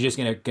there. Or is she just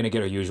gonna get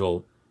her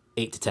usual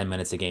 8 to 10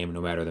 minutes a game, no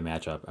matter the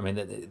matchup? I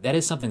mean, that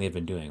is something they've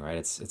been doing, right?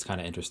 It's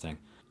kind of interesting.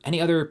 Any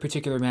other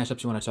particular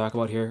matchups you want to talk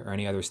about here, or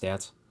any other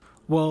stats?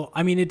 Well,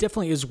 I mean, it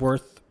definitely is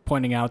worth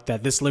pointing out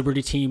that this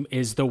Liberty team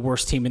is the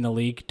worst team in the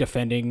league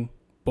defending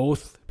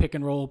both pick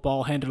and roll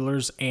ball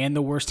handlers and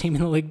the worst team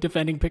in the league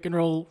defending pick and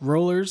roll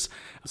rollers.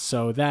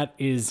 So that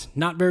is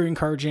not very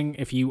encouraging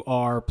if you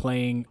are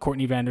playing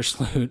Courtney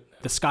Vandersloot.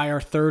 The Sky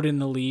are 3rd in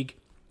the league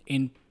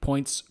in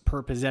points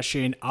per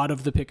possession out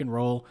of the pick and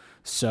roll.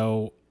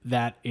 So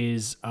that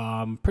is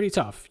pretty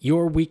tough.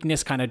 Your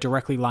weakness kind of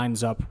directly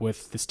lines up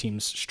with this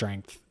team's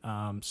strength.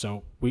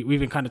 So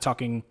we've been kind of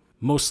talking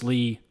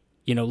mostly,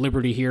 you know,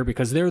 Liberty here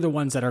because they're the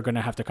ones that are going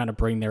to have to kind of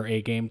bring their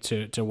A game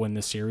to win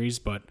this series.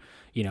 But,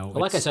 you know,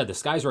 well, like I said, the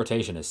Sky's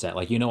rotation is set.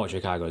 Like, you know what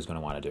Chicago is going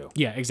to want to do.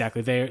 Yeah,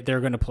 exactly. They're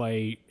going to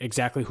play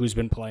exactly who's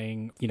been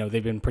playing. You know,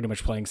 they've been pretty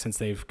much playing since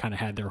they've kind of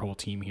had their whole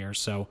team here.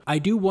 So I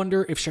do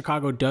wonder if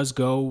Chicago does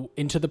go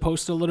into the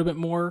post a little bit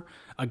more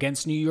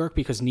against New York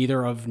because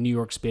neither of New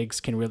York's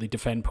bigs can really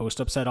defend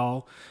post-ups at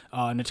all.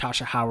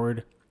 Natasha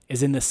Howard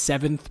is in the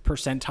 7th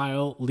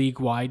percentile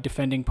league-wide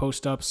defending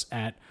post-ups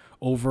at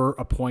over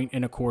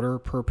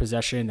 1.25 per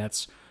possession.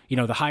 That's, you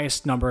know, the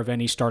highest number of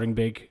any starting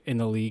big in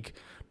the league.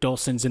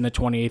 Dolson's in the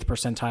 28th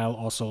percentile,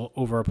 also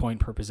over a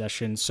point per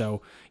possession.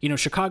 So, you know,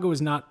 Chicago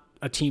is not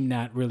a team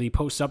that really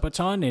posts up a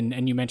ton.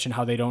 And you mentioned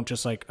how they don't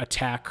just like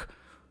attack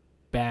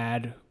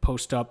bad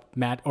post-up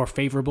or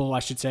favorable, I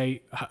should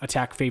say,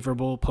 attack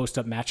favorable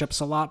post-up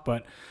matchups a lot.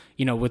 But,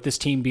 with this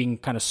team being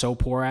kind of so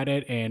poor at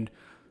it and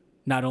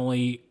not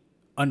only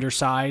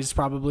undersized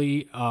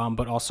probably,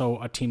 but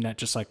also a team that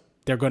just like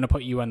they're going to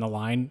put you on the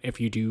line if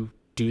you do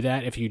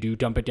that, if you do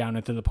dump it down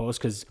into the post,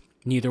 because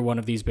neither one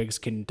of these bigs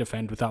can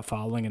defend without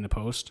fouling in the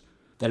post.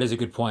 That is a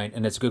good point,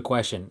 and it's a good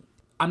question.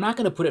 I'm not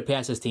going to put it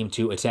past this team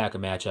to attack a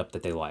matchup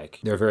that they like.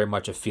 They're very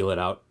much a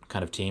feel-it-out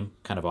kind of team,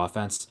 kind of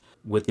offense.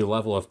 With the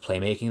level of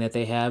playmaking that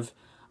they have,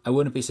 I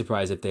wouldn't be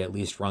surprised if they at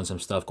least run some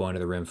stuff going to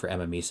the rim for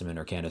Emma Meeseman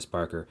or Candace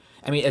Parker.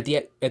 I mean, at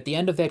the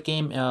end of that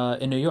game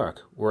in New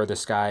York, where the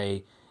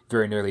Sky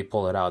very nearly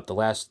pulled it out,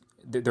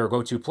 their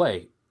go-to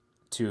play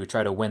to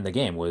try to win the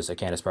game was a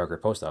Candace Parker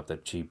post-up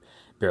that she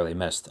barely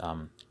missed.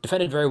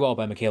 Defended very well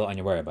by Michaela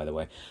Onyenwere, by the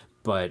way.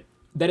 But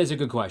that is a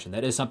good question.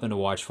 That is something to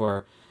watch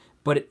for.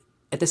 But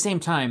at the same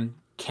time,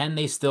 can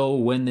they still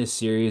win this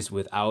series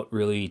without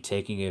really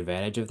taking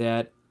advantage of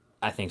that?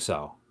 I think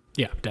so.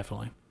 Yeah,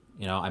 definitely.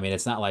 I mean,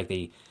 it's not like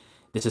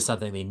this is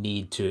something they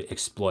need to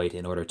exploit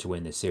in order to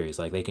win this series.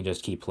 Like, they can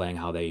just keep playing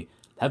how they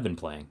have been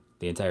playing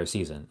the entire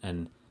season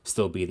and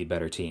still be the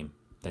better team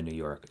than New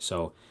York.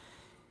 So,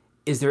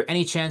 is there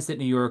any chance that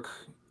New York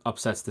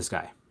upsets the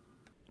Sky?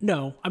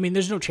 No. I mean,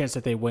 there's no chance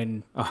that they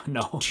win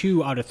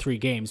 2 out of 3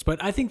 games.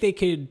 But I think they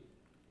could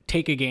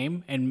take a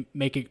game and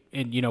make it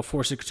and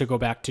force it to go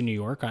back to New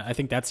York. I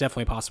think that's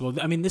definitely possible.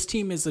 I mean, this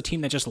team is a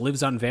team that just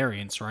lives on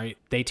variance, right?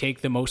 They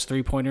take the most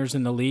 3-pointers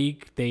in the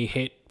league. They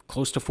hit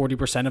close to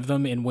 40% of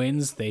them in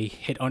wins. They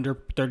hit under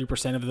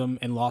 30% of them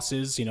in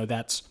losses.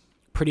 That's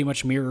pretty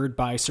much mirrored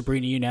by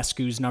Sabrina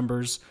Ionescu's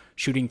numbers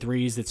shooting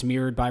threes. It's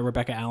mirrored by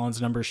Rebecca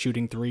Allen's numbers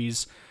shooting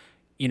threes.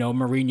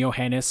 Maureen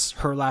Johannes,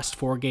 her last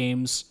 4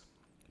 games,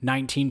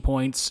 19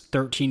 points,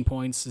 13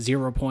 points,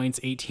 0 points,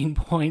 18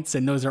 points.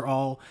 And those are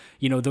all,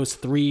 those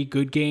 3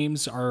 good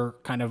games are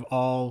kind of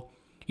all,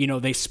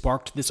 they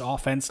sparked this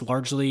offense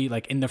largely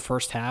like in the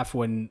first half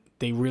when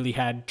they really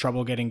had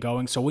trouble getting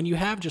going. So when you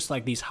have just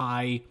like these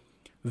high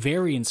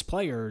variance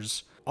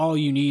players, all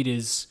you need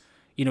is,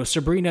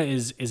 Sabrina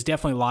is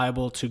definitely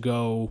liable to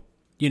go,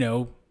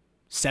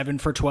 7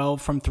 for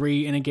 12 from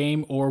 3 in a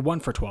game or 1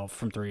 for 12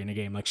 from 3 in a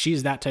game. Like,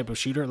 she's that type of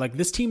shooter. Like,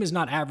 this team is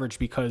not average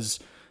because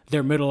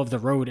they're middle of the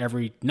road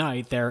every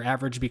night. They're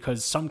average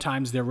because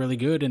sometimes they're really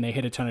good and they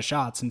hit a ton of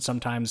shots, and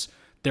sometimes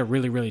they're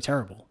really, really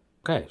terrible.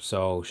 Okay,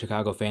 so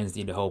Chicago fans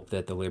need to hope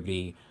that the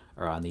Liberty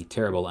are on the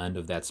terrible end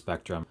of that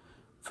spectrum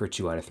for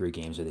 2 out of 3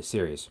 games of this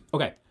series.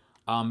 Okay,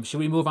 should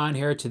we move on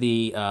here to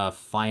the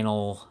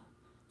final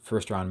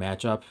first-round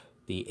matchup,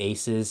 the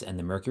Aces and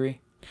the Mercury?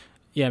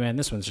 Yeah, man,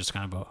 this one's just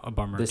kind of a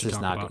bummer. This is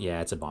not, about.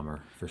 Yeah, it's a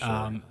bummer for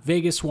sure.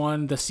 Vegas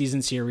won the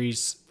season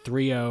series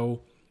 3-0.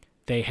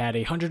 They had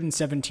a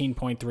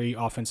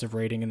 117.3 offensive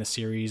rating in the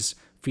series.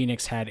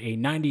 Phoenix had a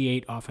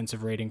 98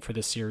 offensive rating for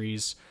the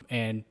series.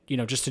 And,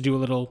 just to do a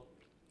little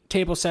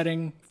table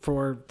setting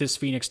for this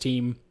Phoenix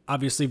team,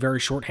 obviously very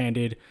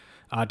shorthanded.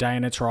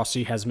 Diana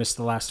Taurasi has missed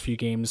the last few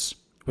games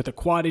with a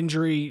quad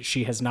injury.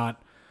 She has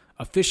not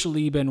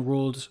officially been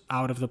ruled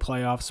out of the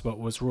playoffs, but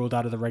was ruled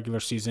out of the regular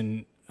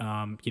season,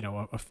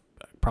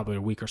 probably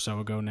a week or so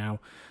ago now.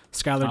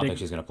 I don't think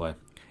she's going to play.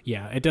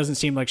 Yeah, it doesn't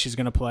seem like she's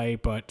going to play,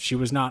 but she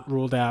was not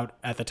ruled out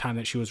at the time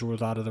that she was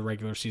ruled out of the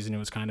regular season. It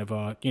was kind of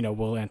a,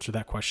 we'll answer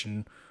that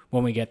question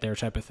when we get there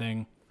type of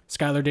thing.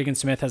 Skylar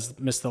Diggins-Smith has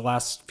missed the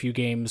last few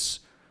games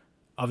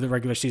of the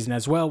regular season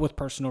as well with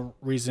personal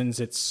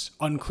reasons. It's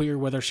unclear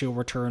whether she'll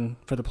return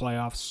for the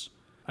playoffs.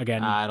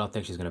 Again, I don't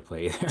think she's going to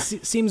play either.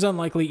 Seems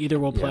unlikely either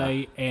will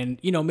play. Yeah. And,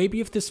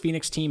 maybe if this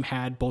Phoenix team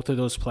had both of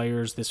those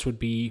players, this would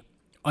be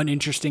an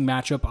interesting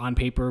matchup on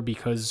paper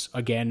because,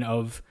 again,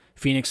 of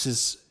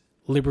Phoenix's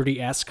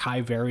Liberty-esque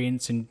high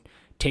variance and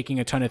taking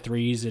a ton of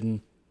threes,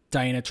 and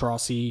Diana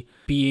Taurasi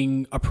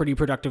being a pretty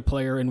productive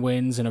player in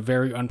wins and a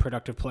very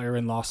unproductive player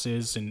in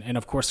losses. And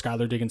of course,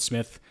 Skylar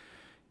Diggins-Smith,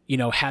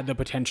 had the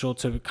potential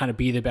to kind of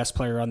be the best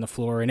player on the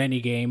floor in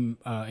any game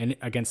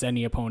against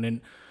any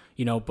opponent,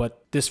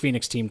 but this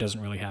Phoenix team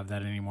doesn't really have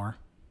that anymore.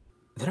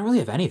 They don't really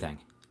have anything.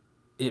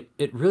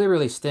 It really,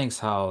 really stinks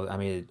how,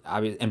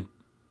 and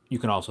you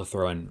can also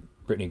throw in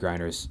Brittany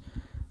Griner's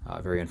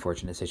very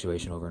unfortunate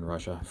situation over in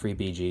Russia. Free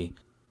BG.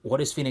 What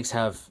does Phoenix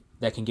have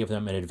that can give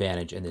them an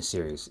advantage in this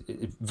series?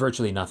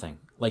 Virtually nothing.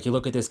 Like, you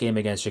look at this game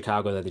against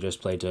Chicago that they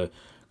just played to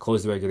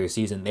close the regular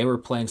season. They were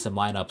playing some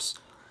lineups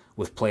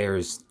with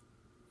players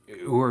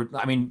who were,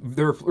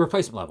 they're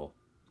replacement level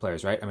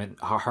players, right?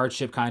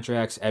 Hardship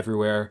contracts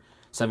everywhere,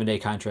 7-day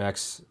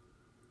contracts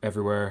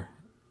everywhere.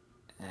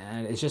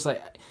 And it's just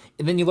like,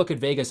 and then you look at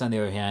Vegas on the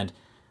other hand,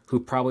 who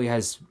probably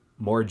has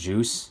more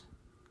juice,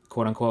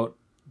 quote unquote,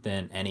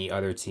 than any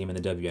other team in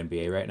the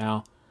WNBA right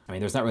now.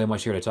 There's not really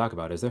much here to talk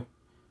about, is there?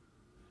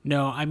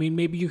 No,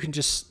 maybe you can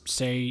just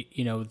say,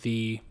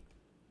 the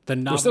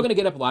We're still going to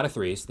get up a lot of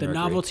threes. The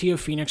novelty of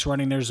Phoenix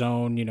running their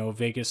zone,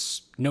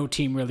 Vegas, no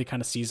team really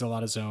kind of sees a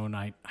lot of zone.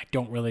 I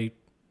don't really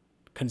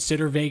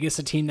consider Vegas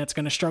a team that's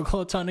going to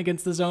struggle a ton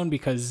against the zone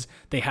because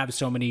they have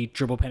so many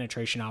dribble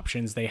penetration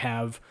options. They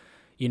have,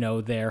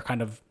 their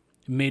kind of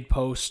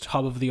mid-post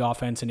hub of the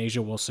offense in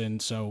A'ja Wilson,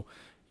 so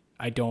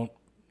I don't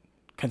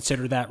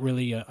consider that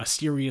really a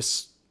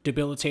serious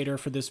debilitator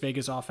for this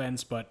Vegas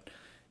offense, but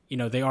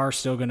they are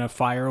still going to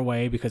fire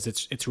away because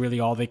it's really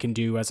all they can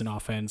do as an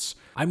offense.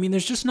 I mean,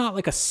 there's just not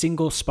like a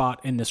single spot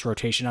in this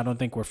rotation, I don't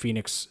think, where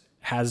Phoenix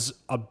has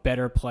a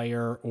better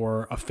player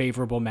or a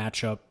favorable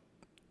matchup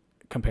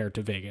compared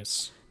to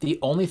Vegas. The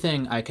only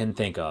thing I can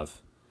think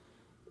of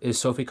is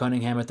Sophie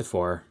Cunningham at the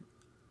 4,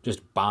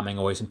 just bombing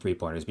away some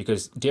three-pointers,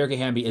 because Dearica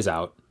Hamby is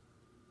out,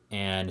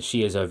 and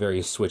she is a very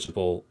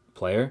switchable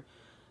player.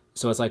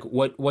 So it's like,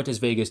 what does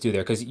Vegas do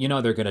there? Because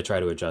they're going to try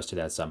to adjust to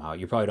that somehow.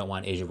 You probably don't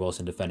want A'ja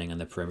Wilson defending on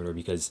the perimeter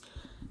because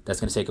that's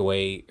going to take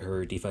away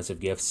her defensive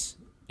gifts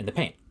in the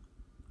paint.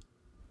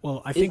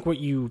 Well, I think what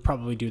you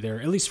probably do there,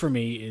 at least for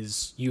me,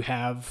 is you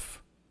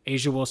have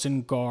A'ja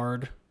Wilson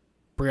guard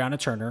Brianna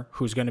Turner,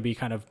 who's going to be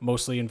kind of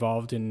mostly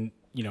involved in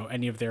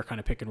any of their kind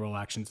of pick and roll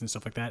actions and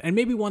stuff like that. And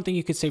maybe one thing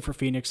you could say for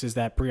Phoenix is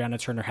that Brianna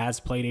Turner has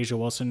played A'ja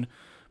Wilson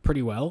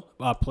pretty well.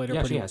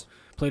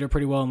 Played her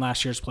pretty well in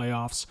last year's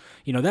playoffs.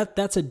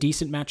 That's a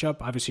decent matchup.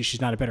 Obviously,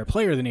 she's not a better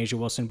player than A'ja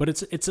Wilson, but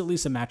it's at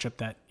least a matchup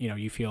that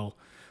you feel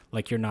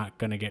like you're not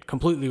going to get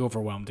completely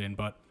overwhelmed in.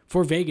 But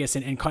for Vegas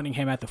and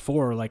Cunningham at the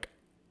 4, like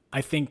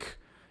I think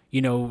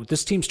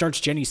this team starts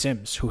Jenny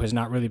Sims, who has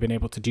not really been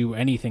able to do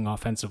anything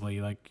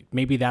offensively. Like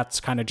maybe that's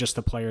kind of just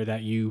the player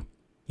that you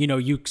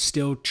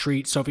still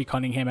treat Sophie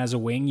Cunningham as a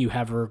wing. You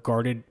have her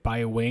guarded by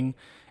a wing,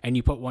 and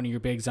you put one of your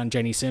bigs on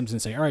Jenny Sims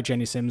and say, all right,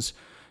 Jenny Sims,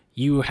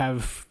 you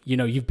have,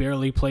 you've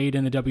barely played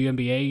in the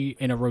WNBA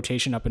in a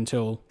rotation up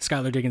until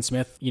Skylar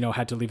Diggins-Smith,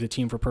 had to leave the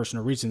team for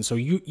personal reasons. So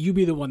you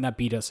be the one that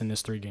beat us in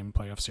this 3-game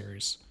playoff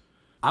series.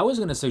 I was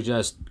going to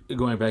suggest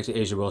going back to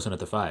A'ja Wilson at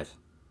the 5.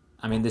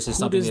 I mean, this is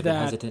something they've been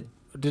hesitant.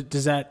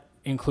 Does that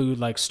include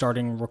like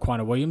starting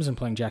Raquana Williams and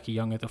playing Jackie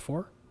Young at the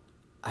 4?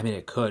 I mean,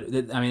 it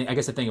could. I mean, I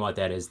guess the thing about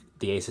that is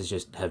the Aces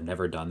just have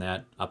never done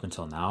that up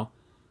until now.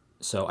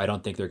 So I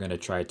don't think they're going to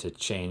try to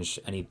change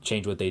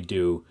what they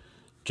do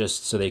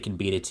just so they can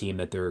beat a team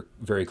that they're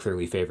very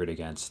clearly favored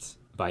against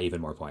by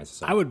even more points.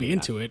 So, I would be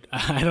into it.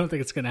 I don't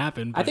think it's going to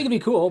happen. I think it'd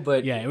be cool,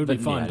 but yeah, it would be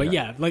fun. But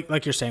yeah,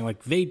 like you're saying,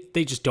 like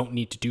they just don't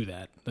need to do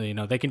that.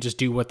 They can just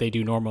do what they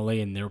do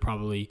normally, and they're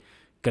probably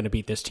going to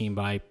beat this team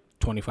by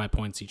 25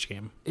 points each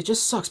game. It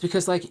just sucks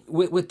because like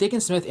with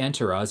Diggins-Smith and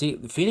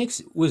Taurasi,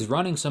 Phoenix was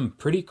running some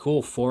pretty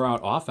cool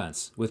 4-out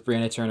offense with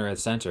Brianna Turner at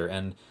center,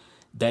 and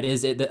that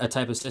is a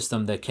type of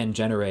system that can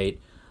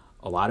generate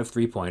a lot of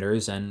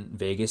three-pointers, and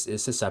Vegas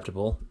is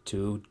susceptible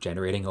to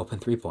generating open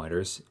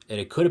three-pointers. And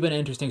it could have been an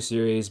interesting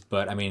series,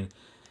 but I mean,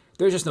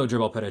 there's just no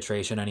dribble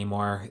penetration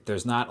anymore.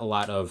 There's not a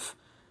lot of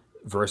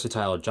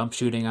versatile jump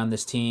shooting on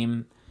this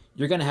team.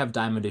 You're going to have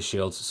Diamond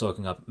DeShields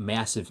soaking up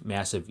massive,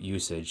 massive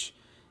usage.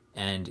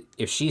 And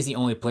if she's the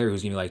only player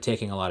who's going to be like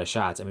taking a lot of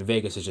shots, I mean,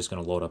 Vegas is just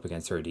going to load up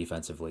against her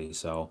defensively.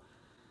 So,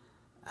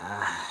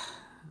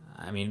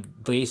 I mean,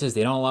 the Aces,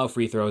 they don't allow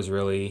free throws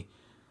really.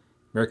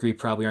 Mercury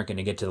probably aren't going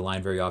to get to the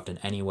line very often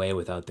anyway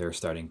without their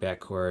starting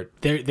backcourt.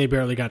 They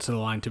barely got to the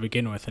line to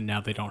begin with, and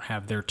now they don't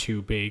have their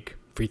two big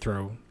free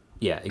throw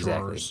exactly.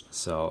 drawers.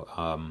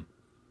 So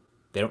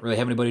they don't really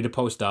have anybody to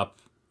post up.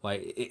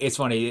 Like, it's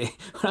funny,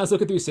 when I was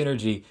looking through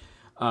Synergy,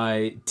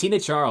 Tina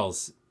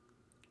Charles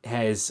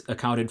has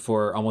accounted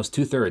for almost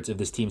 2/3 of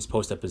this team's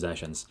post-up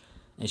possessions,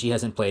 and she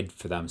hasn't played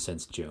for them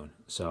since June.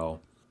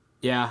 So,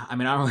 yeah, I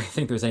mean, I don't really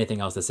think there's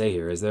anything else to say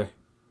here, is there?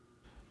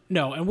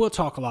 No, and we'll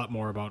talk a lot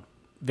more about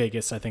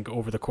Vegas, I think,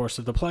 over the course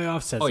of the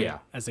playoffs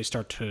as they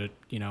start to,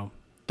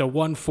 the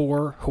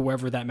 1-4,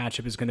 whoever that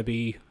matchup is going to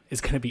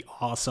be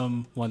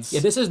awesome.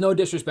 This is no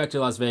disrespect to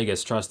Las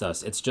Vegas, trust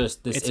us. It's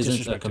just it's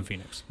disrespect to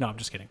Phoenix. No, I'm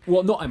just kidding.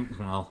 Well, no,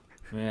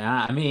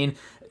 I mean,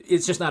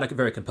 it's just not a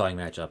very compelling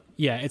matchup.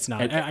 Yeah, it's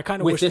not. I kind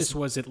of wish this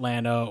was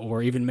Atlanta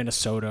or even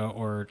Minnesota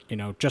or,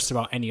 just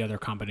about any other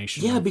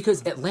combination. Yeah,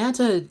 because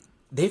Atlanta,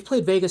 they've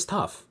played Vegas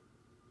tough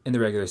in the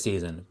regular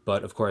season.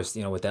 But, of course,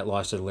 with that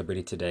loss to the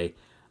Liberty today,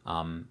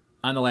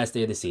 on the last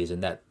day of the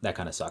season, that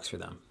kind of sucks for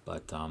them.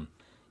 But,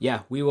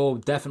 yeah, we will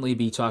definitely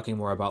be talking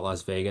more about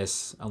Las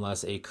Vegas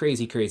unless a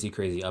crazy, crazy,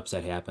 crazy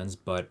upset happens.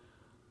 But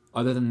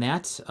other than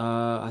that,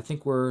 I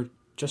think we're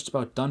just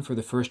about done for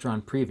the first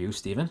round preview,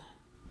 Steven.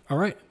 All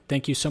right.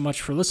 Thank you so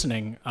much for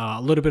listening.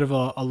 A little bit of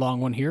a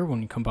long one here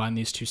when you combine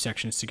these two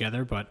sections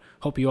together, but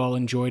hope you all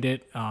enjoyed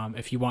it.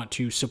 If you want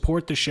to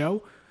support the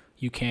show,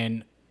 you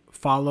can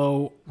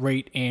follow,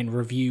 rate, and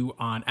review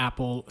on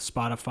Apple,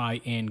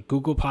 Spotify, and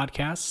Google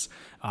Podcasts.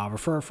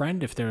 Refer a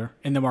friend if they're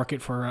in the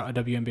market for a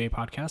WNBA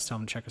podcast. Tell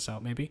them to check us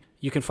out, maybe.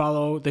 You can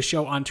follow the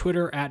show on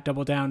Twitter at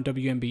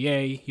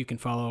DoubleDownWNBA. You can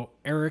follow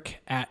Eric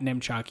at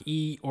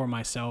NemchokE or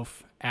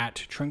myself at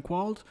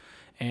Trinkwald.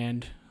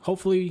 And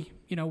hopefully,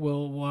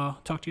 we'll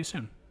talk to you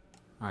soon.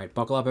 All right,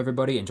 buckle up,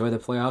 everybody. Enjoy the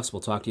playoffs.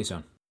 We'll talk to you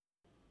soon.